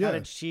 Yeah.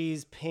 cottage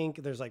cheese, pink.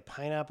 There's like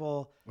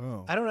pineapple.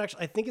 Oh.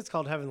 I think it's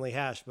called heavenly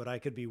hash, but I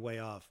could be way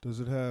off. Does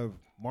it have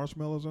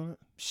marshmallows on it?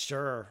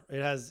 Sure.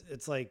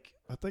 It's like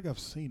I think I've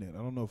seen it. I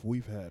don't know if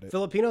we've had it.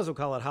 Filipinos will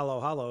call it halo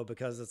halo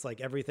because it's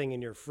like everything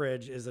in your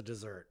fridge is a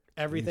dessert.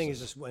 Everything is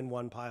Jesus. just in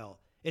one pile.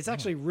 It's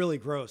actually really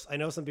gross. I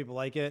know some people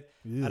like it.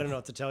 Yeah. I don't know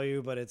what to tell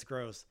you, but it's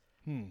gross.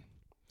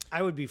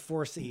 I would be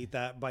forced to eat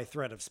that by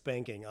threat of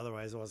spanking.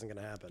 Otherwise, it wasn't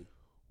going to happen.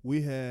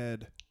 We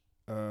had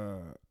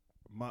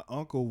my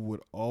uncle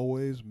would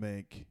always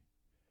make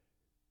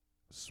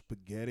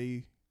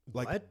spaghetti,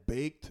 like What?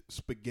 baked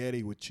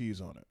spaghetti with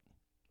cheese on it.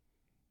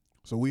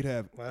 So we'd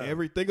have Wow.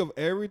 think of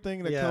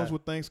everything that Yeah. comes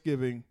with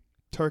Thanksgiving: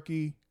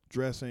 turkey,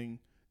 dressing,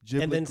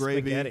 giblet And then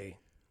gravy, spaghetti.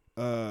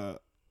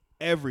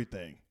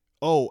 everything.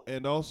 Oh,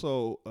 and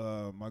also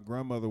my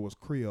grandmother was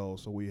Creole,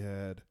 so we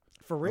had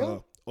For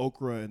real?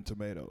 okra and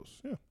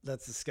tomatoes. Yeah,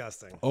 That's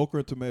disgusting. okra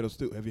and tomatoes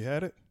too. Have you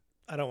had it?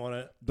 I don't want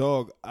to.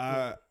 Dog,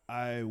 I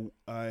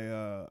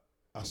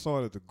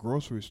saw it at the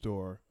grocery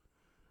store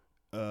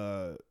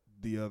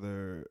the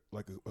other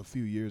like a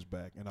few years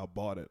back, and I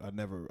bought it. I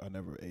never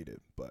ate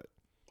it, but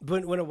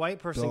But when a white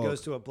person Dog.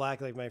 goes to a black,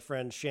 like my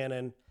friend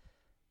Shannon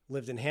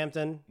lived in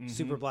Hampton, Mm-hmm.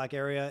 super black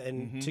area,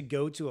 and to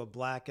go to a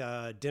black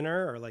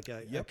dinner or like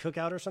a Yep.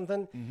 cookout or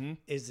something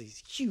is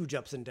these huge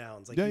ups and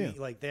downs. Like, Yeah, you yeah. eat-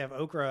 like they have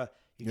okra.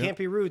 You Yep. can't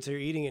be rude, so you're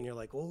eating it and you're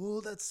like, oh,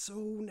 that's so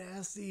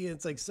nasty.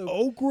 It's like so.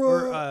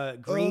 Okra, Or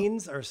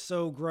greens are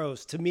so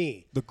gross to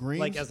me. the greens.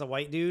 Like as a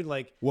white dude,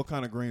 like What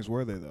kind of greens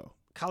were they though?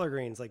 collard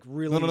greens, like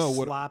really no.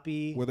 What-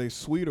 sloppy. Were they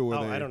sweet or were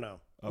Oh, they? I don't know.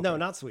 Okay. No,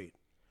 not sweet.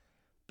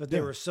 But they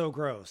Yeah. were so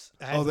gross.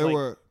 I had Oh, to, they like,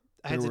 were.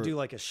 I had they to were- do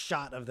like a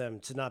shot of them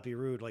to not be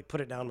rude, like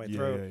put it down my Yeah,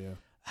 throat. yeah.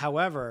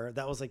 However,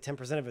 that was like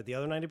 10% of it. The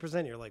other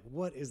 90%, you're like,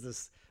 what is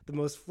this? The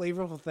most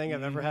flavorful thing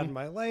I've ever had in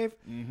my life.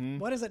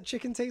 Why does that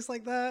chicken taste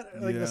like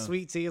that? Like Yeah. the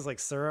sweet tea is like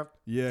syrup.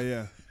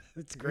 Yeah.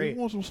 It's great. You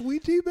want some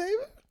sweet tea, baby?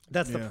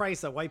 That's the Yeah.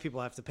 price that white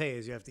people have to pay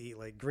is you have to eat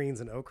like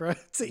greens and okra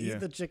to Yeah. eat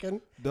the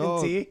chicken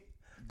Dog. and tea.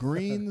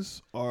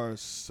 Greens are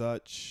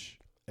such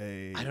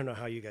a. I don't know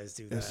how you guys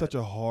do that. It's such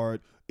a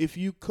hard. If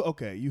you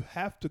you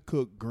have to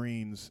cook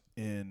greens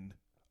in.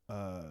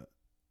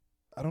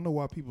 I don't know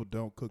why people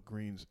don't cook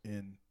greens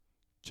in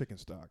chicken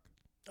stock.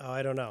 Oh,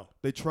 I don't know.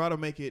 They try to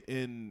make it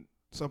in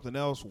something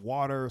else,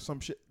 water or some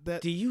shit.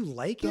 That Do you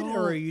like it,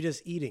 or are you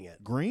just eating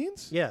it?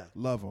 greens? Yeah.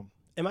 Love them.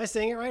 Am I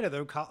saying it right?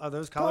 Are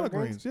those collard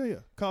greens? Yeah,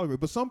 collard greens.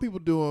 But some people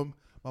do them.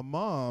 My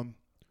mom,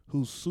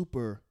 who's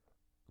super,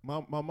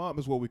 my mom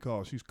is what we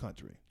call, she's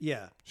country.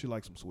 Yeah. She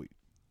likes them sweet.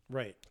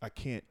 Right. I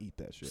can't eat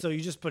that shit. So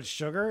you just put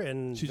sugar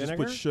and She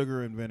vinegar? just put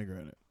sugar and vinegar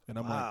in it. And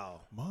I'm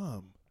Wow. like,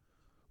 Mom,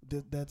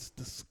 that's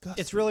disgusting.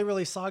 It's really,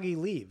 really soggy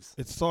leaves.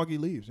 It's soggy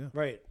leaves, yeah.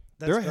 Right.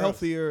 That's They're gross.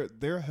 healthier.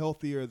 They're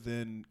healthier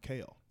than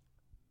kale.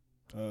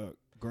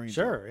 Greens.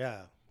 Sure,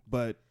 yeah.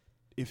 But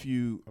if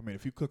you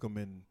cook them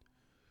in,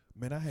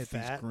 man, I had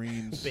Fat, these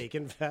greens.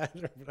 bacon fat.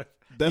 Or whatever.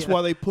 That's Yeah,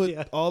 why they put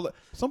yeah. all.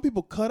 Some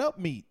people cut up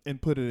meat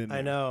and put it in there.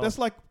 I know. That's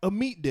like a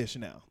meat dish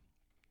now.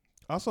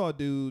 I saw a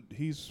dude.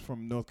 He's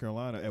from North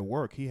Carolina. At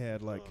work, he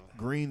had like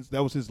greens.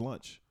 That was his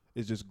lunch.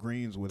 It's just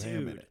greens with ham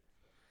in Dude. it.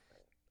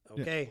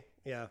 Okay,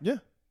 yeah. Yeah,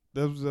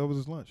 that was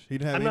his lunch. He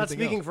didn't have. I'm not anything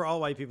speaking else. for all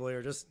white people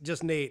here.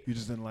 Just Nate. You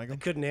just didn't like I him.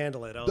 couldn't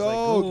handle it. I was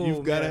Dog, like, you've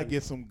 "Ooh, got to man."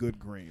 get some good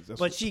greens. That's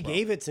But what's she the problem.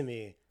 gave it to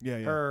me. Yeah,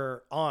 yeah.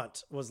 Her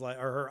aunt was like,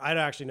 or her, I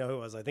don't actually know who it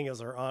was. I think it was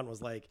her aunt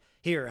was like,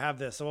 here, have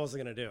this. So what was I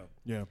going to do?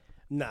 Yeah.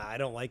 Nah, I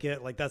don't like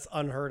it. Like, that's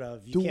unheard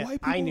of. You Do can't. white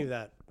I people- knew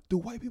that. Do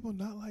white people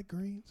not like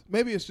greens?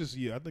 Maybe it's just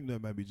you. I think that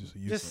might be just a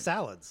you Just thing.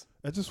 salads.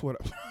 That's just what.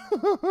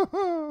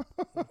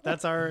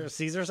 That's our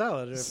Caesar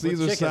salad. with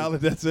Caesar chicken.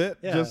 salad. That's it.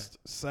 Yeah. Just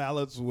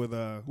salads with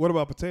What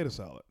about potato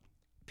salad?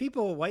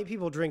 White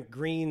people drink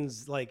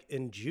greens like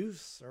in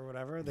juice or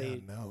whatever.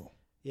 They, no.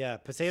 yeah,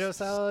 potato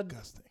salad.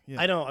 Disgusting. Yeah.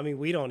 I mean,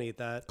 we don't eat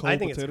that. Cold I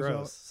think it's potato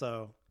gross.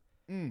 So,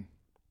 Mm.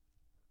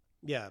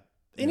 yeah.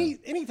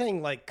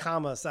 Anything like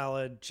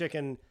salad,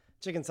 chicken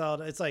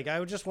salad. It's like I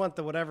would just want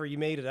the whatever you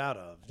made it out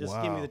of. Just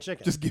give me Wow. the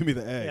chicken. Just give me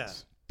the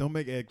eggs. Yeah. Don't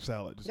make egg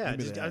salad. Just yeah, give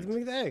me just the give eggs.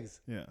 me the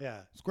eggs. Yeah.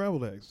 Yeah.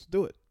 Scrambled eggs.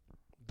 Do it.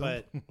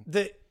 But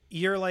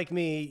you're like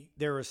me.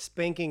 There were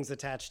spankings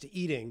attached to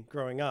eating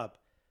growing up.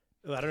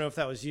 I don't know if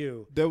that was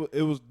you.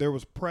 there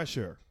was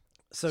pressure.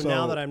 So So-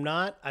 now that I'm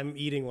not, I'm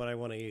eating what I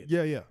want to eat.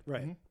 Yeah, yeah.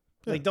 Right. Mhm.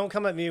 Like, don't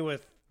come at me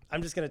with,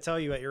 I'm just going to tell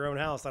you at your own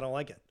house, I don't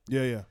like it.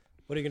 Yeah, yeah.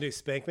 What are you going to do?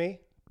 Spank me?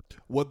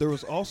 Well, there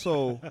was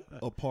also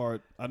a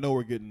part. I know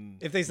we're getting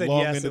If they said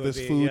long yes, into it would this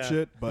be, food yeah.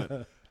 shit,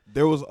 but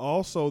there was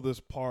also this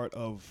part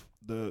of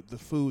the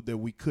food that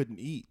we couldn't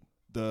eat.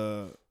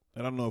 And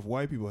I don't know if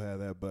white people had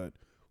that, but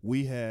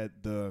we had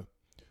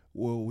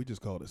we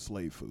just called it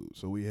slave food.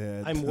 So we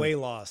had. I'm way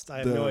lost. I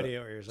have no idea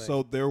what you're saying.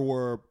 So there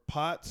were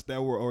pots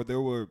there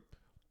were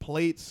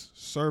plates,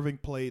 serving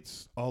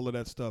plates, all of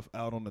that stuff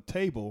out on the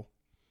table,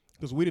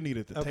 because we didn't eat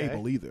at the Okay.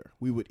 table either.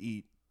 We would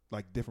eat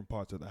like different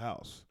parts of the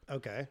house.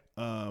 Okay.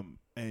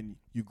 And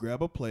you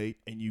grab a plate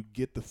and you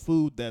get the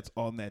food that's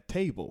on that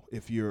table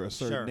if you're a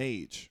certain Sure.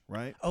 age,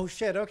 right? Oh,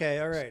 shit. Okay.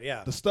 All right.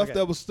 Yeah. The stuff Okay.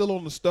 that was still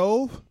on the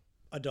stove,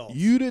 Adults.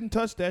 you didn't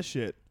touch that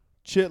shit.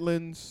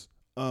 Chitlins,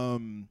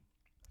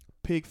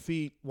 pig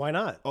feet, Why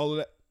not? all of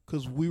that,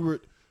 because we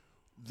were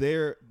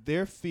their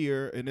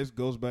fear, and this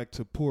goes back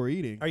to poor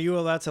eating. Are you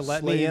allowed to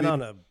let me in Slaving-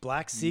 on a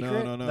black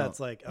secret? No. That's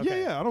like,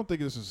 okay. Yeah. I don't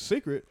think this is a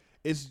secret.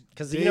 It's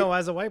Because, they-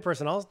 as a white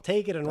person, I'll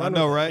take it and run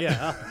know, with it. right?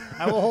 Yeah.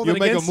 I will hold You'll it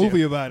make a against movie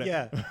you. about it.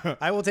 Yeah.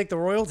 I will take the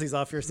royalties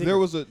off your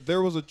secret.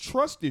 there was a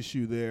trust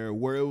issue there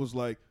where it was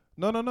like,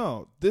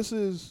 no. This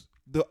is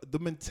the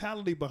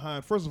mentality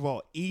behind, first of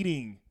all,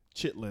 eating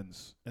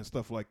chitlins and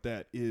stuff like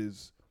that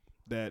is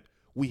that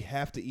we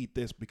have to eat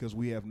this because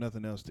we have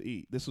nothing else to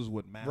eat. This is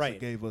what Massa Right.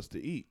 gave us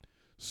to eat.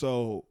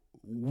 So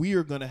we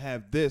are going to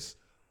have this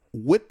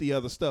with the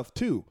other stuff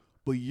too,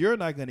 but you're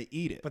not going to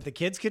eat it. But the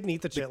kids couldn't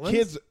eat the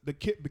chitlins?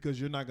 Because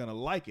you're not going to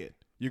like it.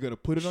 You're going to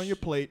put it on your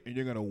plate and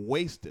you're going to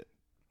waste it.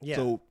 Yeah.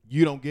 So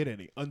you don't get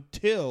any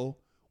until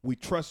we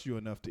trust you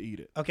enough to eat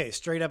it. Okay,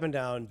 straight up and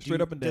down.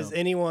 Straight up and Does down.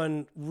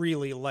 anyone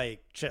really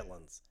like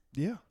chitlins?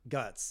 Yeah.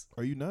 Guts?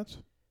 Are you nuts?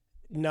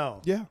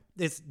 No. Yeah.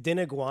 It's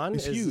Dinaguan.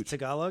 It's is huge.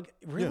 Tagalog.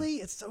 Really?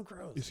 It's so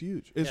gross. It's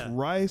huge. It's Yeah.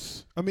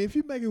 rice. I mean, if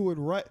you make it with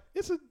rice,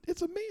 it's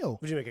a meal.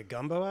 Would you make a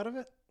gumbo out of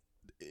it?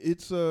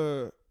 It's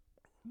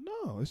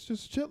no, it's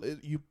just chill.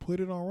 You put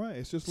it on rice.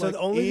 It's just So like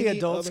only the any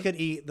adults other- could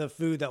eat the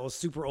food that was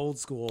super old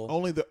school.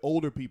 Only the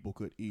older people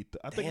could eat.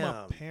 I think my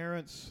Damn.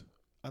 parents.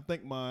 I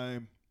think my.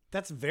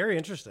 That's very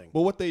interesting.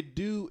 But what they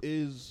do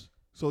is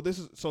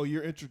so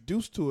you're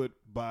introduced to it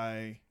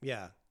by.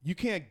 Yeah. You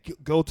can't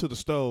go to the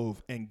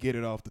stove and get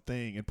it off the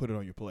thing and put it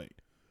on your plate.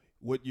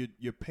 What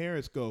your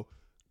parents go,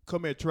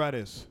 come here, try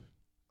this,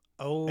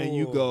 Oh. and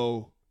you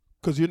go,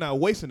 because you're not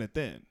wasting it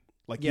then.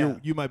 Like Yeah.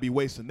 you might be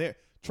wasting there.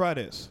 Try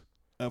this.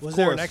 Of Was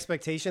course, there an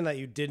expectation that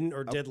you didn't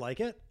or did like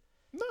it?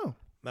 no.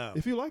 No.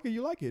 If you like it,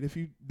 you like it. If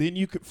you then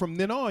you could from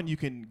then on you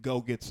can go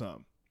get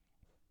some.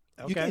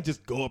 You Okay. can't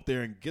just go up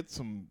there and get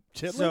some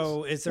chitlins.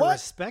 So it's a What?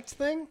 respect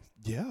thing?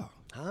 Yeah.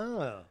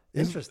 Ah,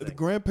 It's- interesting. The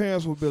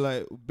grandparents would be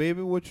like,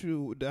 "Baby,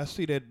 I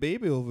see that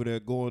baby over there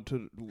going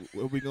to.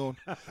 Where we going?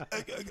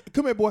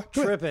 Come here, boy. Come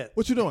here. Trip it.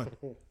 What you doing?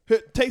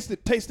 Here, taste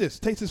it. Taste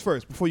this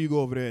first before you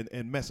go over there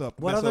and mess up.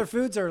 What mess other up.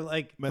 foods are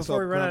like, mess before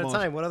we up run out of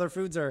grandma's- time, what other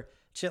foods are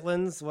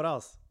chitlins? What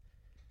else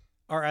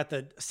are at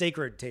the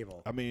sacred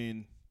table? I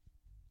mean,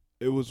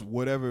 it was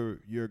whatever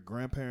your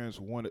grandparents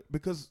wanted,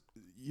 because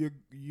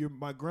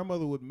my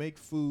grandmother would make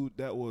food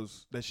that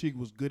she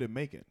was good at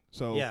making.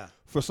 So Yeah.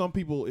 for some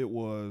people it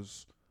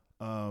was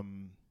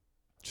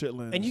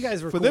chitlins. And you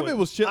guys were for cool them with, it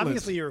was chitlins.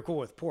 Obviously, you were cool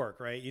with pork,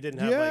 right? You didn't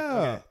have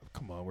yeah. like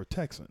Come on, we're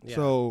Texan. Yeah.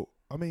 So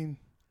I mean,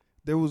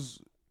 there was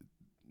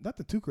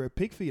nothing too crazy.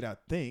 Pig feet, I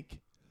think.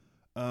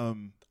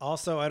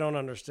 Also, I don't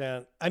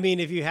understand. I mean,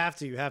 if you have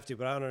to, you have to.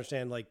 But I don't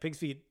understand. Like pig's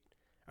feet,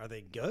 are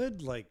they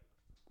good? Like,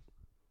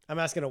 I'm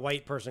asking a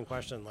white person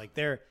question. Like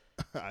they're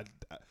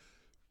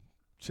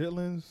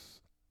chitlins,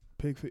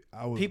 pig feet.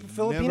 I was people never,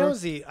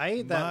 Filipinos eat. I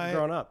ate that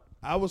growing up.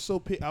 I was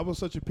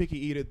such a picky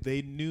eater.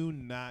 They knew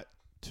not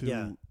to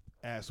Yeah.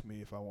 ask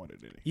me if I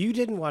wanted any. You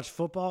didn't watch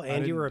football,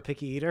 and you were a didn't.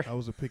 picky eater. I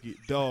was a picky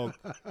dog.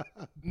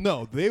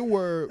 No, they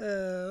were.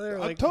 They're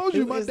I like, told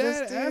you, "Who my is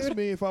this dad asked dude?"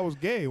 me if I was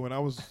gay when I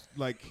was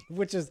like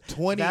Which is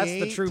 28, that's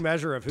the true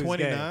measure of who's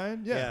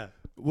 29. gay. Yeah.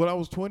 When I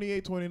was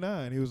 28,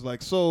 29, he was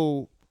like,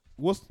 "So,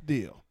 what's the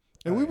deal?"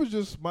 And we Right. was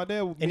just my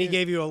dad. And he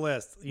gave you a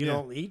list. You Yeah.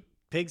 don't eat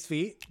pig's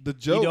feet. the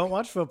joke. You don't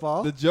watch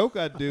football. The joke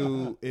I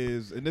do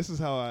is, and this is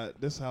how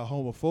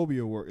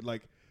homophobia works.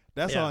 Like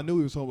that's how Yeah. I knew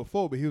he was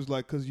homophobic. He was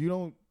like, "Cause you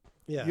don't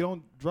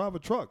drive a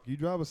truck. You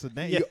drive a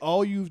sedan. Yeah.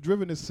 All you've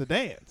driven is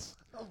sedans."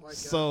 Oh my god.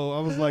 So I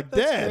was like,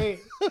 That's "Dad, great.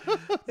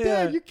 Yeah.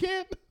 Dad, you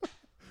can't."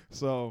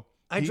 So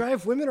I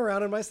drive women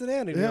around in my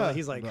sedan. And yeah,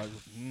 he's like,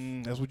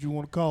 "That's what you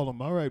want to call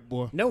them. All right,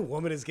 boy. no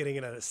woman is getting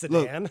in a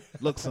sedan.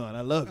 Look, son,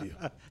 I love you."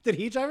 Did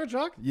he drive a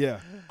truck? Yeah.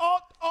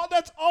 Oh,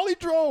 that's all he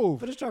drove.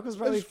 But his truck was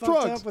probably His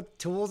fucked trucks. up with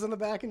tools in the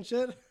back and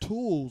shit.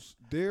 Tools.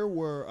 There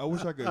were. I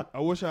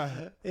wish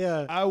I.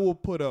 Yeah. I will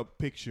put up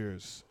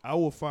pictures. I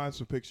will find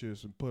some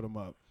pictures and put them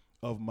up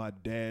of my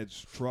dad's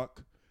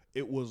truck.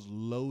 It was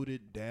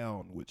loaded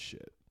down with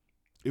shit.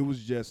 It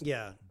was just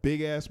Yeah.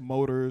 big ass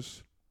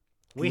motors.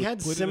 We Put- had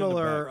put it in the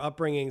similar back.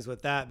 upbringings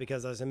with that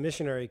because as a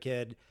missionary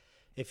kid,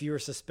 if you were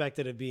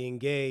suspected of being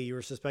gay, you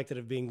were suspected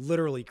of being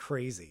literally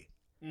crazy.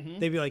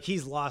 They'd be like,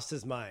 he's lost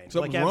his mind.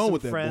 Something's like, I have wrong some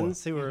with that boy.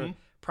 friends who were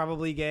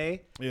probably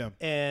gay, Yeah.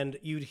 and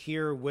you'd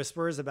hear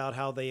whispers about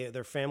how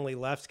their family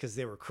left because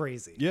they were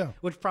crazy. Yeah.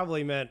 Which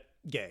probably meant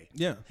gay.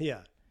 Yeah.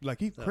 Yeah. Like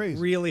he's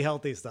crazy. Really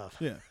healthy stuff.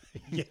 Yeah.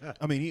 Yeah.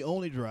 I mean, he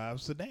only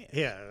drives sedans.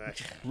 Yeah.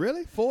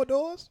 Really? 4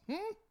 doors?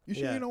 You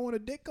sure Yeah. you don't want a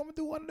dick coming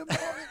through one of them?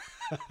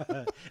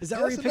 Is that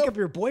where you That's pick enough- up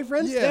your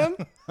boyfriends, Yeah.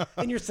 Tim?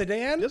 In your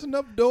sedan? There's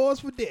enough doors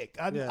for dick.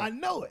 I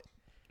know it.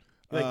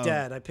 Like,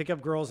 Dad, I pick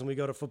up girls and we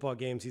go to football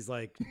games. He's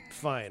like,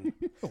 fine.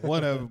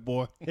 Whatever,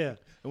 boy. Yeah.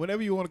 And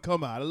whenever you want to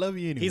come out, I love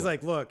you anyway. He's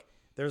like, look,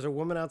 there's a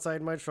woman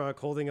outside my truck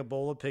holding a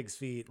bowl of pig's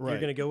feet. You're Right.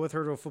 going to go with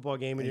her to a football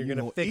game and, you're you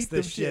going to fix eat them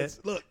this shit.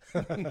 shits. Look,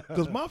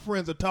 because my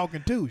friends are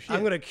talking too. Shit.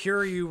 I'm going to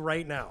cure you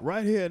right now.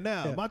 right here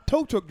now. My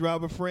tow truck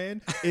driver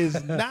friend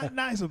is not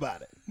nice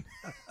about it.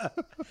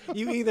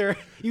 You either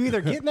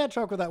get in that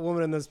truck with that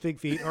woman and those pig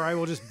feet, or I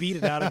will just beat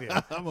it out of you.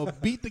 I'm gonna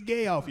beat the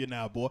gay off you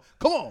now, boy.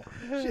 Come on,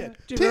 shit.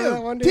 Do you remember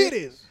that one, dude?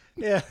 Titties.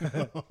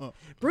 Yeah.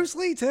 Bruce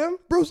Lee, Tim.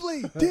 Bruce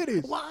Lee,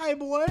 titties. Why,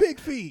 boy? Pig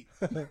feet,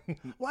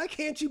 Why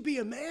can't you be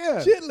a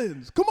man?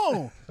 chitlins. Come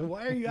on,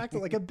 Why are you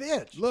acting like a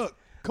bitch? look.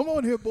 Come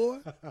on here, boy.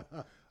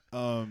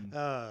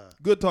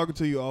 Good talking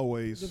to you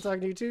always. Good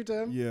talking to you too,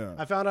 Tim. Yeah.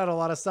 I found out a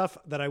lot of stuff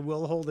that I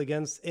will hold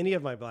against any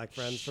of my black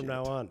friends from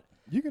now on.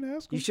 You can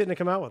ask You him. shouldn't have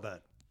come out with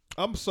that.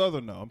 I'm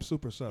Southern though. I'm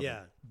super Southern.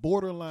 Yeah.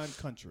 Borderline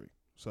country.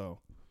 So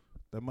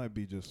that might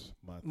be just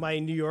my thing. My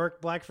New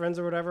York black friends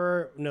or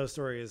whatever, no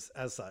stories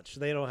as such.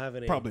 They don't have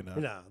any. Probably not.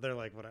 No, they're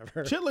like,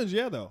 whatever. Chitlins,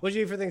 yeah, though. What'd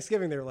you eat for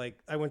Thanksgiving? They're like,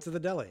 I went to the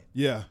deli.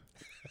 Yeah.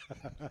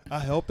 I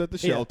helped at the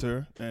Yeah.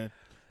 shelter, and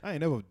I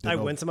ain't never did I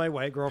no- went to my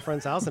white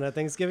girlfriend's house and had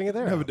Thanksgiving at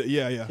their never house. did,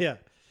 yeah. Yeah.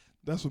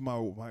 That's what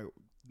my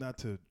not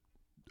to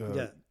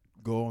Yeah.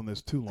 go on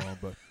this too long,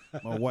 but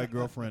my white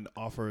girlfriend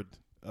offered.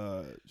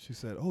 She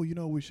said, "Oh,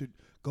 we should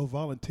go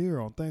volunteer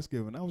on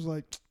Thanksgiving." I was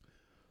like,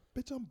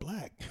 "Bitch, I'm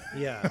black.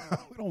 Yeah.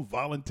 We don't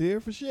volunteer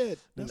for shit.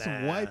 That's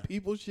some Nah. white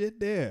people shit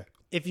there."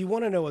 If you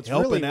want to know what's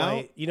Helping really out?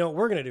 white, you know what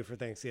we're going to do for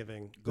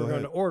Thanksgiving? Go We're going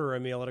ahead. to order a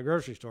meal at a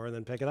grocery store and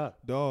then pick it up.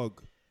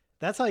 Dog,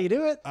 That's how you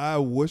do it. I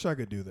wish I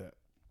could do that.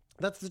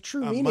 That's the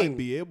true I meaning. might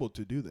be able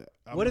to do that.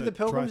 I'm What did the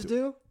gonna try Pilgrims to.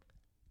 do?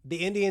 The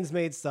Indians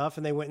made stuff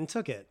and they went and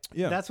took it.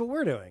 Yeah. That's what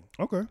we're doing.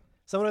 Okay.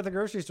 Someone at the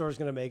grocery store is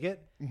going to make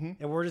it,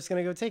 and we're just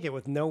going to go take it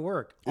with no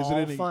work. Is All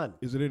it any fun.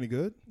 Is it any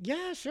good?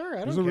 Yeah, sure.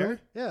 I Is don't it care.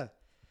 really? Yeah.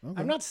 Okay.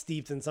 I'm not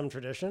steeped in some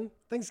tradition.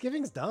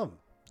 Thanksgiving's dumb.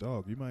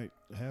 Dog, you might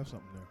have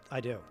something there.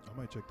 I do. I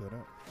might check that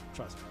out.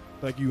 Trust me.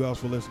 Thank you guys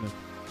for listening.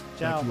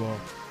 Ciao. Thank you all.